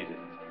now. Beat it.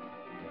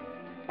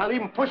 I'll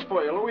even push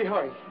for you, Louis.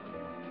 Hurry.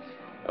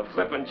 A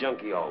flippin'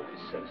 junkie always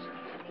says.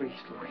 Please,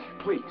 Louis.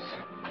 Please.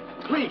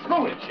 Please,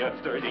 Louis. Get your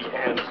dirty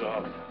hands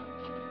off.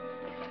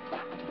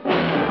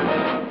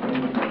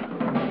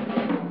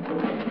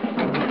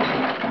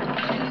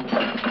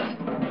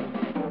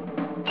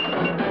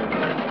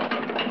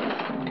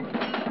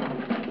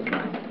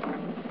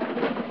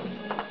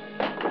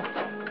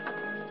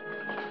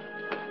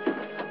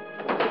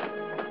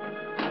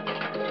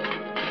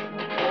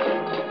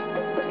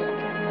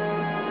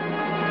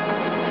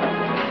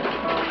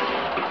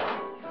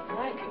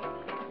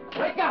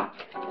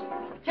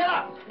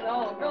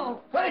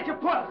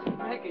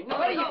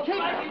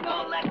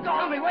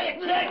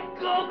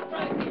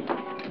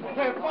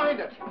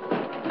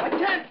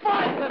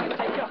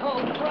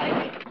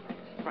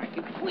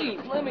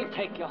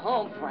 Take you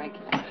home, Frankie.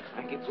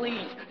 Frankie,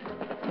 please.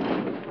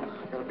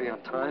 I gotta be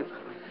on time.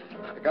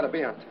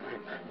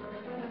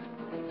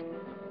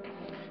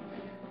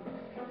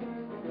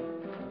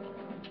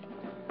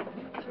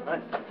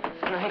 Frank.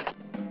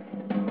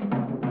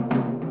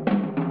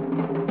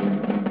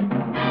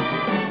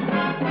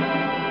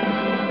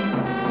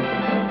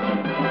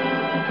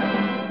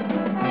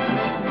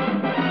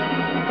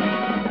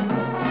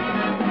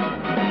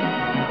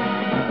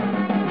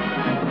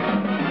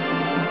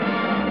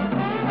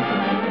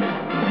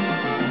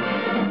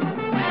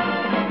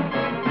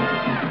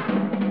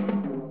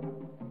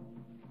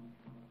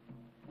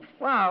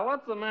 Wow,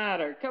 what's the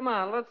matter? Come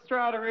on, let's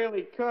try to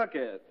really cook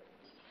it.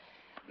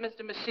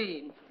 Mr.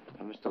 Machine.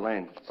 Mr.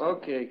 Lane.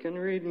 Okay, can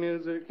you read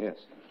music? Yes.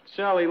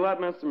 Shelley, let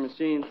Mr.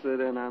 Machine sit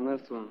in on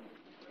this one.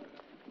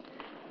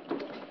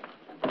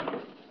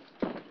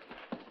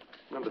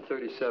 Number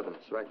 37.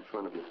 It's right in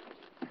front of you.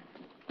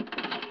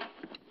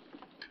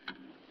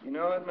 You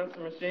know it, Mr.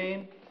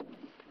 Machine?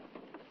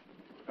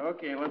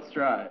 Okay, let's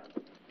try it.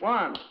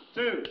 1,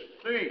 2,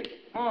 3,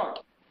 4.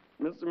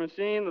 Mr.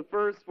 Machine, the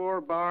first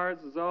 4 bars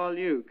is all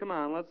you. Come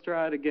on, let's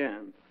try it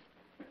again.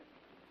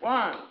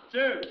 1,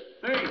 2,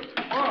 3,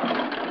 4.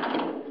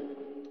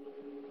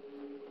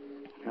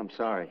 I'm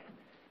sorry.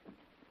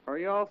 Are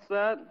you all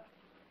set?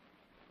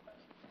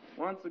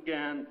 Once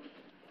again.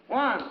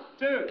 1,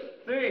 2,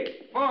 3,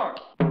 4.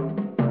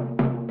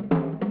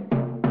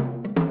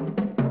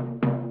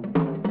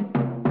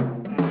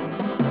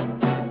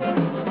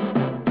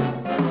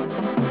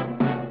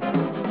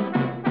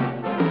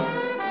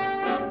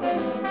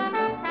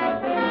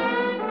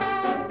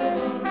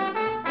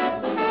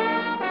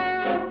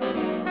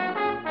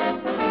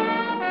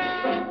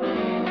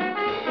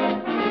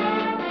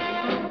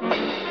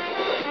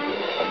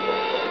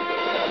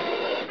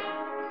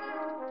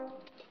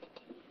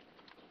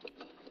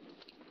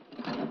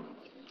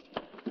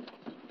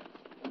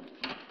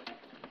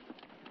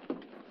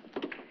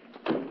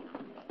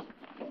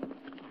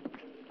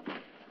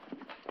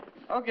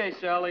 Okay,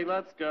 Shelley,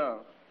 let's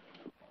go.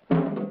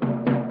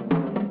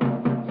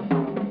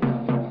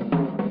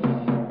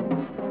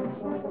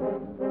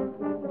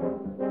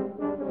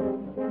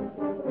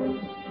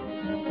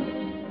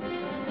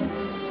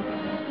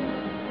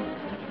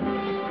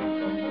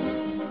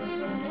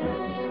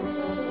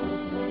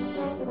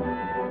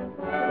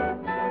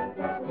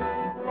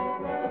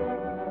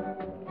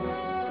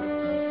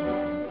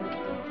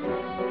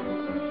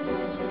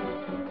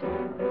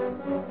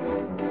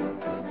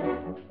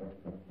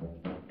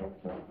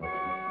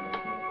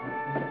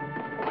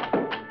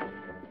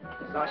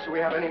 Zosh, do we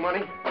have any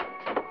money?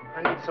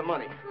 I need some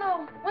money.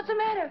 No. What's the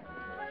matter?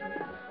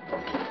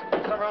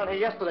 Some around here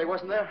yesterday,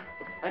 wasn't there?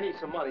 I need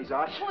some money,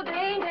 Zosh. Oh, there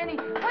ain't any.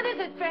 What is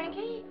it,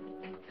 Frankie?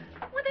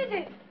 What is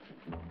it?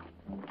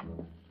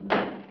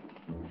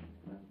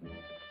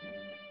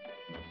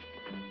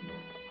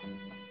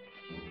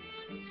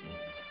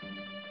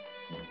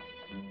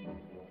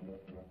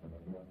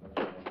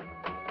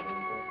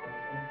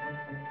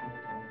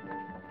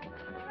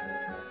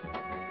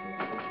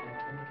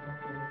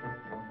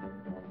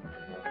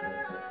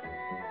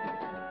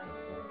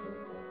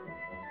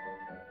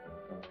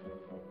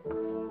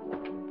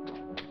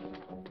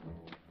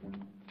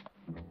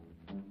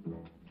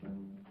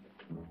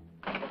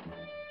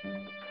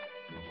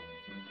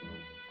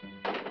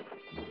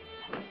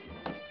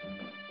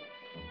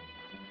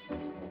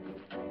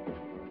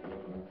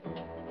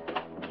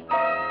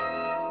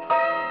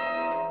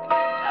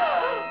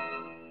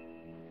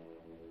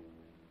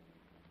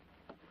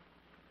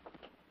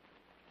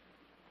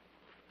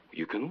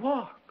 You can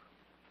walk.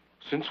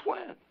 Since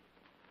when?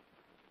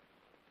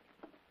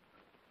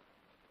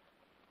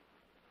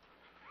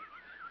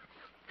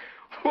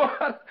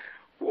 What?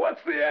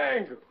 What's the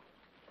angle?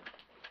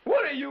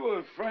 What are you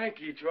and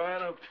Frankie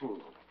trying to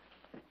prove?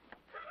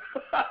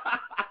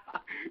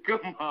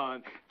 Come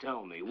on,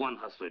 tell me, one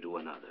hustler to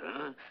another,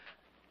 huh?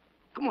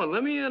 Come on,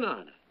 let me in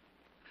on it.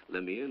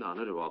 Let me in on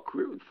it or I'll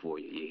queer it for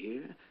you, you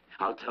hear?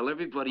 I'll tell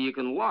everybody you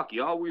can walk.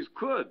 You always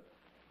could.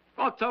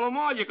 I'll tell them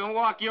all you can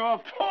walk your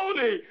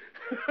pony.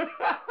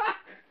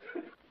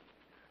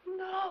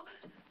 No.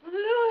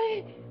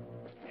 Louis.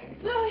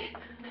 Louis.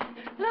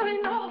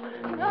 Louis, no.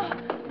 No.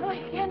 No,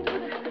 you can't do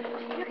that.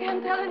 You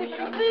can't tell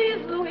anybody.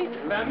 Please, Louis.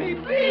 Let me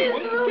be. Please,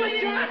 Will you Louis.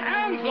 get your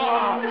hands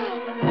off?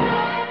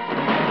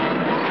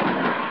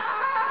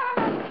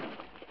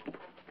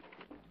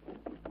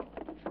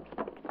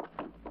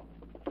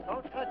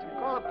 Don't touch him.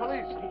 Call the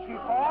police. Did she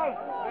fall?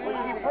 Was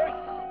she hurt?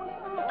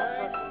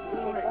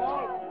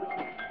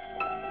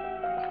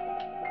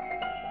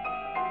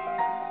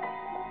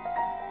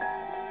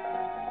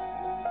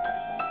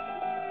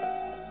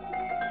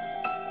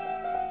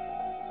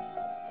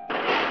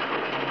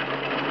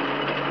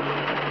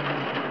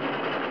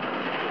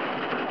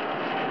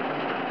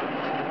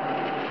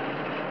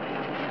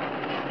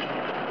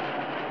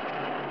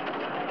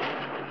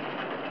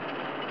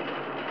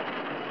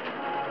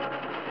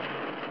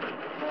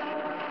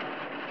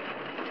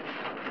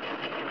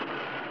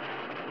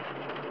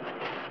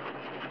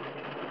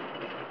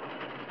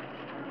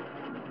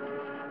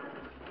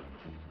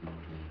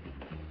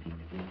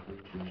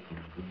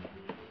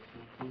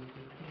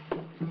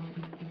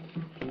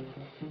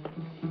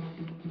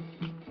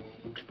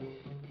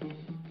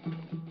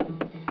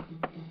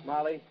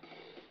 Molly.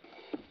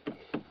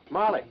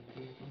 Molly.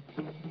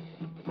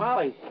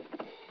 Molly.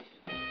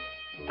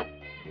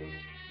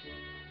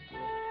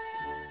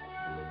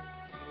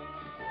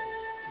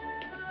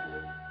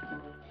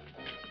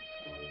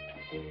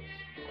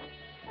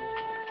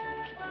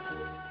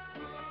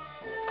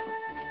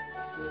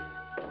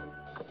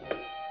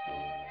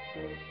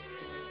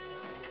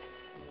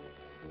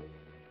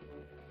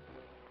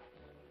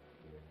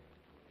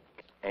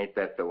 Ain't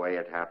that the way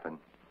it happened?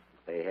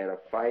 They had a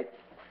fight.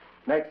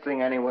 Next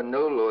thing anyone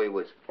knew, Louis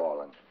was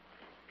falling.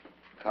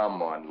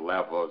 Come on,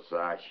 level,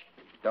 Zosh.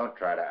 Don't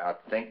try to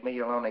outthink me.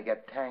 You'll only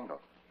get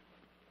tangled.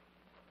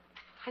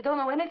 I don't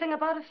know anything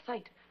about a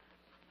fight.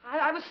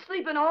 I was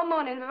sleeping all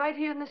morning right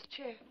here in this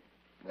chair.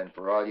 Then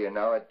for all you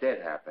know, it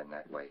did happen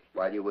that way.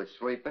 While you were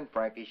sleeping,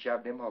 Frankie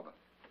shoved him over.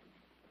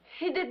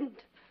 He didn't.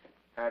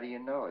 How do you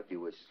know if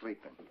you was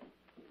sleeping?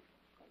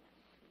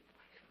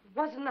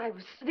 Wasn't I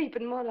was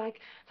sleeping more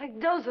like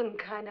dozing,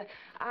 kind of.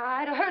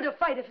 I'd have heard a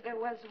fight if there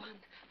was one.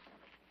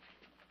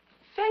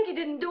 Frankie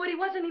didn't do it. He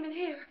wasn't even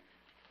here.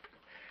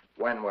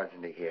 When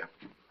wasn't he here?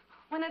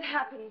 When it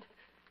happened.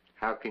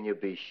 How can you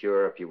be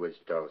sure if you was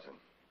dozing?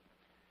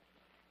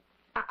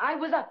 I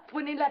was up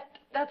when he left.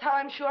 That's how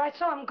I'm sure. I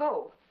saw him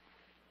go.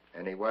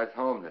 And he was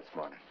home this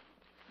morning.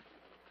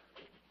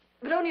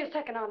 But only a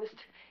second, honest.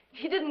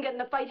 He didn't get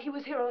in a fight. He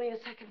was here only a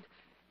second.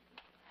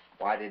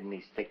 Why didn't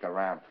he stick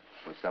around?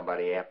 Was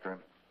somebody after him?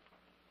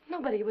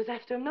 Nobody was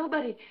after him.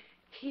 Nobody.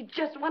 He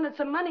just wanted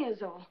some money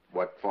is all.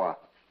 What for?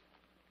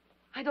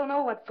 I don't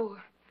know what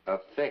for. A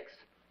fix.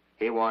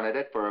 He wanted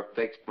it for a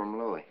fix from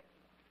Louis.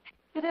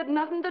 It had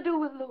nothing to do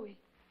with Louis.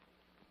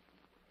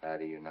 How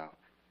do you know?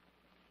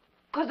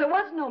 Because there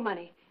was no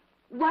money.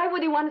 Why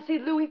would he want to see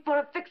Louis for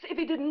a fix if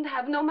he didn't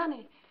have no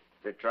money?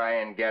 To try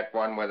and get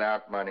one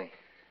without money.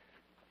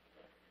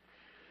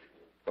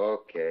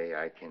 Okay,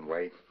 I can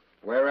wait.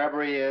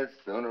 Wherever he is,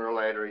 sooner or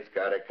later, he's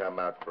got to come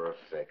out for a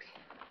fix.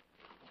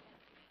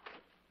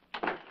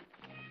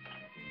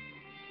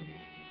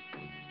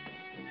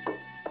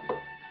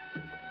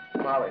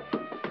 Molly.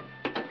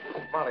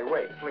 Molly,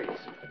 wait, please.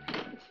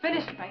 It's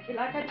finished, Frankie,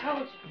 like I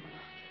told you.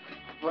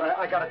 But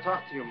I got to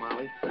talk to you,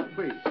 Molly.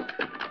 Please.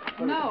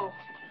 No.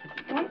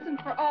 Once and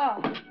for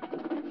all.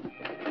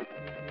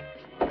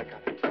 I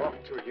got to talk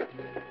to you.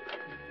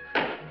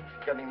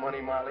 Got any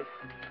money, Molly?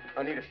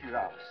 I need a few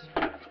dollars.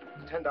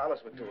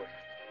 $10 would do it.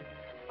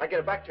 I get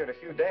it back to you in a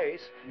few days.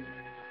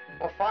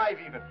 Or 5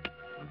 even.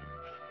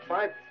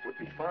 5 would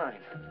be fine.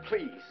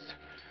 Please.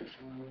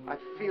 I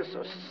feel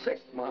so sick,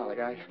 Molly.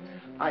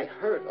 I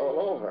hurt all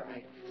over.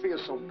 I feel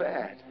so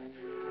bad.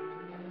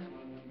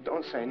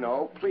 Don't say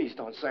no. Please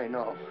don't say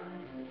no.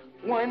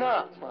 Why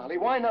not, Molly?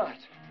 Why not?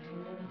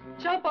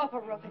 Jump off a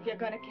roof if you're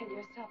going to kill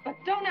yourself, but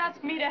don't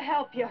ask me to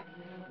help you.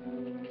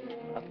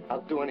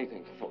 I'll do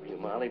anything for you,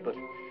 Molly, but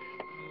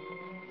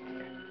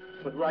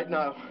right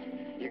now,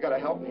 you got to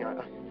help me.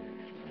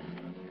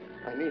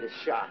 I need a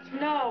shot.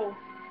 No.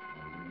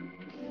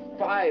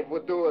 5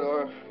 would do it,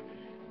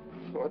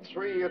 or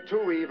 3 or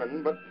 2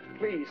 even, but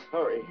please,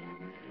 hurry.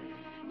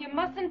 You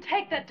mustn't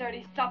take that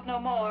dirty stuff no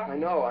more. I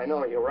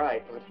know, you're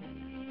right,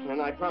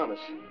 and I promise.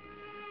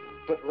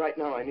 But right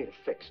now I need a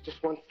fix,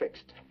 just one fix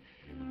to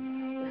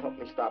help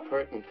me stop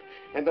hurting.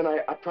 And then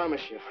I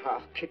promise you,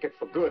 I'll kick it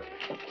for good.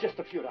 Just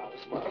a few dollars,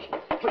 Molly,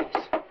 please.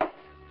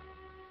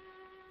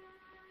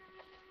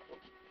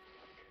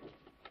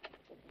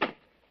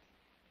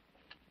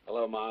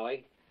 Hello,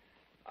 Molly.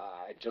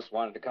 I just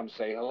wanted to come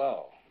say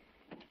hello.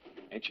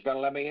 Ain't you gonna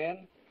let me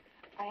in?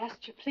 I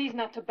asked you please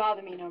not to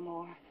bother me no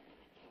more.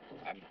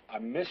 I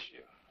miss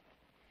you.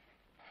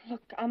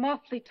 Look, I'm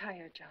awfully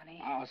tired,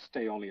 Johnny. I'll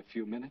stay only a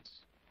few minutes.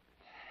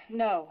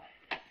 No.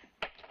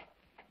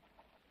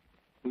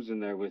 Who's in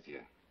there with you?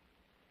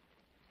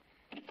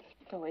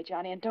 Go away,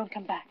 Johnny, and don't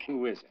come back.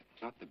 Who is it?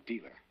 Not the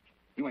dealer.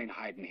 You ain't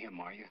hiding him,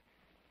 are you?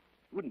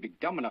 You wouldn't be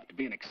dumb enough to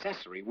be an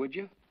accessory, would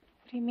you?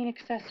 What do you mean,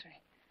 accessory?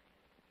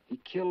 He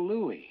killed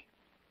Louis.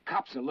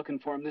 Cops are looking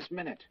for him this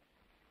minute.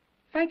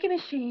 Frankie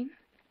Machine?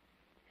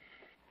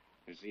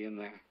 Is he in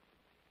there?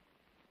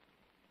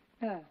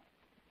 No.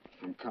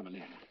 I'm coming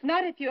in.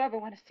 Not if you ever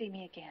want to see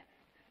me again.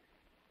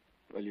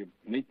 Will you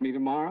meet me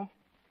tomorrow?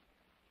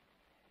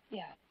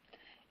 Yeah.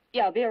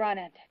 Yeah, I'll be around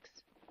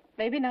Antics.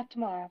 Maybe not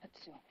tomorrow, but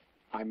soon.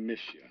 I miss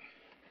you.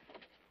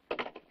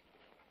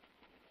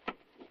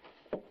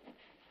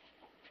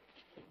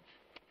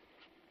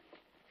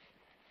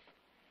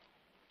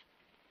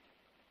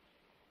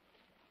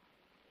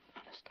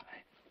 Honest,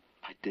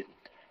 I didn't.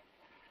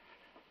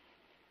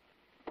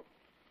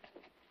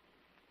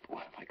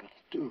 What am I going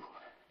to do?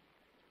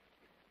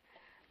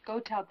 Go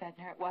tell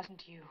Bednar it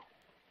wasn't you.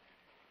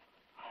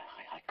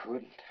 I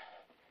couldn't.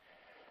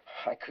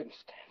 I couldn't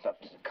stand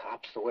up to the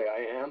cops the way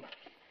I am.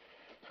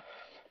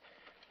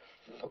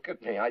 Look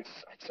at me. I'd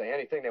say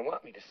anything they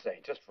want me to say,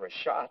 just for a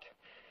shot.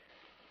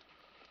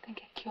 Then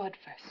get cured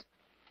first.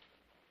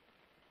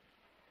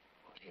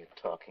 What are you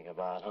talking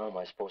about? How am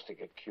I supposed to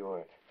get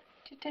cured?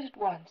 You did it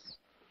once.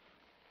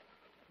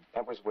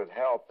 That was with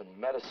help and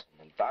medicine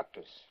and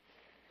doctors.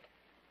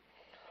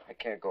 I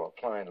can't go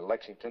applying to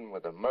Lexington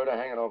with a murder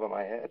hanging over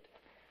my head.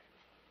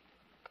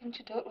 Couldn't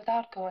you do it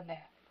without going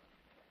there?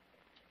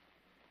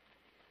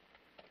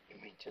 You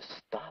mean just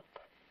stop?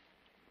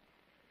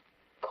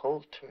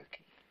 Cold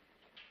turkey?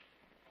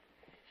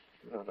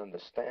 You don't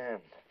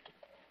understand.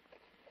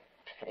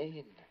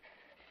 Pain.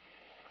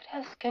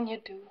 What else can you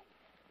do?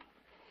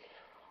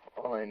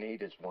 All I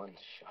need is one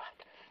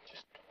shot.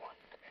 Just one.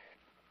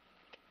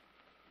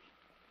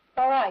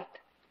 All right.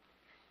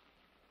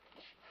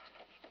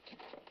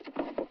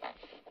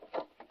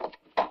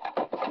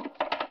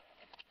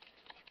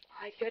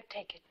 All right, here,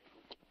 take it.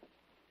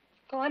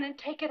 Go on and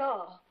take it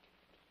all.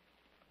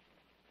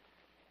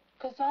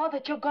 Because all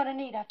that you're going to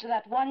need after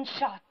that one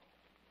shot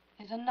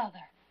is another.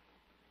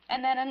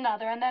 And then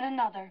another, and then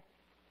another.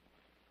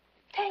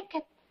 Take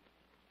it.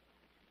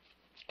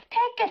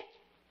 Take it.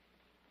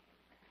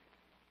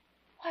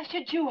 Why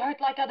should you hurt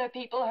like other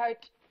people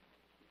hurt?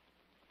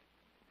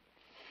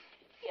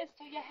 Yes,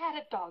 so you had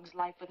a dog's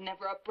life with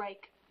never a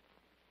break.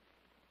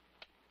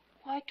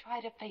 Why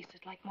try to face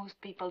it like most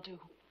people do?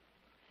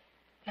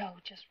 No,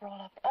 just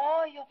roll up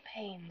all your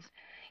pains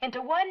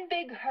into one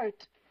big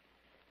hurt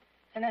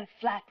and then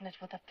flatten it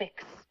with a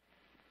fix.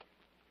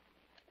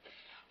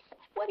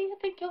 What do you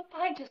think you'll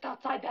find just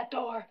outside that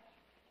door?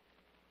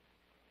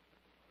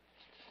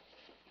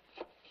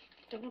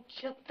 Don't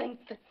you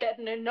think that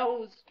Bednar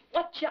knows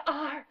what you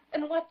are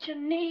and what you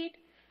need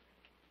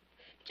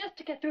just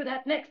to get through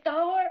that next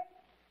hour?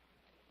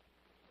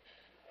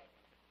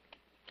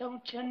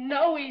 Don't you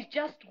know he's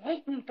just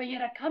waiting for you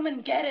to come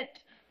and get it?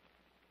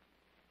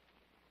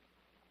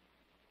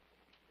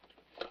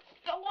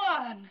 Go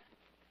on.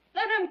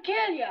 Let him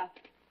kill you.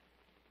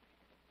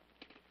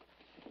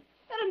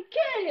 Let him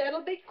kill you.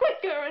 It'll be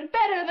quicker and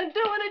better than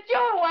doing it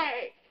your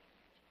way.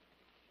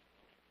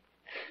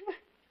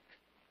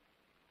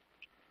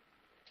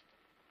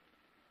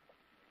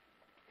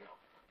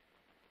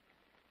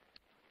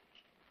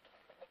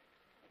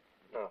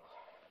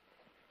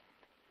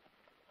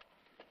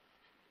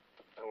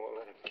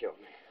 him kill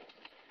me.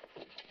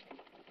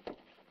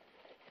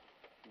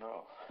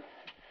 No.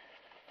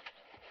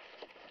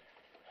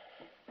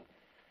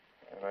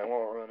 And I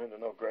won't run into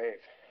no grave.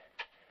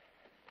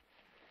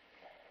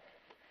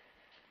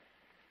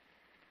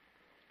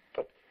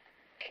 But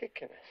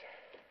kicking it.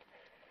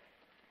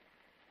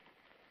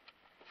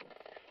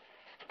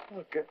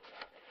 Look,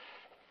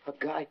 a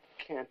guy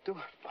can't do it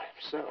by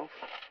himself.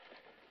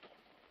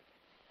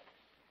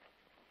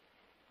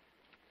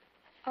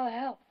 I'll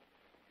help.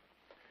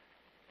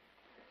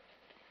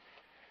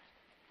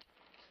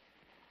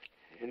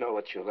 You know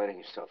what you're letting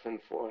yourself in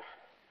for?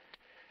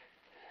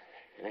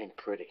 It ain't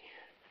pretty.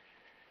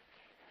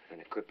 And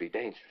it could be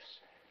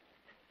dangerous.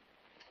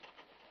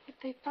 If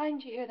they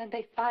find you here, then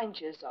they find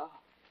you, is all.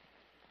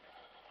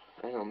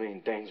 I don't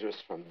mean dangerous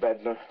from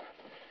Bednar.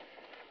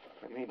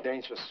 I mean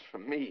dangerous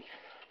from me.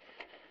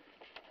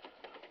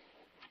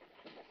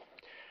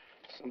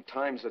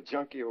 Sometimes a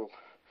junkie will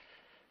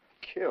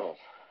kill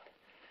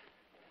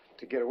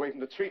to get away from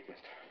the treatment.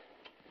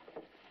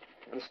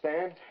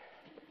 Understand?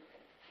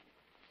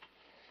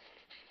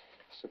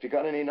 So if you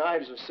got any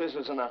knives or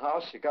scissors in the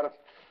house, you gotta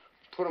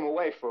put them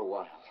away for a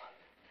while.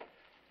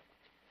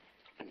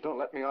 And don't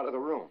let me out of the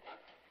room.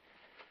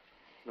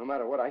 No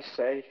matter what I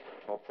say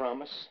or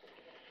promise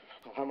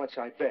or how much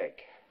I beg.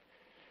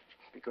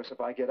 Because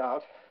if I get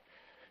out,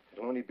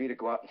 it'll only be to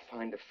go out and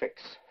find a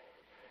fix.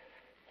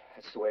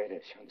 That's the way it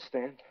is, you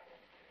understand?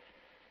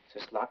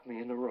 Just lock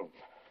me in the room.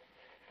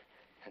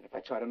 And if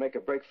I try to make a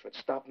break for it,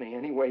 stop me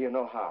any way you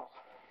know how.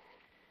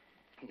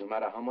 No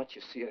matter how much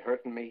you see it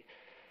hurting me,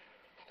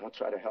 don't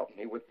try to help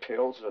me with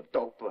pills or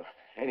dope or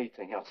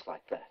anything else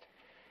like that.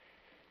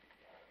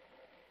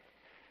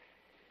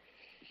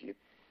 You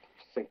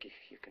think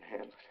you can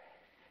handle it?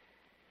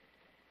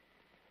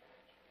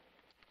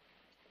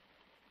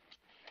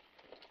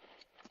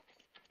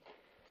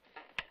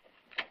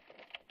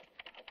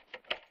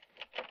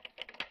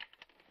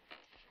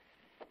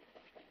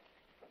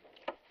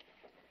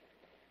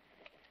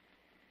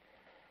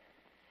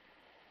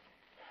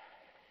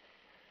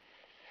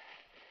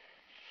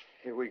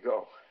 Here we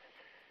go.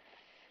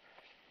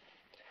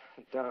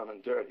 Down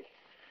and dirty.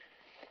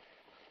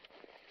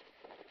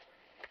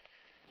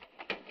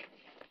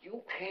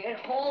 You can't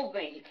hold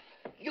me.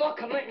 You're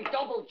committing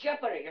double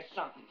jeopardy or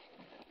something.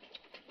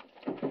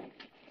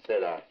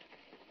 Sit down.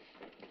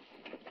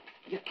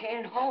 You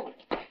can't hold.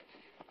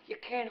 You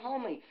can't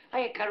hold me. I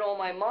ain't got all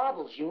my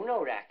marbles. You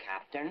know that,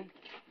 Captain.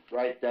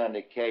 Write down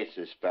the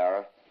cases,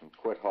 Sparrow, and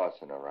quit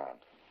horsing around.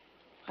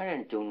 I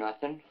didn't do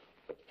nothing.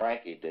 But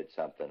Frankie did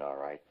something, all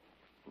right.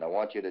 And I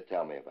want you to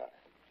tell me about it.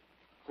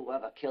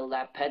 Whoever killed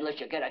that peddler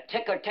should get a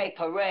ticker-tape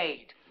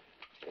parade.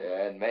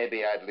 Yeah, and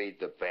maybe I'd lead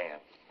the band.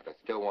 But I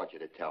still want you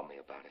to tell me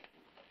about it.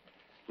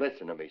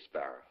 Listen to me,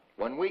 Sparrow.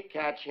 When we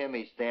catch him,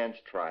 he stands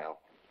trial.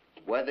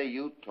 Whether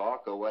you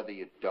talk or whether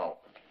you don't.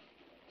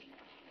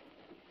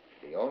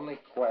 The only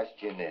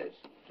question is,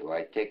 do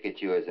I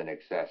ticket you as an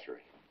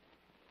accessory?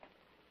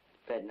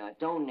 Bednar,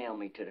 don't nail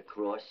me to the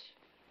cross.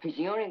 He's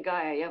the only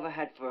guy I ever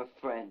had for a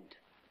friend.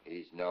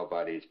 He's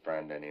nobody's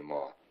friend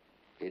anymore.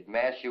 He'd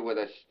mash you with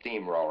a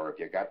steamroller if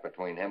you got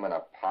between him and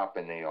a pop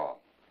in the arm.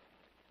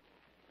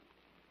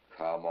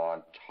 Come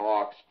on,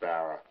 talk,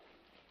 Sparrow.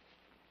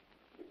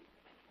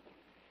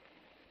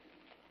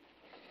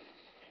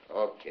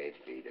 Okay,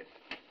 beat it.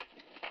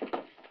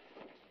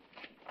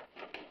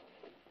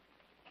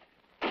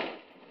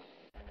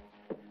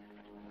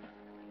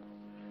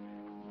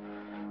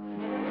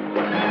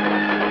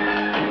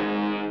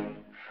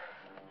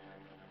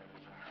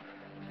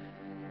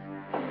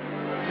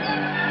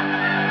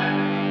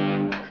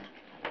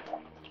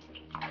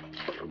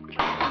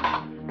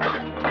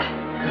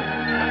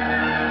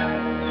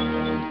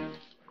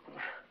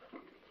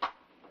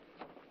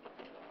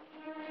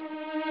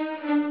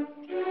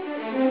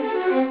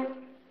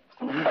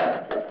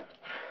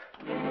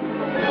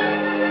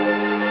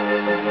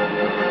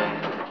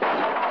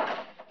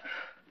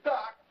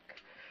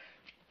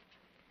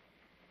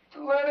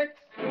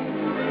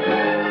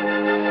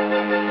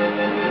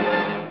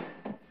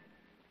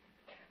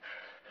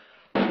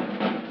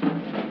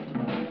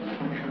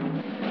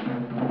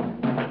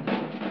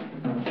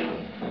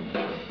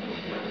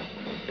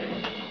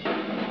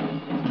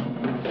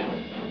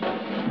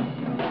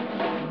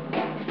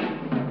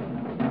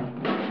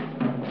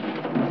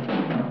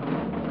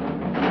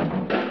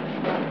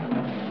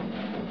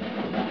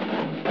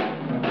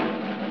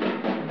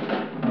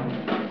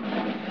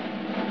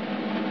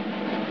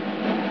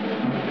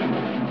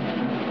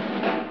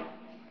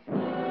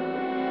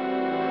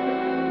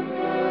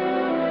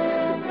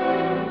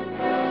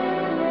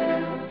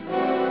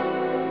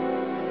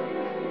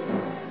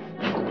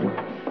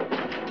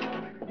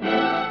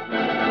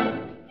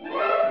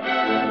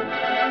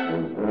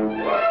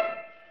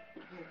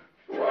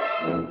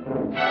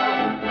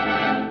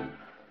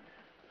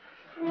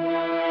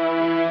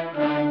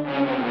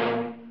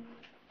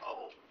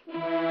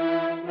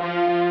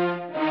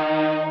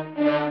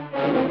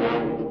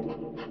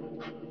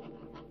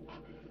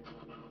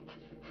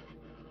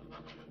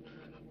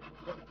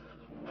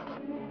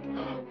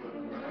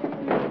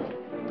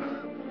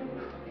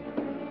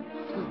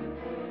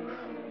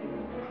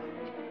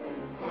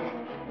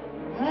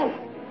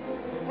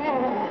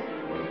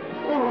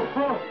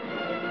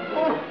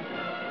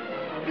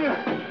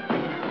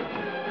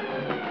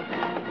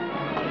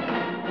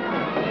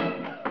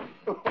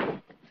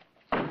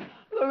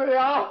 me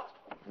out!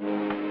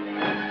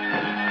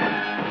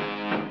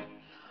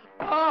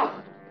 Oh!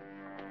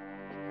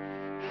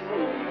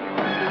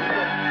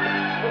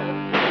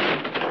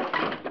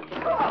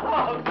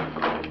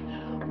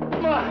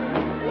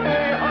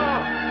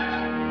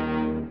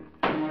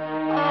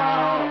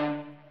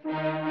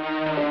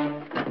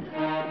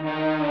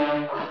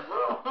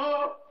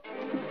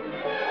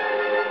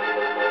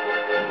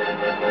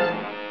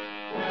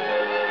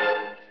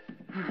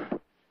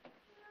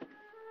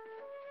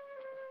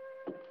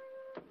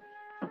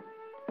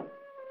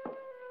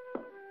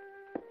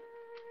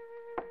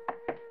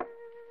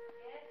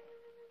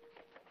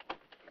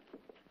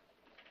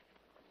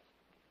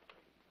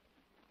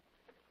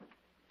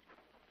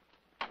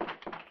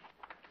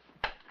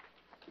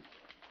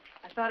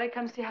 I thought I'd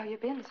come see how you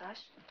been,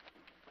 Zosh.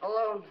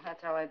 Alone,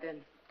 that's how I've been.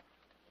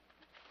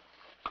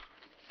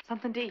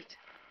 Something to eat.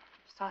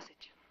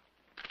 Sausage.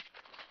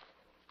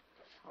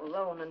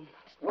 Alone and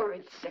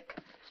worried sick.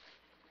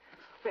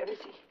 Where is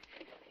he?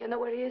 You know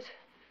where he is?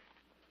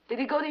 Did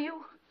he go to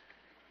you?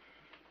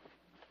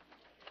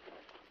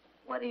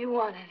 What do you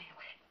want,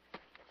 anyway?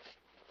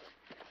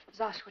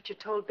 Zosh, what you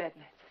told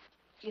Bednar.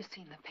 You've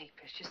seen the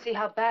papers. You see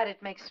how bad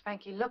it makes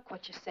Frankie look,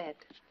 what you said.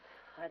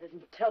 I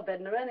didn't tell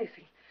Bednar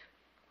anything.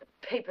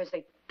 The papers,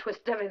 they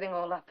twist everything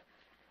all up.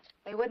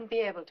 They wouldn't be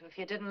able to if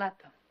you didn't let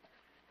them.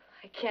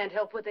 I can't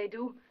help what they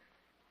do.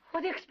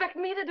 What do you expect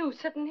me to do,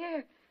 sitting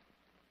here?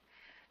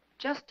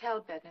 Just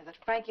tell Bednar that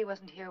Frankie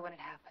wasn't here when it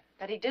happened,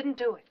 that he didn't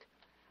do it.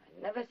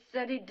 I never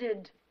said he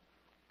did.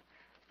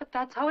 But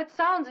that's how it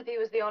sounds if he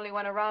was the only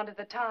one around at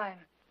the time.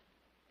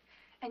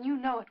 And you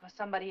know it was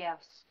somebody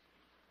else.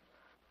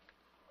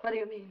 What do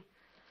you mean?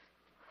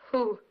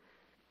 Who?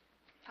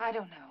 I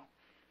don't know.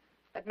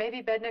 But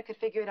maybe Bednar could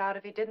figure it out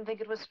if he didn't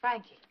think it was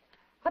Frankie.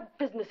 What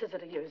business is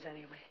it of yours,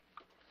 anyway?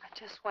 I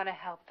just want to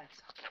help,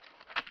 that's all.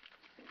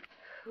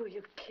 Who are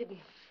you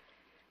kidding?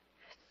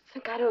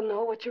 Think I don't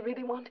know what you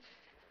really want?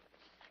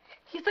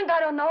 You think I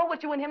don't know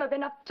what you and him have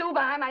been up to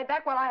behind my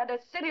back while I had to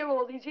sit here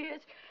all these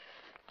years?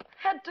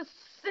 Had to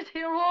sit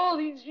here all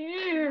these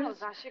years. No,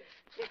 Zosh,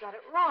 you got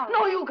it wrong.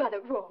 No, you got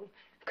it wrong,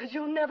 because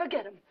you'll never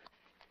get him.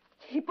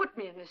 He put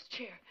me in this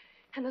chair,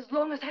 and as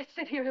long as I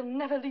sit here, he'll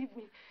never leave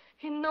me.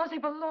 He knows he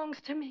belongs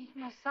to me.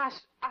 No,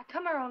 Zosh, I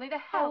come here only to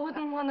I help.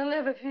 wouldn't want to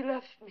live if he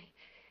left me.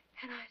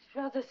 And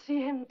I'd rather see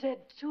him dead,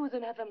 too,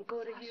 than have him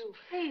go to you.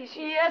 Please.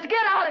 Yes,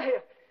 get out of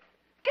here.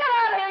 Get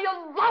out of here, you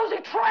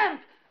lousy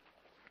tramp.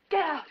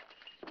 Get out.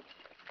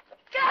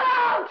 Get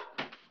out!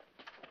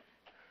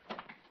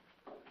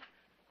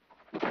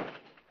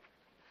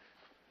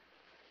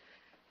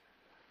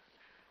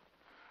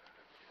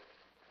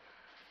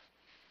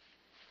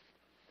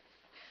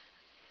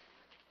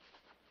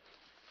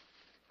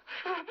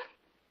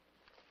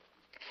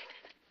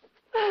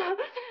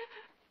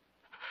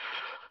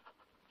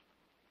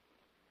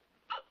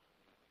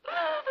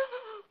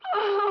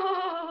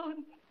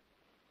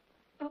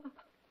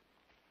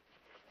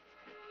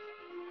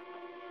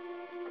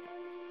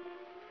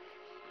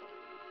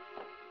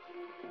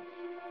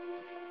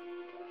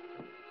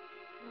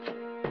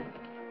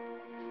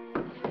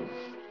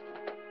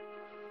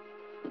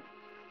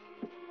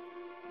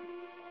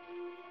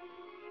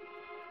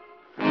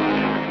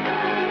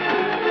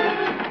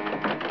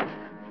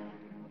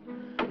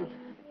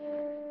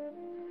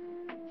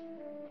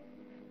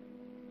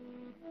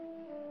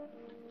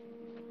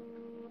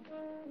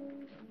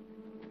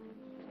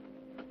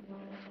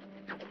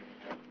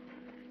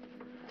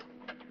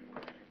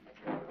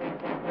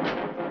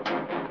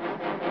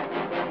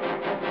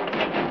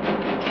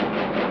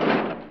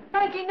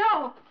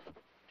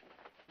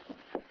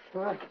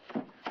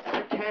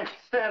 I can't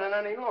stand it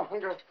any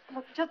longer.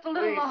 Look, just a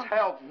little Please longer.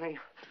 help me.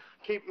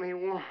 Keep me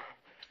warm.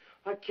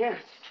 I can't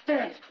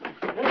stand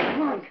it any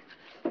longer.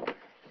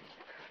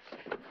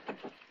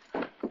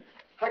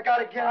 I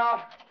gotta get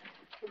out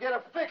and get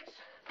a fix.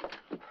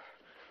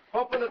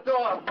 Open the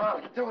door,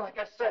 Molly. Do like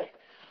I say.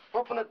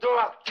 Open the door,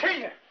 I'll kill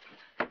you.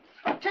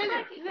 I'll kill you.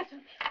 Frankie,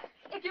 listen.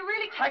 If you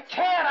really I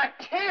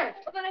can't.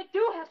 Well, then I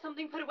do have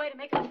something put away to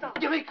make it stop.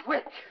 Give me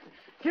quick.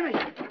 Give me.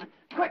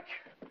 Quick.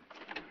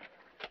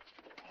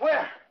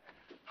 Where?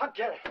 I'll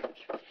get it.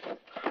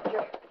 I'll get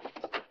it.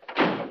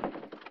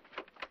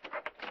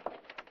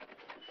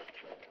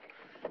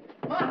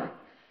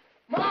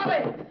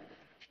 Molly!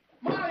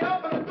 Molly,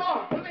 open the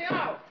door. Let me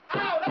out.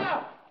 Out,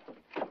 out.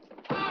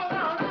 Out,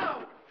 out,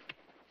 out.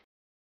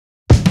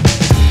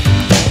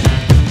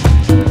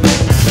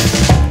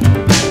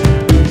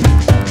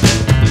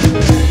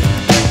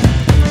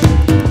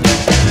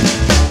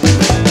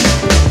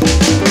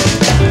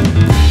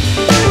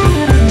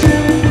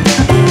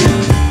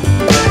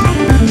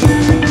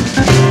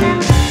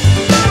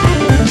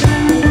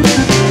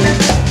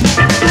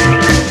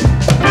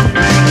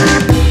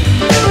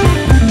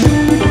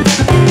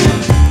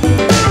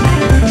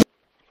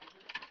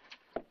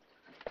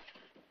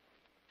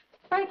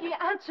 Frankie,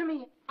 answer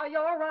me. Are you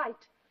all right?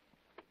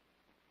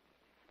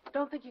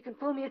 Don't think you can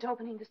fool me into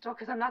opening this door,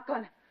 because I'm not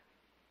going to.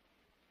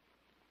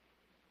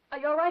 Are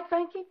you all right,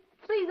 Frankie?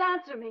 Please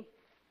answer me.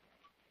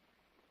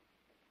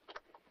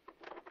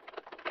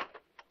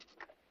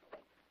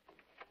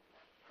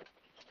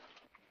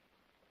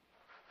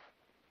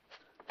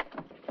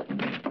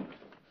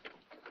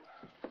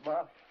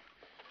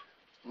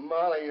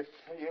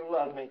 if you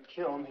love me,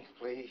 kill me,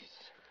 please.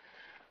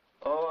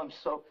 Oh, I'm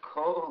so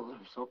cold.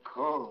 I'm so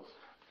cold.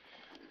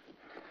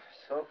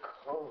 So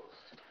cold.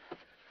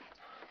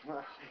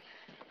 Molly,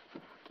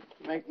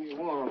 make me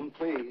warm,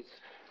 please.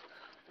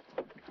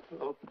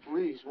 Oh,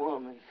 please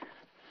warm me.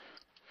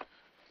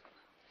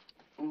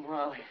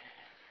 Molly.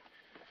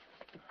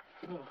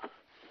 Oh.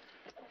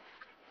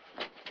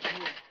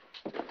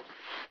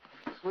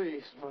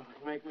 Please, Molly,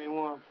 make me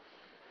warm.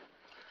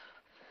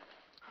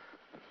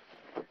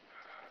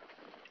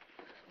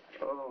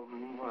 Oh,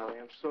 Molly,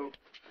 I'm so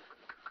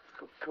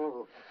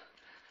cold.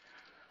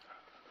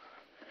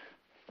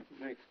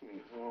 Make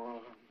me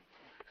warm.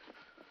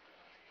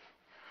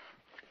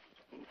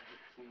 Make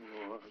me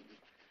warm.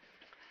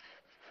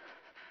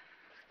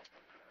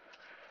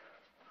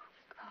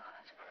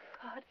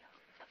 God.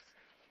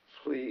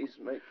 Please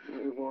make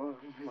me warm,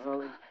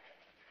 Molly.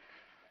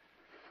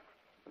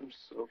 I'm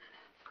so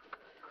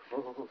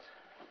cold.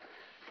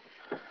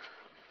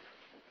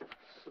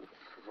 So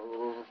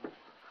cold.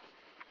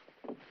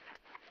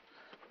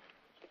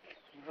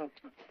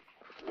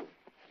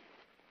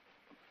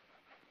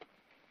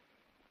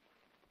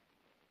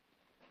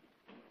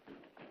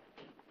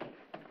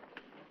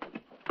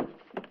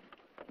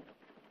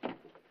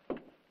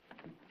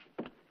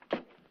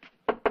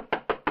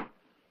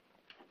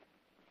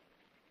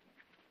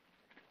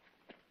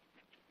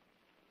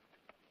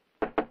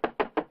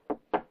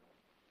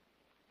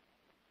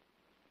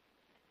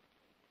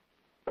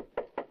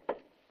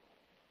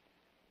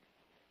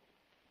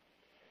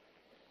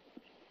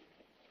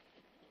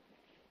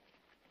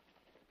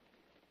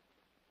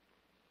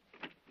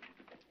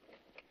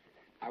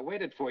 I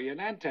waited for you in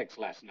Antex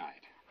last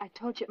night. I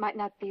told you it might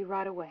not be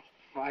right away.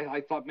 Well,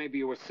 I thought maybe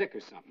you were sick or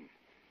something.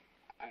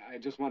 I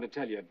just want to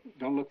tell you,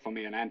 don't look for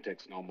me in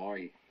Antex no more.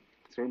 He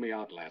threw me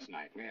out last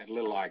night. We had a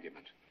little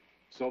argument.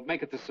 So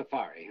make it the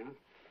safari, huh?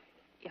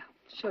 Yeah,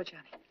 sure,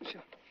 Johnny,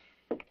 sure.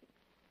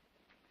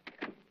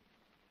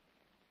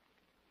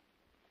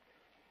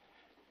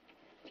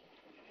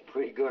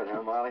 Pretty good,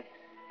 huh, Molly?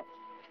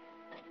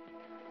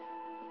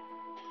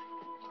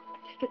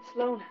 Take it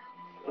slow now.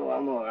 Oh,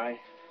 I'm all right.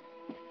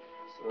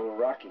 It's a little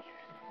rocky.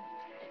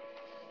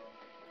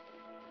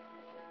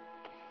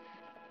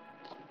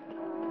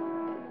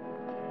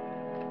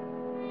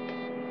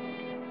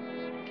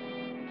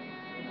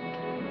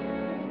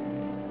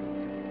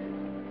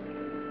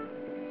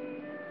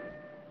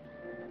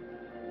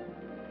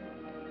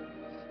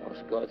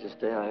 Most gorgeous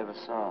day I ever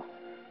saw.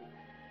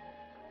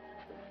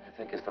 I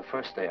think it's the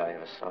first day I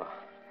ever saw.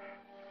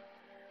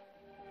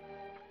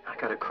 I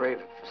got a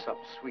craving for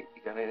something sweet.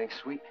 You got anything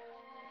sweet?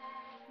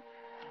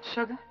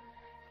 Sugar?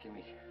 Give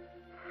me.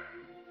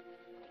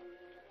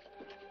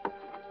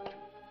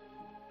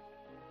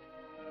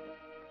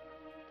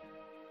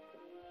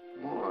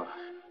 More.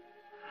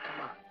 Come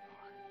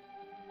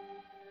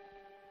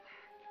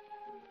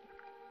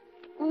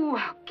on. Ooh,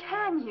 how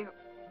can you?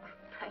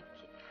 Thank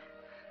you.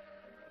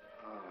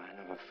 Oh,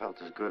 I never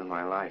felt as good in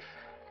my life.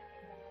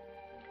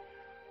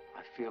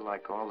 I feel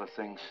like all the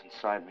things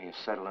inside me have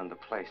settled into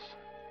place.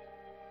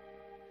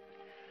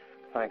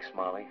 Thanks,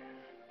 Molly.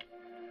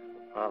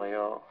 Molly,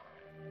 oh.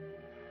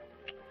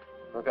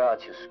 Look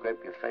out, you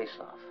scrape your face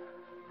off.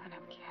 I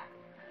don't care.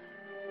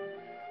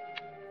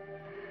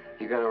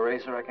 You got a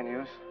razor I can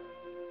use?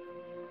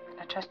 Can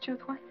I trust you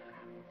with one?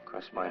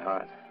 Cross my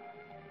heart.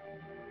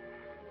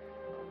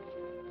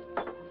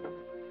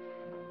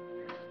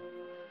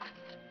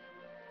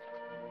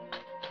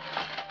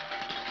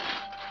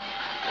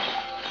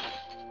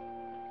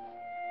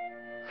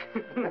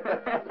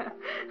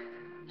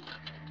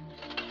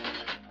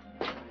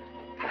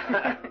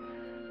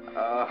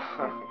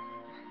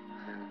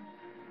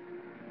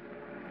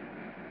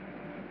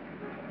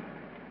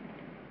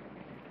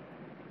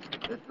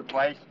 This the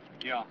place?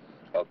 Yeah.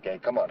 Okay,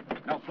 come on.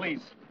 No, please.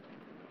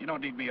 You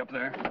don't need me up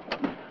there.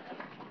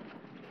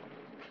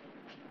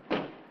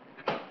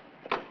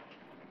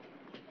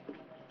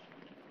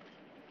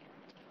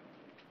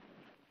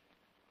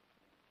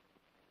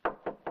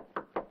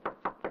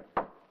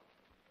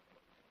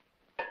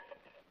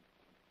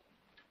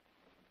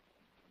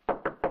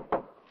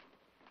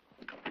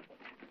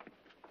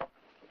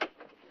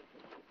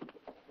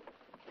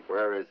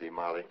 Where is he,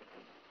 Molly?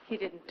 He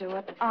didn't do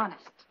it.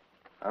 Honest.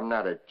 I'm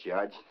not a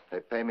judge. They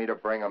pay me to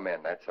bring him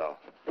in, that's all.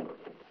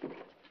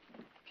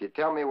 If you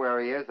tell me where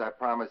he is, I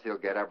promise he'll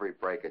get every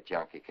break a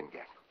junkie can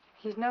get.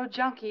 He's no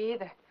junkie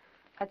either.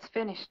 That's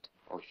finished.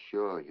 Oh,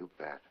 sure, you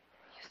bet.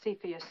 You see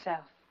for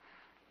yourself.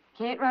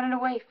 He ain't running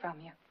away from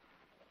you.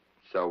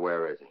 So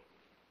where is he?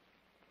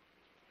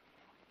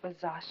 With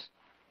Zosh.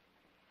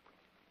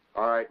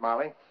 All right,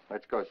 Molly,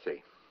 let's go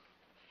see.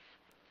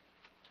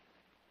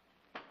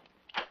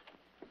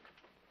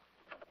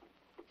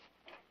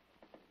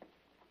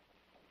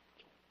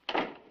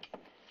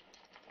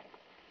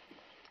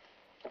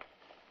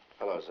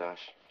 Hello, Zosh.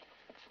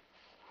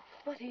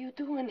 What are you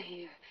doing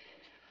here?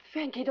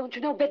 Frankie, don't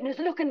you know Bedner's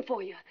looking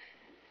for you?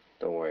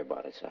 Don't worry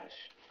about it, Zosh.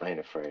 I ain't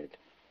afraid.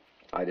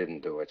 I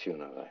didn't do it, you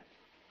know that.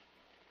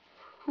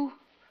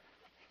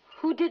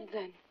 Who did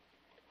then?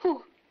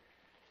 Who?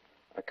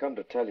 I come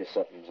to tell you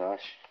something, Zosh.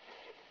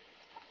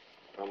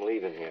 I'm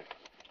leaving here.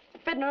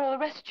 Fedner will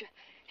arrest you.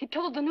 He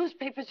told the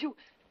newspapers you...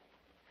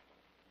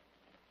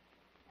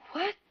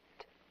 What?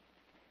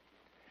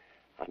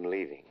 I'm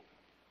leaving.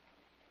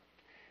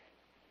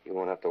 You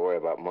won't have to worry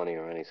about money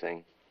or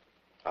anything.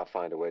 I'll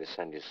find a way to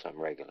send you some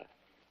regular.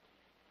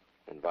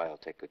 And Vi will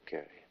take good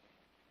care of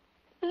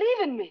you.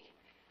 Leaving me?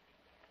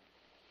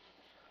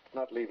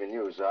 Not leaving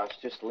you, Zosh,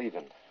 just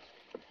leaving.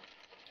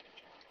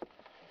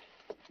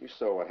 You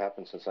saw what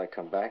happened since I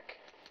come back.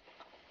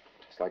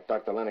 It's like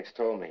Dr. Lennox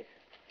told me.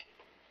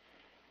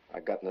 I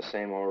got in the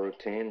same old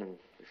routine, and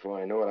before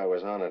I knew it, I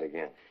was on it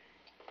again.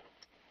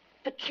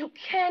 But you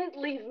can't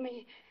leave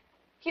me.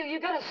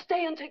 You gotta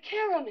stay and take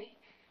care of me.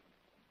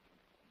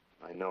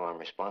 I know I'm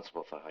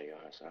responsible for how you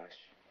are, Zosh.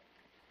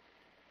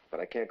 But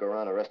I can't go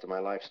around the rest of my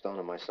life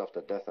stoning myself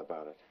to death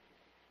about it.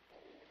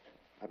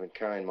 I've been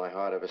carrying my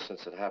heart ever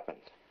since it happened.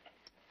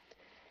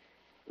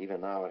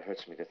 Even now, it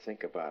hurts me to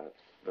think about it,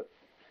 but...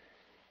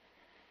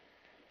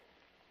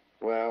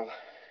 Well,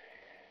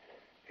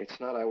 it's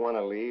not I want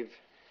to leave.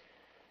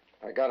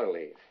 I gotta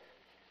leave.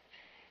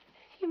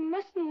 You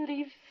mustn't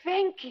leave,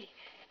 Frankie.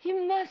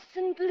 You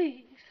mustn't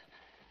leave.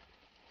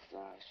 Zosh.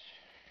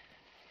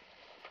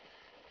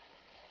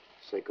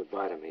 Say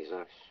goodbye to me,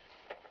 Zosh.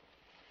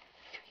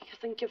 You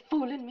think you're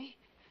fooling me?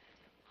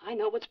 I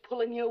know what's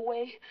pulling you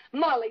away.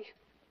 Molly.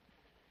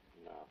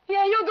 No.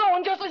 Yeah, you're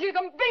going just so you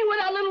can be with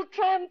that little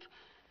tramp.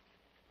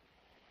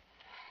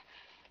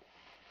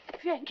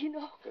 Frankie,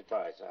 no.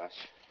 Goodbye, Zosh.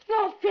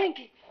 No,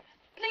 Frankie.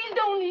 Please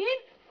don't leave.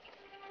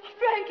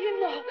 Frankie,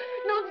 no.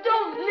 No,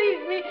 don't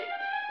leave me.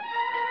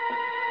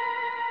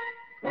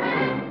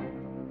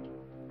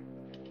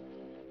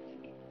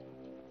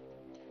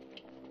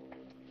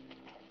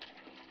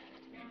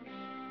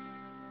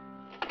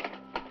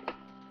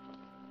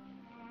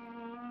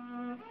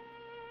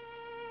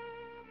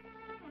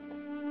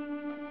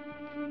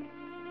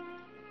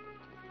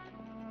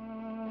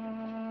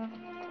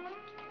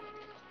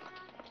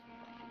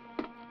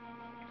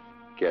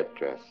 Get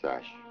dressed,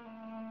 Zosh.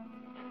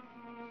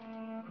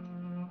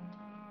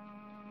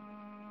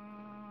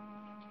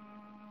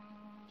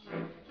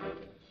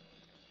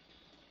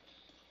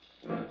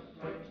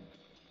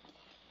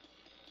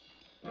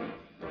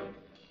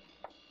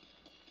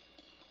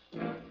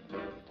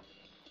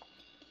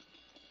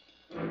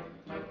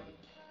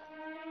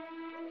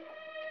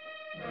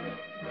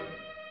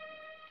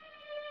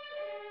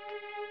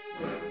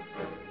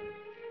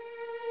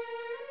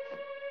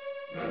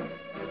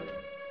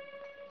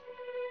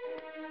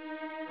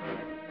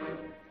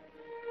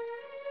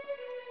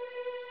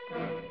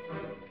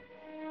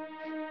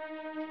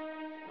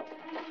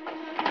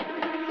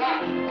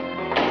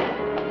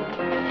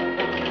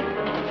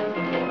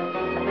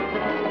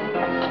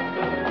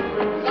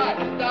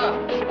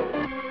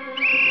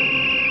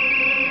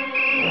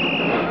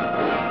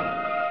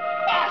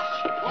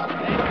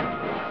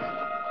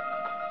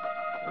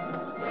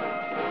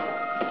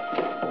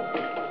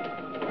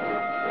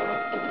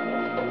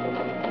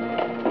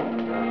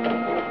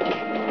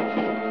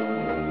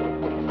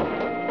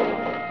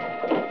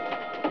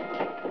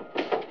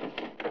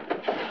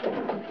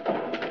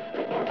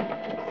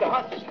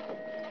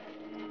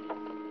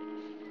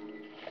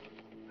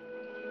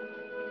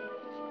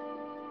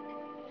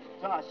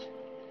 Zosh,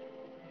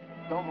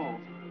 don't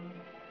move.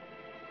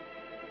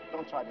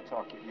 Don't try to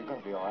talk. You're going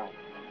to be all right.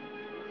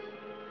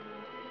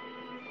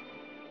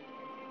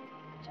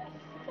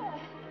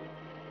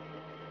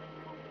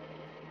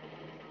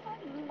 I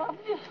love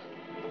you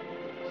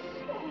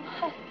so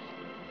much.